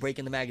there'll be a break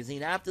in the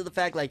magazine after the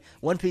fact. Like,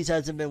 One Piece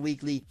hasn't been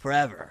weekly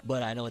forever,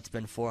 but I know it's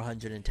been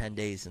 410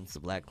 days since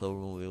the Black Clover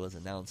movie was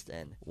announced,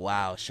 and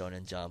wow,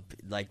 Shonen Jump,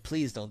 like,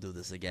 please don't do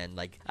this again.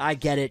 Like, I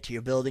get it,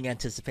 you're building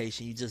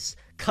anticipation, you just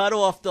cut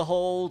off the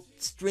whole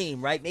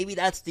stream, right? Maybe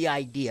that's the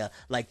idea.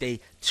 Like,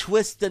 they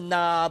twist the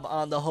knob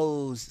on the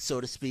hose,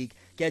 so to speak,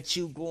 get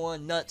you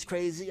going nuts,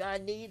 crazy. I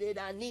need it,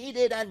 and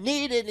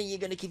you're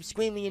gonna keep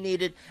screaming you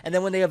need it, and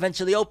then when they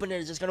eventually open it,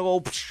 it's just gonna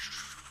go.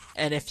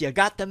 And if you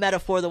got the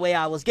metaphor the way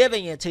I was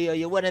giving it to you,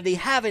 you wouldn't be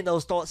having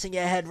those thoughts in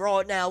your head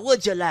right now,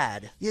 would you,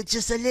 lad? You're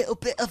just a little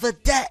bit of a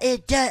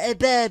dirty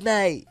bird,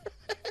 mate.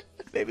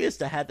 Maybe it's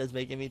the hat that's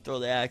making me throw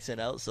the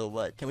accent out, so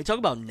what? Can we talk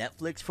about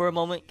Netflix for a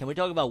moment? Can we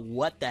talk about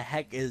what the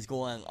heck is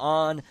going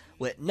on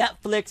with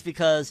Netflix?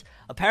 Because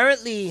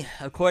apparently,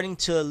 according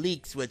to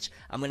leaks, which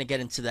I'm going to get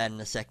into that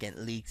in a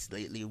second, leaks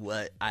lately,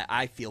 what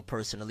I feel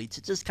personally,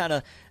 to just kind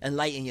of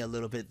enlighten you a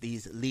little bit,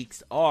 these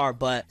leaks are,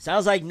 but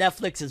sounds like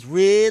Netflix is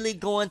really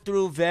going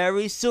through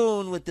very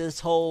soon with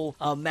this whole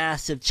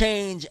massive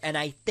change, and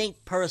I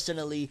think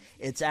personally,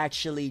 it's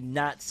actually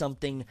not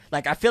something,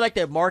 like, I feel like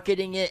they're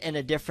marketing it in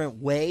a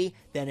different way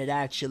than it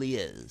actually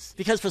is.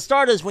 Because for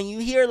starters, when you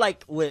hear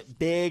like with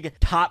big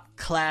top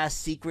class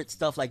secret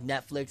stuff like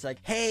Netflix, like,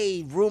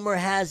 hey, rumor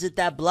has it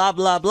that blah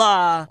blah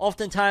blah,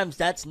 oftentimes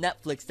that's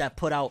Netflix that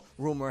put out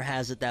rumor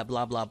has it that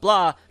blah blah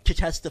blah to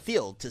test the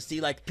field, to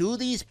see like, do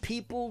these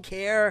people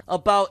care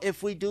about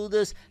if we do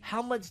this?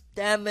 How much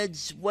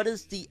damage? What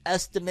is the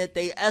estimate?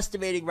 They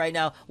estimating right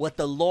now what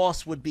the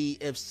loss would be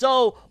if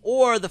so,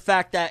 or the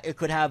fact that it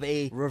could have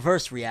a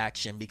reverse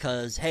reaction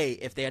because, hey,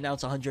 if they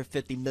announce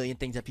 150 million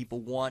things that people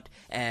want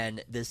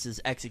and this is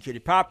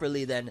executed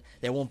properly, then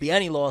there won't be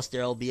any loss,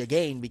 there'll be a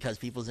gain because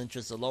people's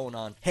interest alone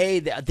on, hey,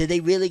 did they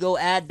really go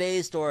ad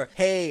based, or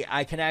hey,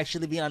 I can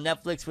actually be on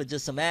Netflix with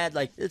just some ad,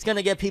 like it's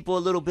gonna get people a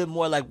little bit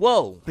more like,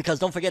 whoa, because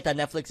don't forget that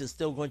Netflix is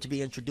still going to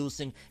be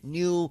introducing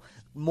new,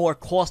 more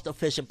cost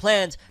efficient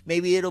plans.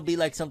 Maybe it'll be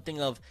like something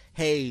of,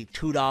 hey,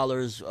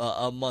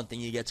 $2 a month and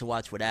you get to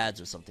watch with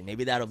ads or something.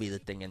 Maybe that'll be the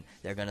thing, and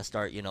they're gonna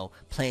start,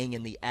 playing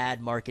in the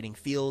ad marketing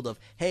field of,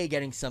 hey,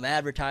 getting some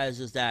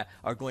advertisers that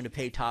are going to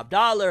pay top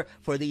dollar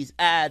for these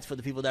ads for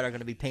the people that are going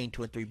to be paying $2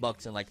 or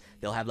 $3, and like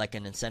they'll have like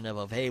an incentive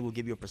of, hey, we'll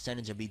give you a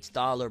percentage of each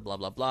dollar, blah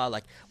blah blah,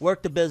 like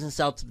work the business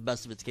out to the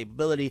best of its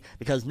capability,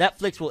 because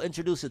Netflix will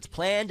introduce its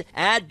planned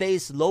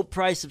ad-based low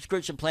price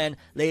subscription plan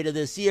later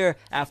this year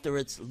after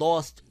it's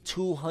lost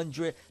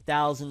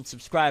 200,000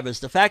 subscribers.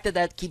 The fact that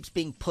that keeps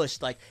being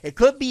pushed, like it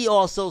could be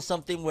also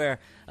something where,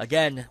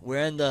 again,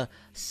 we're in the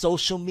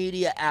social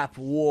media app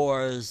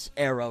wars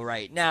era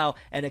right now,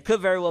 and it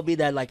could very well be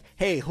that like,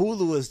 hey,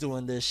 Hulu is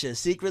doing this shit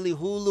secretly.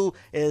 Hulu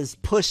is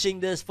pushing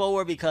this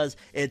forward because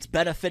it's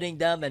benefiting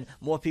them, and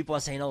more people are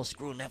saying, oh,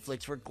 screw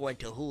Netflix, we're going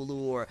to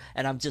Hulu,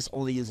 and I'm just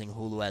only using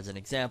Hulu as an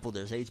example.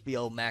 There's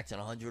HBO Max and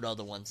 100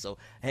 other ones, so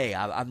hey,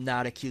 I'm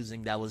not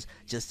accusing, that was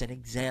just an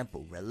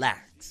example,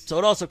 relax. So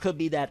it also could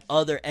be that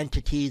other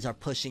entities are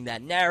pushing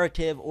that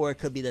narrative, or it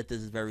could be that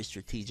this is very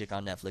strategic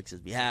on Netflix's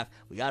behalf.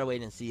 We gotta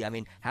wait and see. I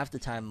mean, half the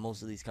time,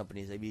 most of these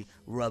companies, they be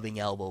rubbing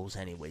elbows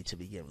anyway to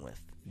begin with,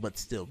 but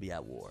still be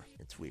at war.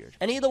 It's weird.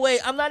 And either way,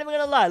 I'm not even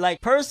gonna lie,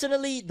 like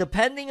personally,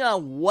 depending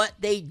on what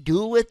they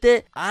do with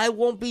it, I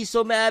won't be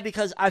so mad,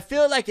 because I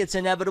feel like it's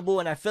inevitable,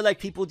 and I feel like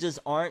people just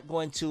aren't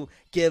going to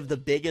give the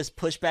biggest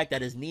pushback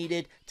that is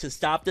needed to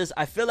stop this.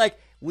 I feel like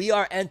we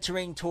are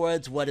entering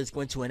towards what is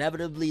going to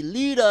inevitably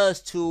lead us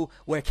to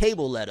where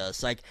cable led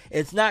us. Like,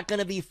 it's not going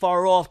to be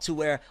far off to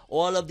where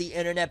all of the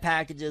internet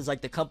packages,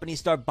 like the companies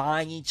start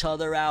buying each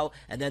other out,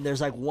 and then there's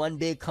like one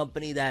big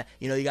company that,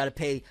 you got to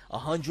pay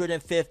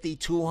 $150,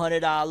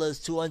 $200,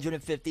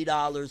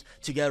 $250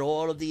 to get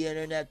all of the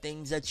internet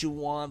things that you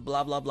want,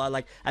 blah, blah, blah.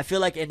 Like, I feel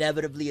like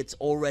inevitably it's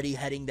already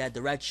heading that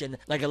direction.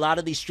 Like, a lot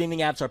of these streaming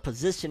apps are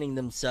positioning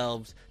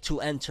themselves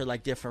to enter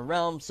like different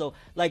realms. So,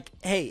 like,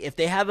 hey, if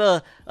they have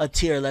a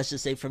tier, let's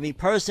just say for me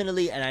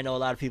personally, and I know a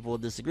lot of people will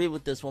disagree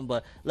with this one,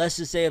 but let's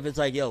just say if it's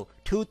like, yo,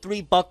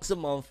 $2-3 a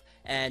month,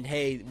 and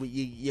hey,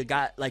 you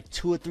got like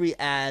 2 or 3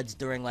 ads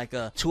during like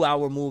a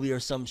 2-hour movie or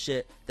some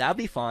shit, that'd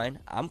be fine.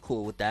 I'm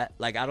cool with that.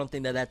 Like, I don't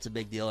think that that's a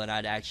big deal, and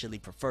I'd actually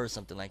prefer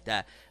something like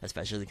that,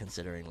 especially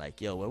considering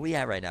like, yo, where we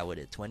at right now with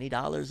it,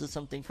 $20 or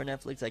something for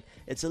Netflix? Like,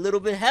 it's a little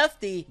bit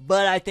hefty,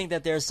 but I think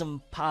that there's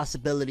some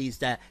possibilities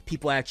that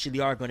people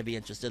actually are going to be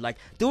interested. Like,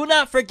 do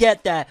not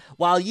forget that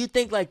while you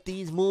think like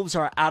these moves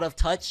are out of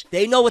touch,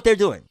 they know what they're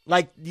doing.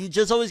 Like, you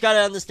just always got to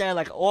understand,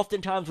 like,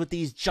 oftentimes with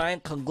these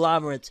giant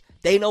conglomerates,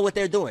 they know what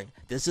they're doing.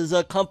 This is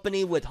a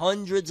company with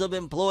hundreds of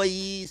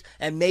employees,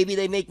 and maybe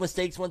they make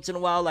mistakes once in a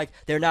while. Like,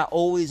 they're not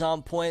always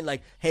on point.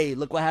 Like, hey,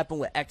 look what happened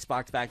with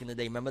Xbox back in the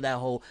day. Remember that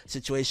whole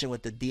situation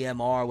with the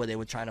DMR where they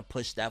were trying to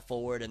push that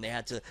forward, and they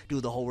had to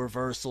do the whole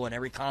reversal, and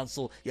every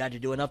console you had to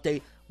do an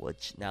update?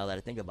 Which, now that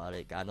I think about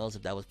it, God knows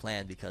if that was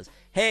planned, because,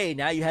 hey,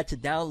 now you had to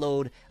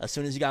download, as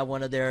soon as you got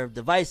one of their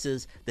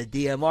devices, the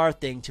DMR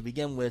thing to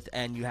begin with,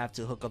 and you have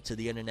to hook up to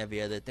the internet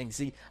via the thing.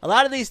 See, a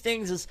lot of these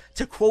things is,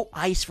 to quote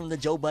Ice from the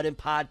Joe Budden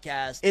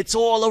podcast, it's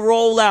all a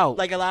rollout.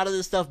 Like, a lot of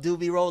this stuff do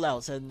be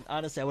rollouts, and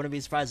honestly, I wouldn't be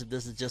surprised if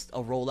this is just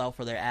a rollout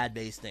for their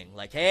ad-based thing.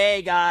 Like,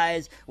 hey,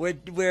 guys,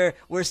 we're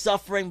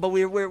suffering, but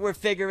we're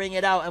figuring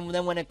it out, and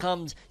then when it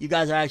comes, you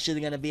guys are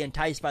actually going to be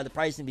enticed by the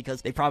pricing,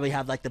 because they probably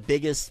have, like, the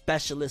biggest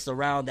specialists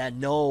around that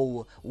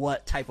know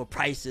what type of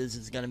prices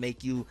is going to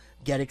make you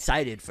get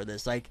excited for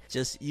this. Like,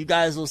 just, you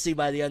guys will see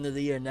by the end of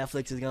the year,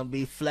 Netflix is going to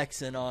be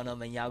flexing on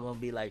them, and y'all going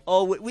to be like,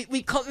 oh,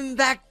 we coming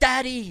back,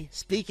 daddy.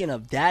 Speaking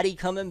of daddy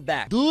coming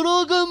back,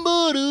 Dragon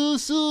Ball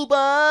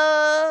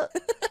Super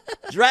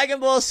Dragon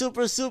Ball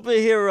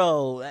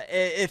Superhero.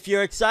 If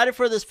you're excited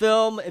for this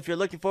film, if you're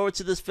looking forward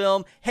to this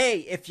film, hey,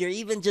 if you're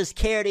even just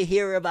care to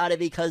hear about it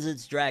because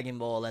it's Dragon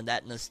Ball and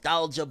that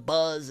nostalgia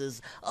buzz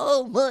is,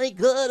 oh my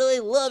god, I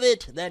love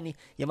it, then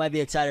you might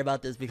be excited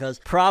about this, because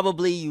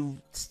probably you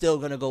still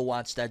gonna go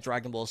watch that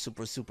Dragon Ball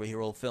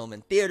Superhero film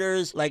in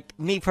theaters. Like,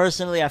 me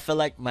personally, I feel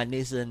like my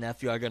nieces and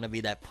nephew are gonna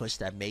be that push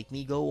that make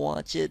me go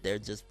watch it. They're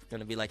just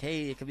gonna be like,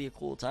 hey, it could be a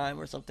cool time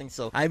or something,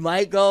 so I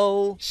might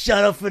go.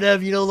 Shut up for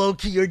them,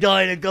 low-key, you're dying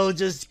way to go.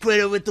 Just quit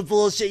it with the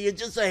bullshit. You're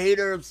just a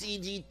hater of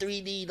CG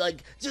 3D.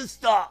 Like, just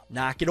stop.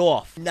 Knock it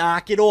off.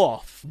 Knock it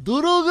off.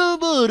 Dragon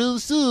Ball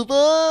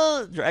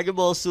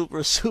Super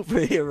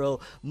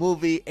superhero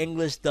movie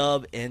English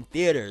dub in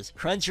theaters.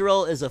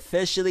 Crunchyroll is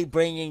officially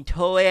bringing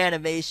Toei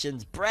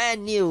Animation's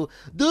brand new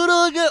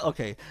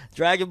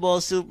Dragon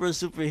Ball Super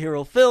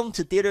superhero film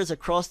to theaters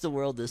across the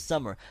world this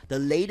summer. The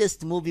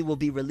latest movie will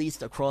be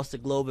released across the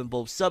globe in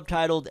both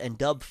subtitled and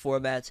dubbed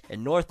formats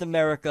in North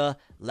America,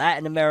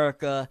 Latin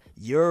America,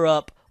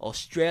 Europe,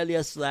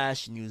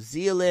 Australia/New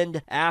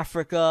Zealand,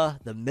 Africa,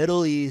 the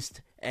Middle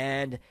East,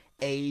 and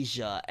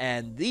Asia.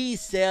 And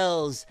these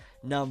sales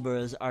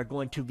numbers are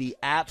going to be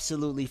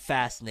absolutely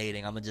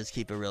fascinating. I'm gonna just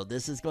keep it real.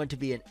 This is going to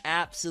be an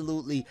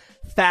absolutely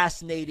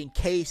fascinating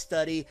case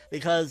study,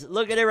 because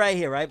look at it right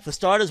here, right? For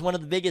starters, one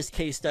of the biggest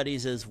case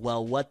studies is,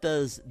 well, what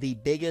does the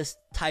biggest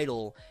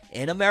title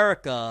in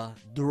America,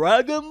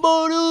 Dragon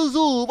Ball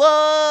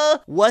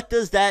Super, what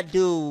does that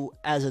do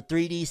as a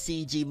 3D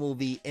CG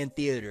movie in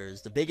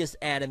theaters? The biggest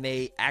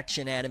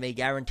action anime,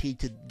 guaranteed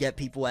to get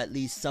people at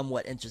least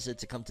somewhat interested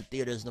to come to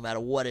theaters no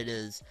matter what it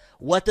is.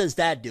 What does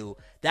that do?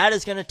 That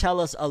is going to tell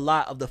us a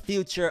lot of the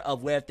future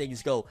of where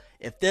things go.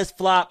 If this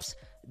flops,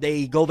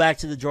 they go back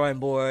to the drawing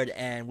board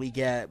and we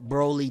get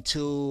Broly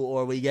 2,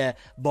 or we get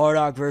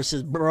Bardock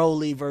versus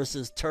Broly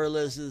versus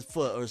Turles'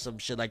 foot or some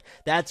shit. Like,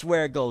 that's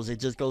where it goes. It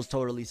just goes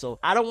totally. So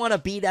I don't want to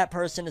be that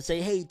person to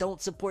say, hey,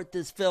 don't support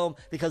this film,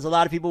 because a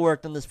lot of people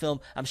worked on this film.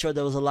 I'm sure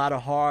there was a lot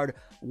of hard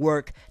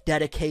work,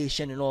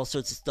 dedication, and all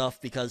sorts of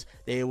stuff, because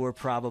they were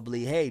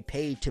probably, hey,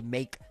 paid to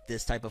make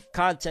this type of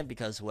content,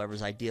 because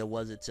whoever's idea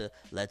was it to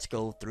let's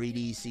go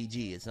 3D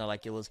CG. It's not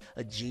like it was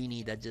a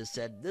genie that just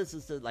said this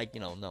is the, like,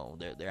 you know, no,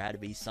 there had to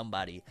be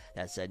somebody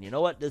that said, you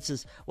know what, this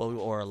is, well,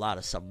 or a lot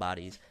of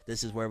somebodies,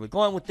 this is where we're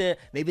going with it.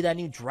 Maybe that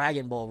new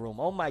Dragon Ball room.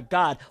 Oh my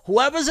god,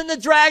 whoever's in the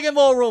Dragon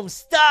Ball room,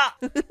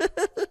 stop.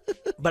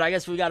 But I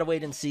guess we gotta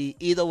wait and see.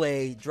 Either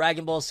way,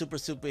 Dragon Ball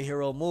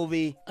superhero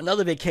movie.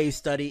 Another big case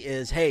study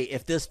is, hey,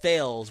 if this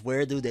fails,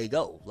 where do they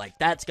go? Like,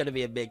 that's gonna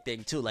be a big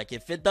thing too. Like,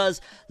 if it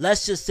does,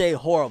 let's just say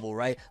horrible,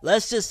 right?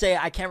 Let's just say,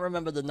 I can't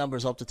remember the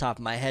numbers off the top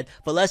of my head,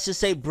 but let's just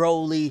say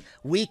Broly,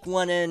 week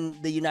one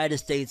in the United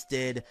States,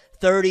 did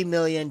 $30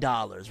 million,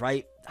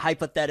 right?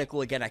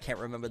 Hypothetical, again, I can't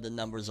remember the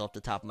numbers off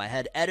the top of my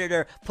head.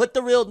 Editor, put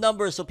the real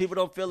numbers so people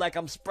don't feel like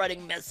I'm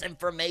spreading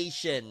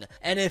misinformation.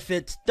 And if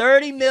it's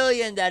 30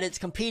 million that it's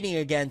competing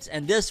against,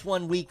 and this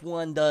one, week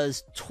one,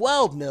 does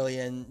 12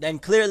 million, then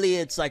clearly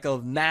it's like a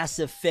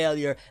massive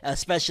failure,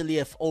 especially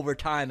if over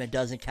time it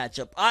doesn't catch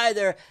up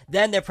either.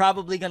 Then they're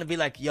probably going to be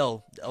like,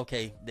 yo,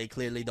 okay, they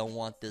clearly don't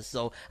want this.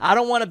 So I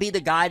don't want to be the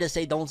guy to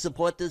say don't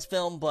support this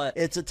film, but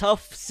it's a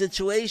tough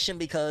situation,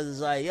 because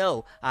like,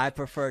 yo, I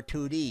prefer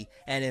 2D.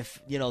 And if,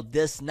 you know,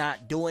 this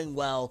not doing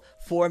well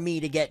for me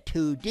to get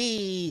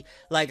 2D,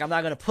 like, I'm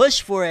not gonna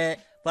push for it,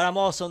 but I'm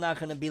also not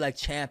gonna be like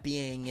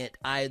championing it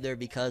either,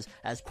 because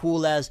as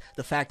cool as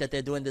the fact that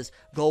they're doing this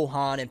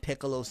Gohan and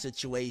Piccolo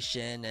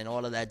situation and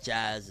all of that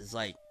jazz is,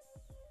 like,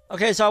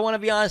 okay, so I want to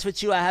be honest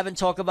with you, I haven't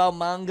talked about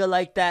manga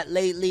like that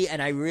lately,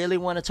 and I really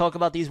want to talk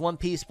about these One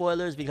Piece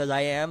spoilers, because I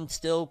am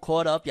still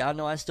caught up. Y'all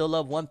know I still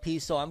love One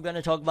Piece, so I'm going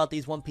to talk about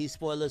these One Piece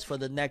spoilers for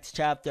the next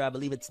chapter. I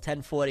believe it's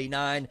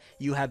 1049.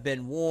 You have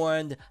been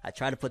warned. I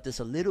try to put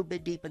this a little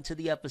bit deep into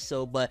the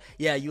episode, but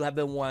yeah, you have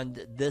been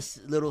warned. This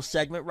little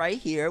segment right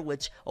here,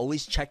 which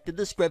always check the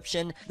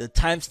description. The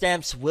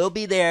timestamps will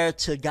be there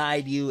to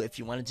guide you if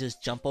you want to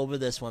just jump over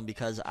this one,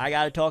 because I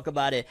got to talk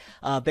about it.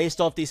 Based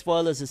off these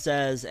spoilers, it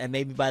says, and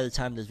maybe by the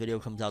time this video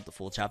comes out, the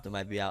full chapter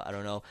might be out, I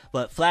don't know,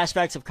 but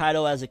flashbacks of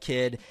Kaido as a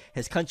kid.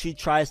 His country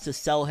tries to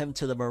sell him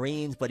to the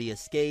Marines, but he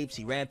escapes.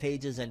 He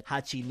rampages in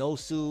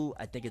Hachinosu,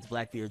 I think it's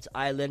Blackbeard's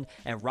island,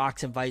 and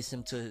Rocks invites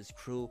him to his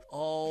crew.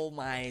 Oh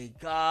my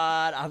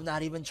god, I'm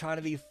not even trying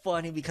to be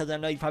funny, because I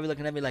know you're probably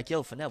looking at me like,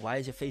 yo, Finette, why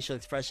is your facial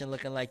expression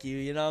looking like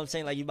you know what I'm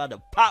saying, like you about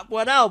to pop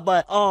one out?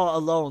 But oh,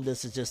 alone,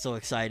 this is just so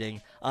exciting.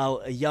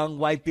 A young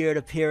Whitebeard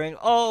appearing.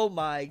 Oh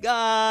my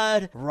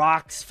god.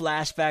 Rocks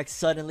flashback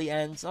suddenly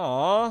ends.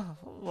 Aww.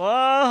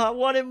 I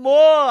wanted more.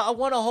 I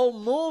want a whole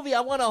movie. I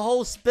want a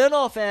whole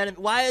spin-off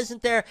anime. Why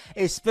isn't there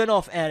a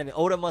spin-off anime?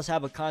 Oda must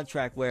have a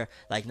contract where,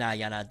 like, nah,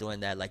 y'all not doing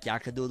that. Like, y'all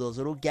could do those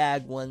little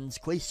gag ones,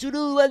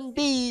 Koisuru and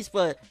Bees,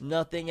 but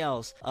nothing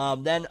else.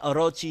 Then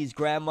Orochi's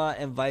grandma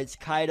invites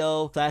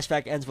Kaido.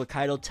 Flashback ends with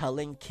Kaido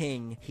telling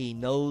King he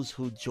knows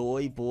who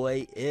Joy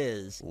Boy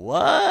is.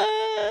 What?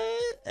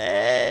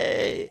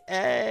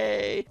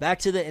 Hey. Back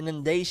to the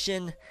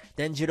inundation.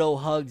 Denjiro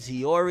hugs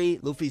Hiyori.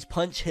 Luffy's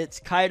punch hits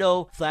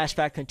Kaido.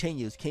 Flashback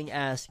continues. King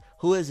asks,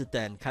 who is it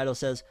then? Kaido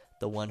says,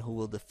 the one who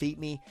will defeat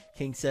me.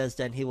 King says,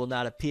 then he will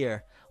not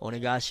appear.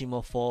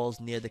 Onigashima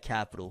falls near the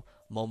capital.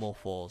 Momo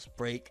falls.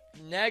 Break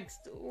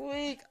next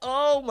week.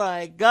 Oh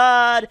my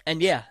god.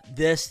 And yeah,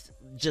 this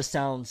just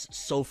sounds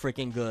so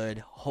freaking good.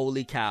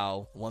 Holy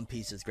cow, One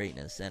Piece is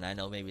greatness. And I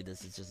know maybe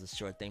this is just a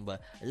short thing,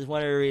 but I just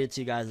wanted to read it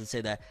to you guys and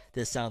say that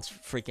this sounds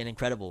freaking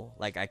incredible.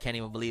 Like, I can't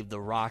even believe the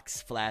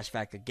Rock's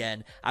flashback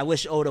again. I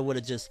wish Oda would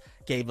have just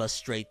gave us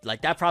straight,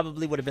 like, that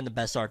probably would have been the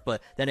best arc,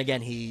 but then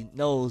again, he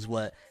knows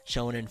what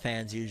shonen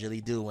fans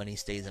usually do when he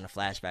stays in a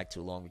flashback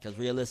too long, because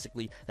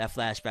realistically, that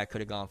flashback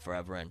could have gone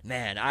forever. And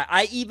man,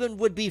 I even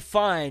would be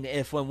fine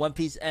if when One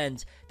Piece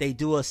ends, they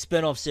do a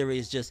spin-off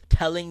series just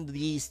telling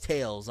these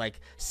tales, like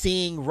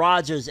seeing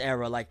Roger's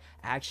era. Like,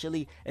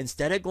 actually,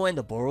 instead of going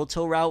the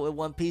Boruto route with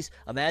One Piece,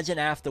 imagine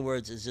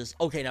afterwards is just,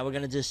 okay, now we're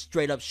gonna just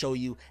straight up show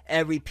you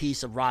every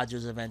piece of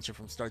Roger's adventure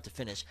from start to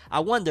finish.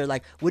 I wonder,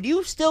 like, would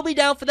you still be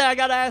down for that? I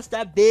gotta ask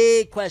that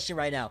big question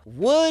right now.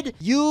 Would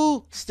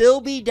you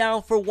still be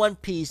down for One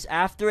Piece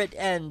after it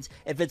ends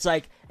if it's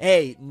like,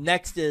 hey,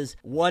 next is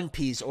One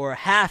Piece, or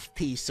half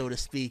piece, so to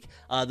speak,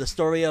 the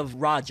story of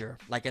Roger,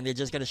 like, and they're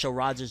just gonna show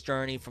Roger's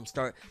journey from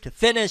start to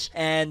finish,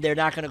 and they're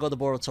not gonna go the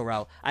Boruto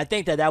route? I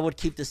think that would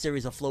keep the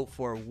series afloat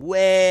for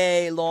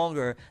way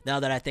longer, now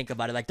that I think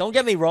about it. Like, don't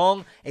get me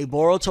wrong, a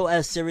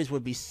Boruto-esque series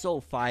would be so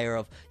fire,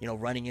 of, you know,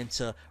 running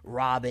into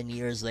Robin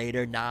years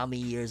later, Nami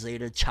years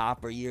later,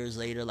 Chopper years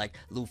later, like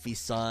Luffy's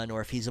son, or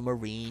if he's a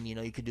Marine, you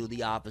know, you could do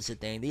the opposite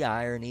thing, the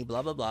irony,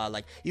 blah blah blah.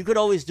 Like, you could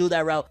always do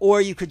that route,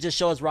 or you could just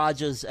show us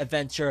Roger's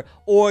adventure,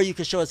 or you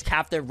could show us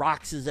Captain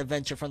Rox's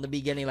adventure from the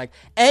beginning. Like,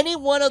 any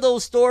one of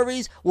those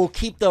stories will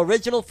keep the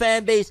original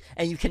fan base,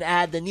 and you can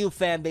add the new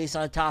fan base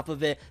on top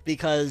of it,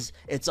 because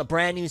it's a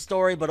brand new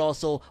story, but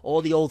also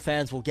all the old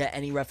fans will get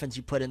any reference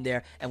you put in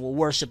there and will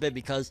worship it,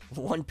 because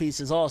One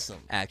Piece is awesome.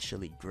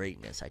 Actually,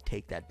 greatness. I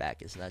take that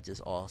back. It's not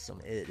just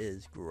awesome, it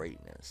is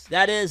greatness.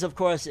 That is, of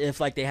course,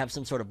 if like they have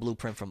some sort of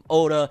blueprint from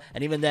Oda,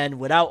 and even then,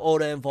 without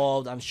Oda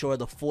involved, I'm sure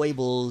the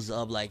foibles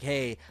of like,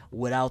 hey,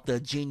 without the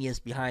genius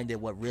behind it,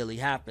 what really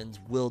happens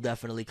will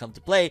definitely come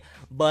to play.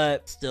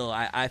 But still,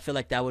 I feel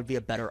like that would be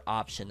a better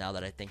option now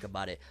that I think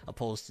about it,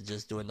 opposed to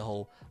just doing the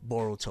whole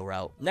Boruto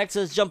route. Next,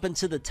 let's jump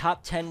into the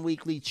top 10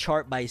 weekly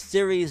chart by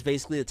series,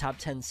 basically the top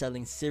 10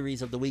 selling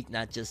series of the week,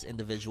 not just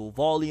individual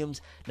volumes.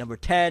 Number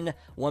 10,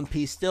 One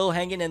Piece still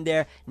hanging in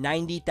there,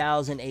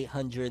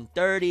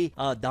 90,830.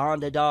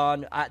 Dawn to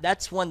Dawn,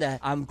 that's one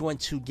that I'm going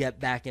to get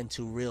back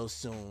into real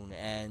soon,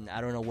 and I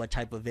don't know what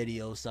type of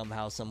video,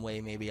 somehow, some way,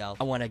 maybe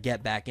I want to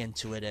get back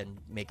into it and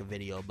make a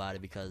video about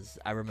it, because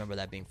I remember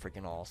that being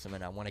freaking awesome,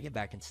 and I want to get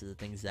back into the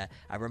things that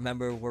I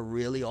remember were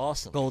really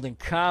awesome. Golden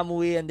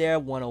Kamui in there,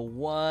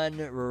 101.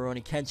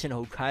 Rurouni Kenshin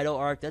Hokkaido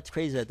arc, that's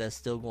crazy that that's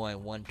still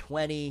going,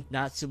 120.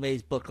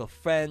 Natsume's Book of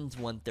Friends,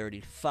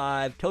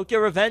 135. Tokyo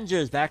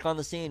Revengers back on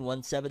the scene,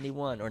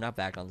 171. Or not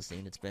back on the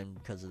scene, it's been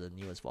because of the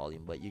newest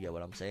volume, but you get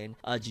what I'm saying.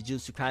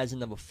 Jujutsu Kaisen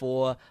number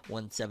 4,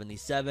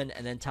 177.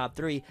 And then top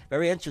 3,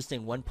 very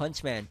interesting, One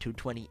Punch Man,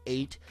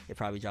 228. They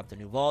probably dropped a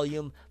new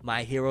volume.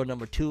 My Hero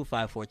number 2,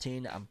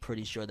 514. I'm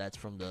pretty sure that's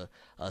from the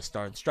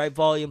Star and Stripe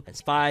volume. And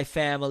Spy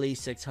Family,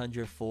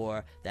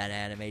 604. That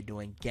anime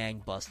doing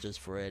gangbusters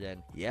for it.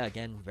 And yeah,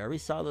 again, very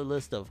solid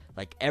list of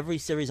like every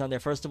series on there.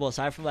 First of all,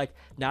 aside from like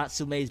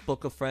Natsume's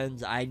Book of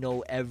Friends, I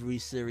know every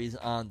series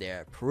on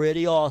there.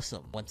 Pretty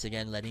awesome. Once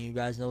again, letting you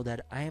guys know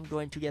that I am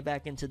going to get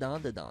back into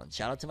Dawn to Dawn.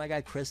 Shout out to my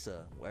guy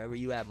Krista, wherever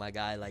you at, my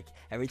guy. Like,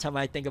 every time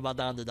I think about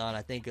Dawn to Dawn,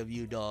 I think of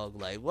you,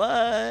 dog. Like,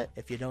 what?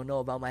 If you don't know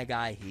about my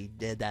guy, he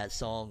did that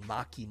song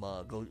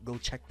Makima. Go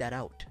check that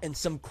out. And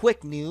some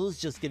quick news,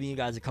 just giving you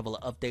guys a couple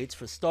of updates.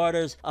 For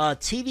starters,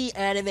 TV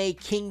anime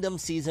Kingdom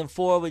season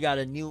 4, we got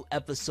a new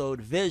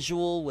episode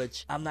visual,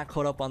 which I'm not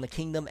caught up on the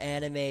Kingdom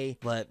anime,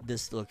 but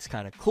this looks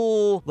kind of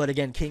cool. But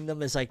again,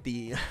 Kingdom is like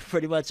the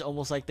pretty much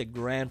almost like the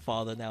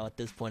grandfather now at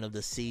this point of the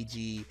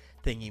CG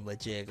thingy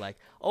majig. Like,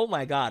 oh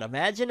my god,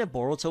 imagine if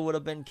Boruto would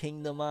have been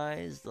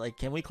kingdomized. Like,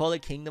 can we call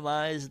it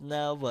kingdomized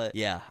now? But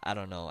yeah, I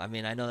don't know. I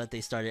mean, I know that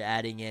they started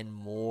adding in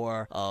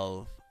more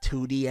of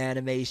 2D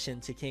animation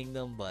to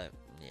Kingdom, but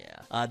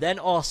yeah. Then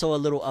also a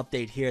little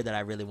update here that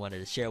I really wanted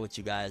to share with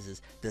you guys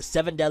is the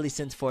 7 Deadly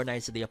Sins 4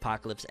 Nights of the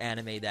Apocalypse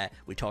anime that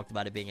we talked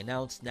about it being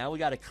announced. Now we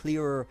got a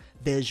clearer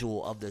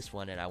visual of this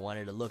one, and I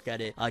wanted to look at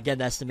it. Again,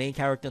 that's the main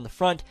character in the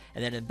front,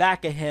 and then in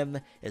back of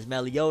him is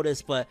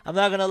Meliodas. But I'm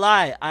not gonna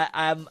lie,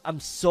 I'm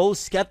so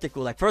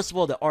skeptical. Like, first of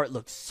all, the art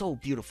looks so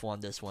beautiful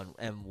on this one,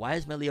 and why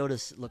does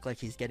Meliodas look like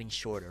he's getting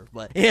shorter?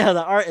 But yeah,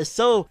 the art is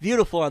so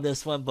beautiful on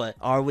this one. But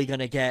are we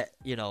gonna get,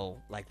 you know,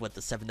 like what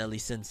the 7 Deadly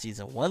Sins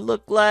season 1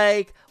 looked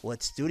like?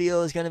 What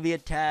studio is going to be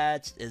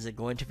attached? Is it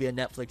going to be a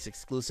Netflix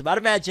exclusive? I'd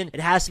imagine it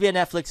has to be a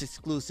Netflix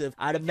exclusive.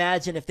 I'd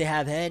imagine if they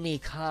have any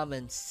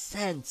common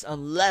sense,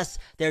 unless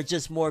they're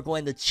just more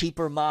going the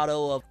cheaper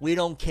model of we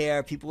don't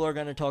care, people are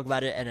going to talk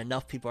about it, and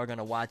enough people are going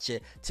to watch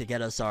it to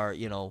get us our,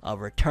 you know, a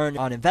return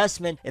on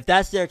investment. If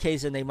that's their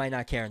case, then they might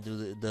not care and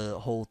do the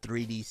whole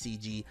 3D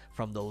CG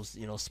from those,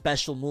 you know,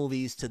 special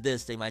movies to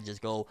this. They might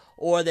just go,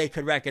 or they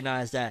could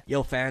recognize that,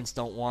 yo, fans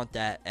don't want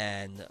that,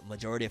 and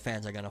majority of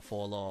fans are going to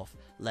fall off.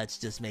 Let's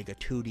just make a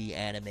 2D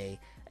anime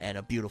and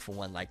a beautiful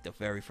one like the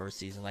very first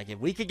season. Like, if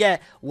we could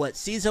get what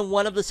season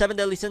 1 of the Seven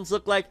Deadly Sins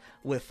looked like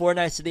with Four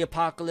Knights of the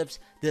Apocalypse,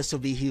 this will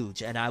be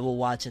huge, and I will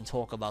watch and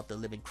talk about the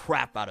living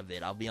crap out of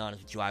it. I'll be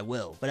honest with you, I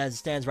will. But as it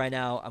stands right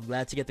now, I'm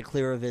glad to get the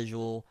clearer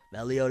visual.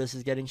 Meliodas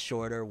is getting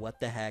shorter, what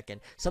the heck. And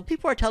some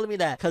people are telling me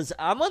that, because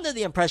I'm under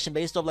the impression,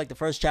 based off like the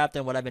first chapter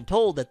and what I've been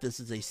told, that this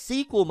is a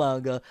sequel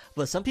manga,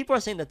 but some people are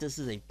saying that this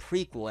is a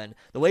prequel, and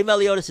the way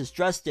Meliodas is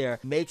dressed there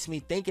makes me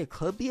think it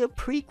could be a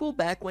prequel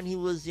back when he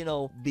was, you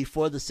know,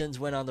 before the Sins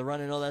went on the run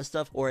and all that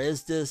stuff. Or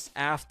is this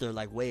after,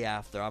 like way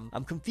after?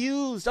 I'm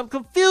confused,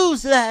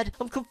 lad,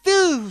 I'm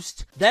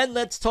confused. Then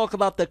let's talk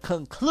about the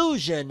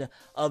conclusion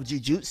of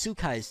Jujutsu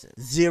Kaisen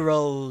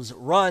Zero's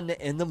run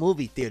in the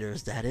movie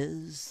theaters, that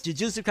is.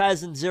 Jujutsu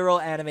Kaisen Zero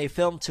anime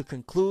film to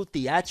conclude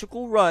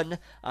theatrical run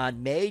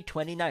on May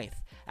 29th.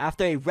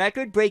 After a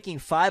record-breaking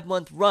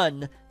 5-month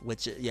run,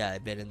 which, yeah,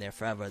 I've been in there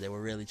forever. They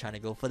were really trying to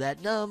go for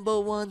that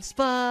 #1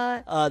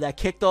 spot. That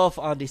kicked off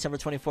on December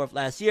 24th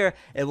last year.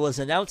 It was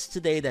announced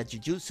today that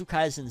Jujutsu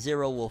Kaisen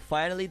Zero will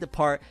finally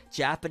depart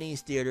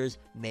Japanese theaters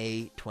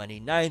May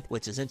 29th,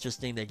 which is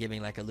interesting. They're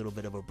giving like a little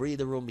bit of a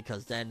breather room,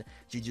 because then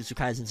Jujutsu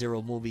Kaisen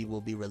Zero movie will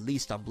be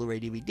released on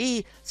Blu-ray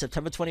DVD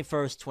September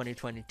 21st,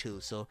 2022.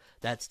 So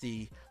that's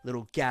the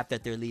little gap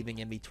that they're leaving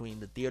in between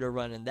the theater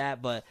run and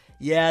that. But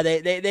yeah,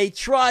 they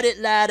tried it,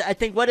 lad. I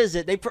think, what is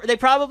it? They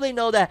probably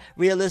know that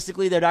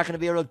realistically they're not going to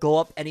be able to go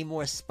up any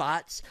more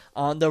spots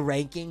on the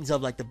rankings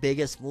of like the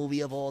biggest movie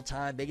of all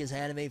time, biggest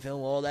anime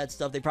film, all that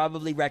stuff. They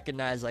probably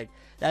recognize like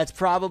that's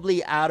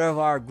probably out of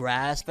our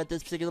grasp at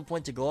this particular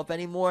point to go up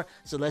anymore.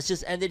 So let's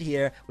just end it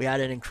here. We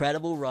had an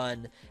incredible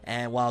run,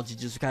 and while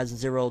Jujutsu Kaisen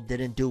Zero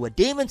didn't do what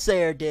Demon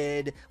Slayer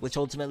did, which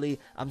ultimately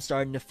I'm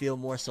starting to feel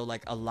more so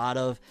like a lot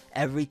of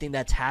everything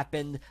that's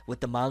happened with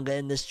the manga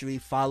industry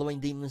following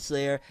Demon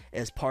Slayer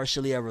is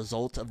partially a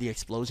result of the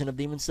explosion of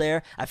Demon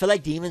Slayer. I feel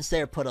like Demon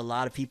Slayer put a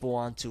lot of people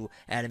onto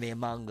anime and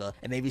manga,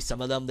 and maybe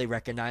some of them they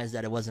recognized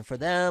that it wasn't for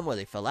them, or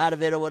they fell out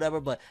of it or whatever,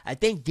 but I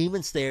think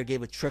Demon Slayer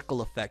gave a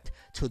trickle effect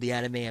to the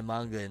anime and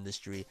manga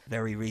industry,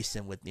 very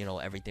recent with, you know,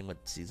 everything with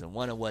season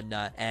 1 and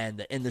whatnot, and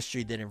the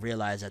industry didn't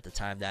realize at the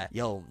time that,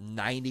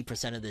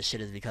 90% of this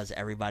shit is because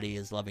everybody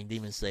is loving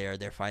Demon Slayer.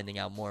 They're finding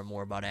out more and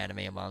more about anime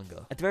and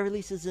manga. At the very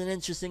least, it's an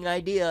interesting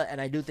idea,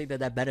 and I do think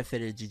that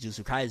benefited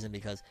Jujutsu Kaisen,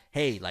 because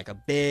hey, like a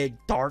big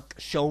dark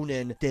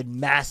shonen did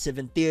massive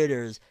in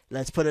theaters,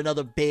 let's put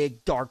another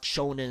big dark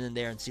shonen in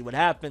there and see what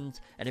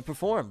happens, and it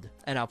performed.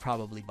 And I'll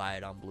probably buy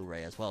it on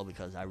Blu-ray as well,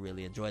 because I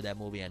really enjoyed that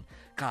movie, and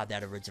god,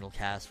 that original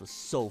cast was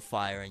so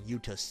fire, and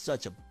Yuta's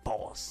such a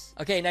boss.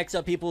 Okay, next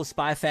up, people,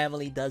 Spy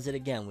Family does it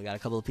again. We got a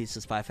couple of pieces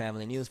of Spy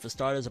Family news. For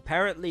starters,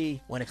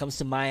 apparently when it comes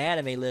to my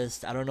anime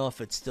list, I don't know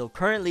if it's still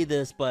currently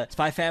this, but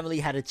Spy Family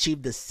had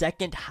achieved the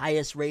second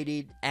highest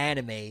rated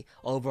anime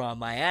over on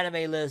my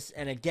anime list.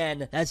 And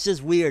again, that's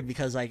just weird,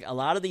 because like a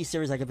lot of these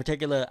series, like in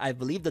particular, I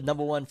believe the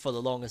 #1 for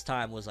the longest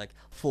time was like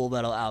Full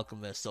Metal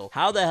Alchemist. So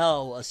how the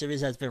hell a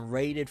series that's been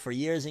rated for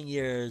years and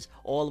years,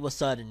 all of a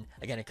sudden,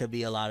 again, it could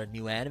be a lot of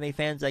new anime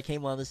fans that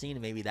came on the scene,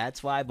 and maybe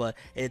that's why, but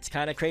it's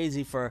kind of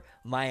crazy for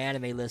my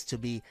anime list to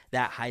be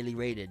that highly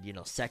rated,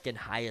 second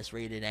highest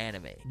rated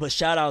anime. But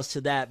shout outs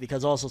to that,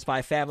 because also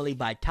Spy Family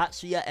by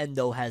Tatsuya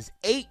Endo has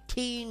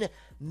 18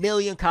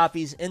 million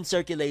copies in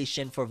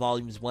circulation for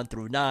volumes 1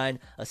 through 9,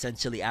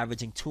 essentially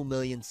averaging 2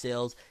 million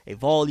sales a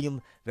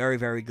volume. Very,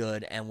 very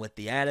good. And with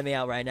the anime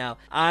out right now,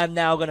 I'm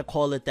now going to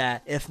call it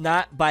that. If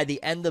not by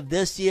the end of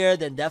this year,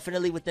 then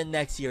definitely within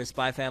next year,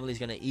 Spy Family is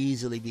going to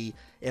easily be,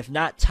 if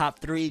not top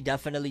 3,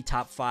 definitely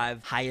top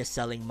 5 highest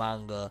selling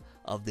manga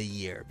of the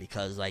year,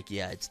 because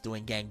it's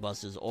doing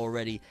gangbusters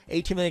already.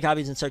 18 million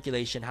copies in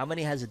circulation. How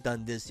many has it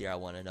done this year? I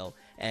want to know.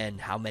 And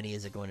how many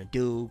is it going to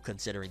do,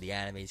 considering the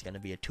anime is going to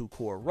be a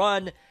 2-core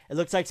run? It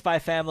looks like Spy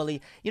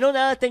Family, now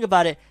that I think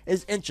about it,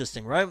 is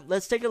interesting, right?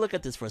 Let's take a look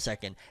at this for a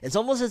second. It's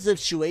almost as if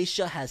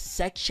Shueisha has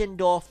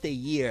sectioned off the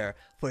year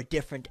for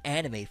different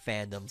anime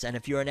fandoms. And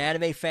if you're an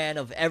anime fan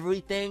of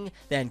everything,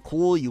 then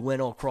cool, you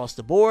win all across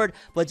the board.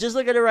 But just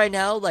look at it right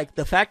now, like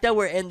the fact that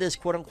we're in this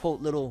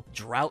quote-unquote little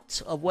drought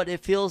of what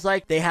it feels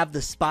like. They have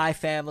the Spy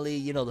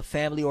Family, the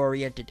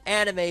family-oriented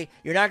anime.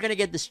 You're not going to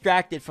get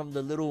distracted from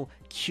the little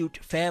cute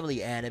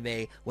family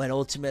anime when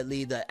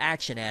ultimately the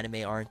action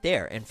anime aren't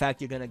there. In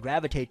fact, you're going to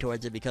gravitate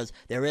towards it because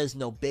there is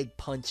no big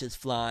punches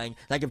flying.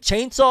 Like if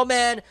Chainsaw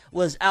Man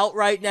was out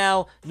right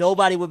now,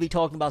 nobody would be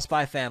talking about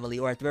Spy Family,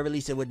 or at the very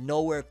least it would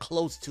nowhere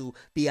close to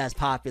be as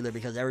popular,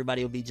 because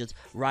everybody would be just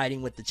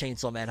riding with the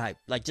Chainsaw Man hype.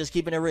 Like, just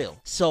keeping it real.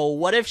 So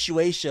what if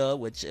Shueisha,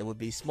 which it would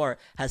be smart,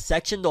 has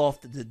sectioned off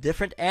the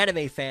different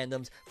anime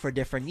fandoms for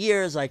different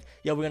years? Like,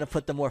 we're going to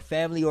put the more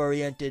family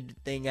oriented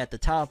thing at the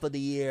top of the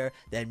year,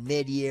 then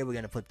mid-year we're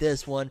going to put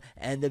this one,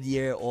 end of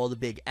year all the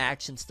big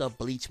action stuff,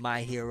 Bleach,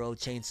 My Hero,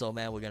 Chainsaw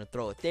Man, we're going to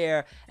throw it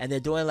there. And they're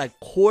doing like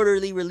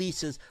quarterly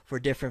releases for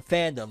different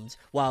fandoms.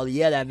 While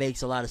that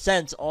makes a lot of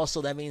sense,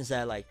 also that means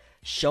that like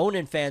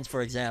Shonen fans,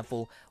 for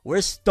example,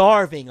 we're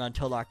starving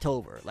until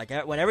October. Like,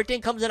 when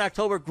everything comes in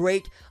October,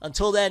 great.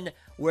 Until then,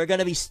 we're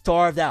gonna be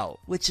starved out,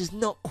 which is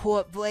not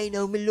quite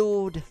bueno, my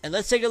lord. And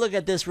let's take a look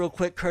at this real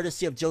quick,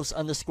 courtesy of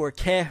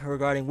Jose_K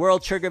regarding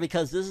World Trigger,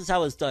 because this is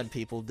how it's done,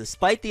 people.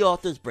 Despite the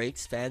author's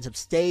breaks, fans have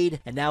stayed,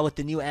 and now with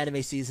the new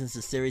anime seasons,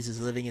 the series is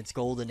living its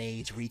golden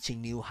age,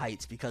 reaching new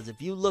heights. Because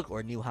if you look,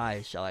 or new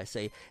highs, shall I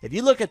say, if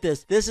you look at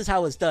this, this is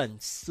how it's done.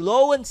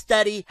 Slow and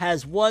Steady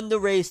has won the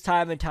race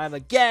time and time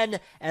again,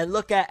 and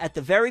look at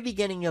the very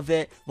beginning of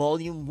it,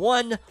 volume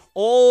 1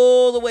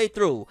 all the way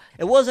through.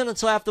 It wasn't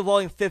until after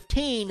volume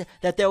 15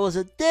 that there was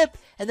a dip,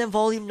 and then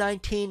volume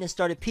 19 it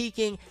started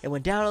peaking, it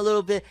went down a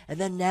little bit, and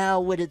then now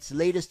with its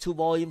latest 2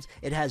 volumes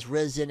it has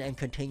risen and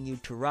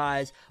continued to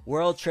rise.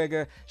 World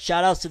Trigger,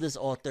 shout outs to this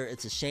author.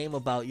 It's a shame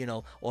about, you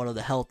know, all of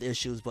the health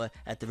issues, but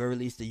at the very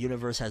least the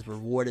universe has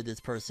rewarded this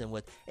person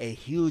with a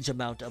huge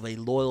amount of a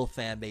loyal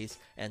fan base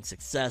and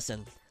success,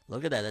 and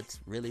look at that, that's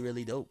really,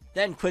 really dope.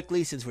 Then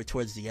quickly, since we're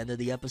towards the end of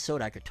the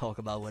episode, I could talk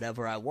about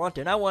whatever I want,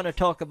 and I want to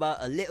talk about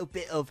a little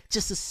bit of,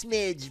 just a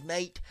smidge,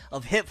 mate,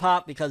 of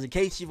hip-hop, because in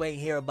case you ain't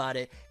hear about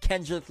it,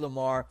 Kendrick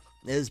Lamar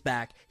is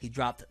back. He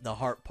dropped The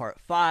Heart Part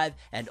 5,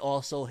 and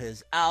also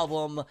his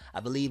album,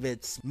 I believe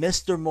it's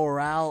Mr.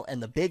 Morale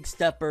and the Big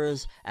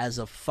Steppers, as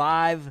of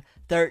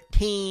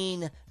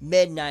 5/13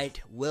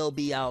 midnight, will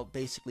be out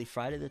basically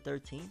Friday the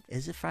 13th.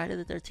 Is it Friday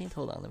the 13th?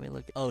 Hold on, let me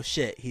look. Oh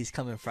shit, he's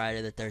coming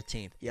Friday the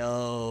 13th.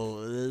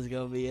 Yo, this is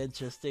gonna be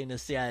interesting to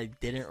see. I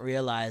didn't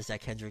realize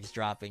that Kendrick's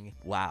dropping.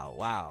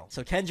 Wow.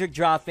 So Kendrick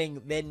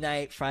dropping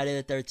midnight Friday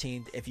the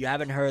 13th. If you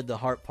haven't heard The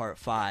Heart Part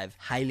 5,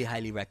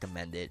 highly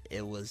recommend it.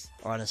 It was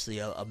honestly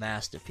a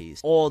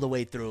masterpiece all the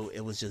way through. It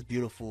was just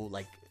beautiful.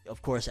 Like,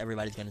 of course,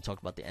 everybody's going to talk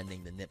about the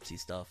ending, the Nipsey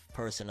stuff.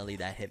 Personally,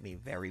 that hit me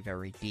very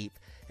deep.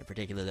 In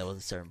particular, there was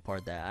a certain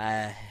part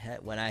that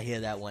when I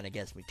hear that one, it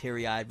gets me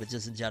teary-eyed. But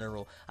just in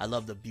general, I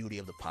love the beauty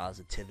of the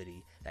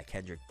positivity that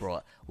Kendrick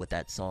brought with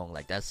that song.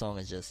 Like, that song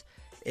is just,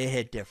 it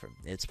hit different.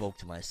 It spoke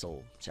to my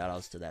soul. Shout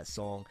outs to that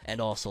song.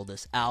 And also,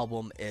 this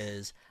album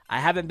is, I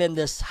haven't been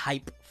this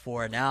hype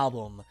for an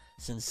album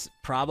since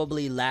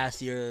probably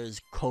last year's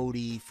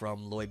Cody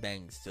from Lloyd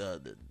Banks,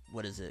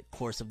 what is it,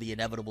 Course of the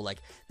Inevitable, like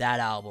that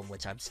album,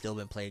 which I've still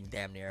been playing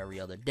damn near every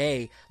other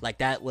day. Like,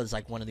 that was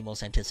like one of the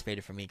most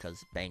anticipated for me,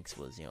 because Banks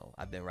was, you know,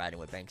 I've been riding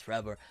with Banks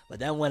forever. But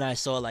then when I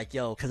saw, like,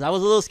 yo, because I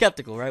was a little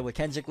skeptical, right, with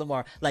Kendrick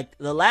Lamar. Like,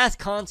 the last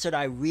concert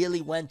I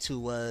really went to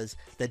was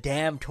the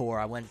Damn Tour.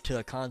 I went to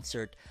a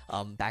concert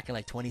back in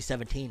like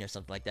 2017 or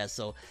something like that.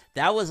 So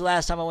that was the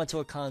last time I went to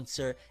a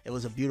concert. It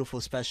was a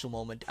beautiful, special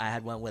moment. I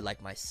had went with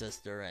like my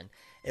sister, and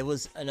it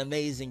was an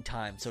amazing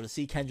time. So to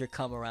see Kendrick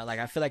come around, like,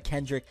 I feel like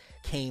Kendrick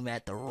came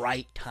at the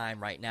right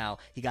time right now.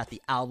 He got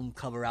the album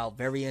cover out,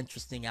 very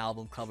interesting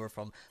album cover,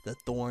 from the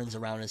thorns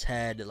around his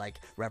head, like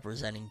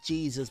representing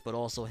Jesus, but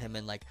also him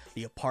in like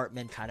the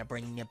apartment, kind of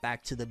bringing it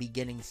back to the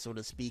beginning, so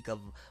to speak,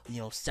 of,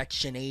 you know,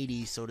 Section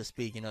 80, so to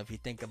speak, you know, if you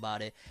think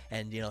about it,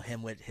 and, you know,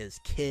 him with his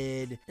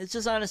kid. It's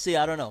just, honestly,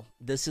 I don't know.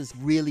 This is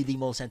really the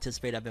most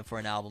anticipated I've been for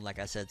an album, like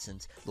I said,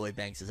 since Lloyd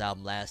Banks'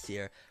 album last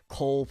year.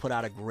 Cole put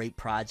out a great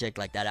project.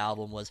 Like, that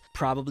album was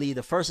probably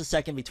the first or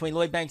second between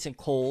Lloyd Banks and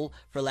Cole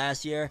for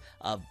last year.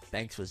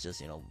 Banks was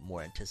just, you know,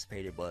 more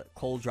anticipated, but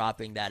Cole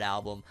dropping that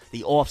album,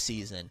 the off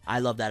season, I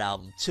love that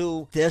album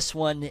too. This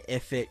one,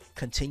 if it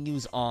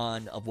continues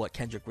on of what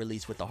Kendrick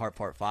released with The Heart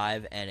Part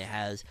 5, and it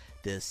has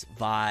this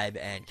vibe,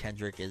 and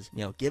Kendrick is,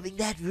 you know, giving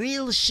that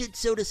real shit,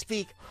 so to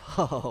speak,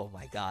 oh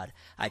my god,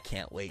 I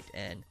can't wait.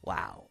 And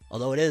wow,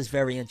 although it is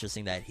very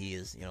interesting that he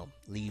is, you know,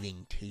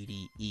 leaving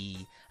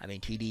TDE. I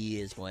mean, TDE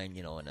is going,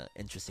 you know, in an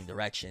interesting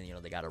direction. You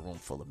know, they got a room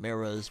full of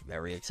mirrors.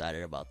 Very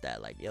excited about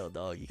that. Like, yo,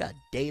 dog, you got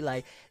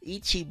Daylight,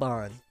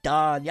 Ichiban,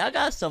 Don. Y'all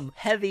got some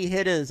heavy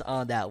hitters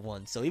on that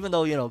one. So even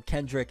though, you know,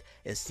 Kendrick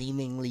is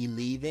seemingly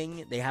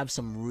leaving, they have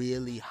some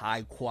really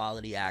high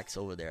quality acts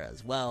over there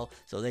as well.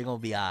 So they're gonna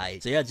be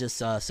alright. So yeah,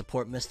 just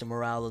support Mr.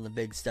 Morale and the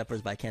Big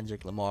Steppers by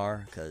Kendrick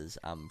Lamar, because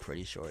I'm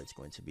pretty sure it's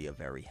going to be a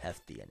very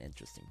hefty and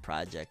interesting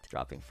project.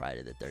 Dropping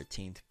Friday the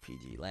 13th,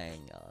 PG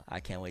Lang. I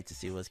can't wait to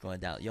see what's going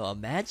down. Yo,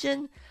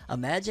 imagine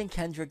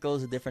Kendrick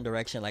goes a different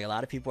direction. Like, a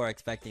lot of people are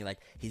expecting, like,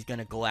 he's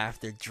gonna go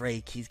after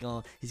Drake. He's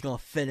gonna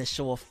finish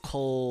off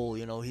Cole.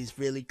 You know, he's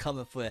really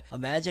coming for it.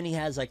 Imagine he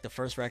has, like, the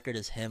first record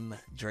is him,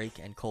 Drake,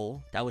 and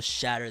Cole. That would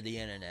shatter the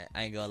internet.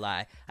 I ain't gonna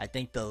lie. I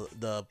think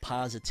the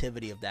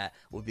positivity of that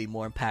would be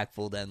more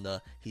impactful than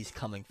the he's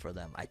coming for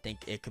them. I think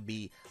it could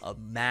be a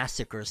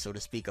massacre, so to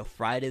speak, a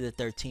Friday the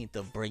 13th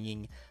of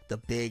bringing the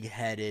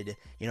big-headed,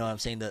 you know what I'm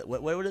saying, the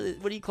what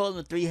do you call them,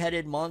 the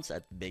three-headed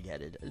monster?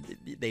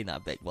 Big-headed. They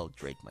not big. Well,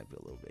 Drake might be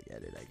a little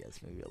big-headed, I guess,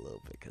 maybe a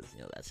little bit, because,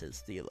 you know, that's his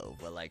stilo.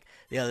 But, like,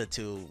 the other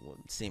two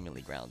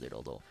seemingly grounded,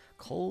 although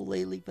Cole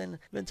lately been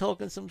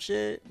talking some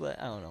shit,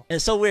 but I don't know. And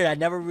it's so weird. I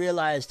never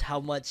realized how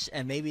much,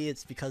 and maybe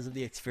it's because of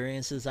the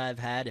experiences I've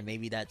had, and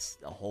maybe that's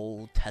a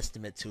whole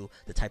testament to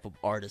the type of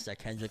artist that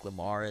Kendrick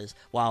Lamar is.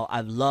 While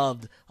I've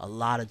loved a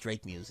lot of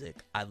Drake music,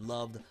 I've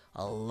loved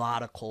a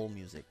lot of Cole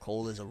music.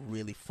 Cole is a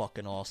really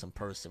fucking awesome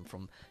person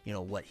from, you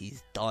know, what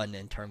he's done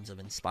in terms of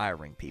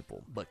inspiring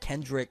people. But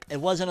Kendrick,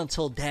 it wasn't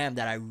until Damn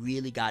that I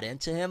really got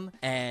into him,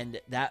 and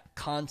that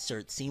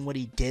concert, seeing what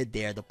he did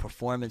there, the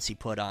performance he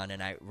put on,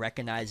 and I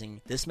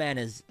recognizing this man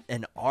is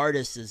an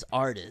artist's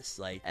artist,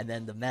 like, and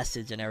then the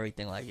message and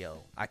everything, like,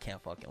 yo, I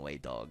can't fucking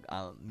wait, dog.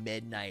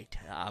 Midnight,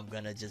 I'm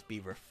gonna just be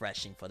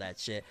refreshing for that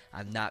shit.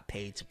 I'm not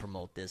paid to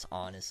promote this,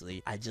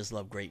 honestly. I just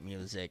love great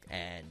music,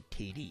 and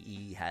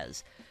TDE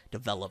has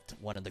developed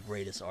one of the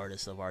greatest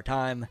artists of our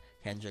time,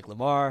 Kendrick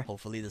Lamar.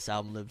 Hopefully this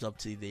album lives up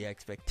to the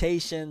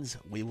expectations.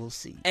 We will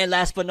see. And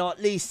last but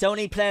not least,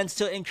 Sony plans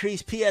to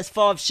increase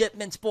PS5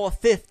 shipments for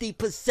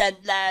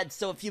 50%, lads.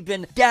 So if you've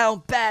been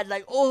down bad,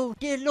 like, oh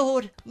dear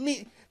lord,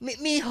 me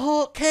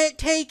heart can't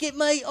take it,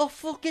 mate, I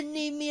fucking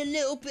need me a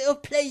little bit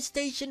of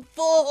PlayStation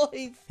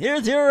 5.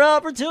 Here's your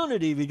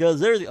opportunity, because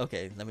there's,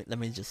 okay, let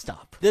me just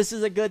stop. This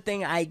is a good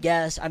thing, I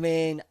guess. I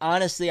mean,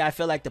 honestly, I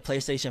feel like the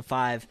PlayStation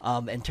 5,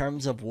 in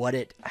terms of what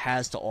it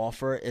has to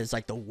offer, is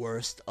like the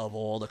worst of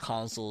all the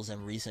consoles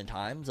in recent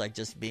times. Like,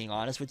 just being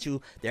honest with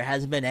you, there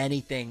hasn't been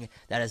anything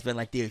that has been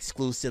like the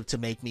exclusive to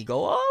make me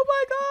go, oh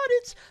my god,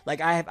 it's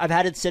like, I've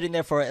had it sitting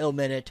there for a ill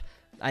minute.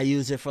 I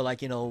use it for,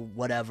 like, you know,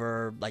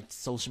 whatever, like,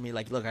 social media.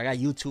 Like, look, I got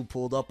YouTube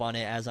pulled up on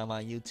it as I'm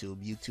on YouTube.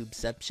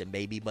 YouTubeception,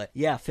 baby. But,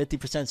 yeah,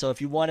 50%. So,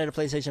 if you wanted a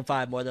PlayStation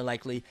 5, more than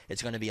likely,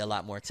 it's going to be a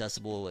lot more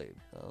accessible.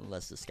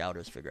 Unless the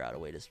scouters figure out a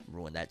way to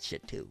ruin that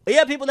shit, too. But,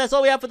 yeah, people, that's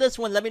all we have for this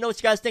one. Let me know what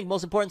you guys think.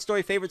 Most important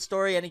story, favorite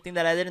story, anything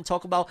that I didn't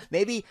talk about.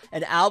 Maybe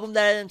an album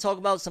that I didn't talk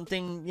about.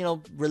 Something, you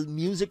know,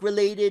 music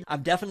related.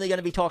 I'm definitely going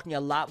to be talking a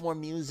lot more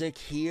music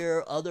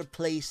here, other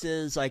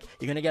places. Like,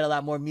 you're going to get a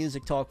lot more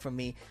music talk from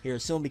me here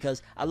soon,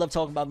 because I love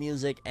talking about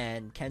music.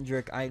 And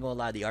Kendrick, I ain't gonna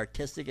lie, the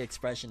artistic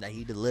expression that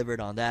he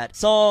delivered on that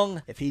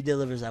song, if he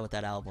delivers that with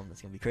that album,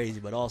 it's gonna be crazy.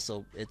 But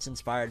also, it's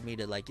inspired me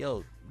to, like,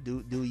 yo,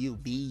 do you,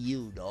 be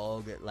you,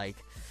 dog. Like,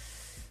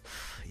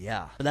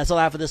 yeah. But that's all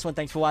I have for this one.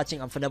 Thanks for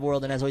watching. I'm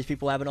ForeneverWorld, and as always,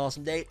 people, have an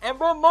awesome day. And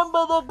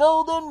remember the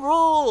golden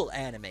rule: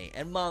 anime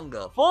and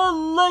manga for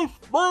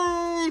life.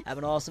 Bye. Have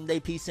an awesome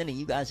day. Peace in, and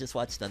you guys just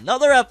watched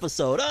another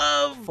episode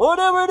of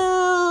Whatever Do.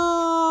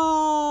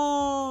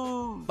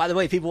 By the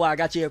way, people, while I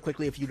got you here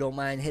quickly, if you don't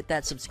mind, hit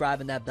that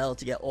subscribe and that bell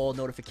to get all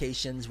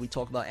notifications. We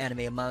talk about anime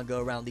and manga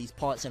around these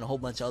parts and a whole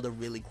bunch of other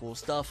really cool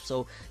stuff.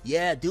 So,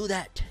 yeah, do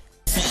that.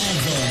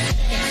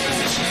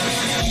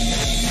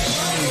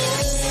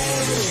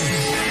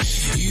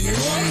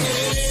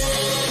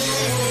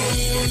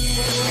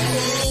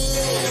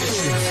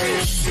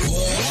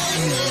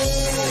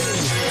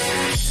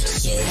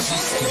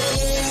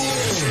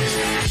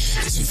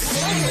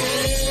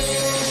 So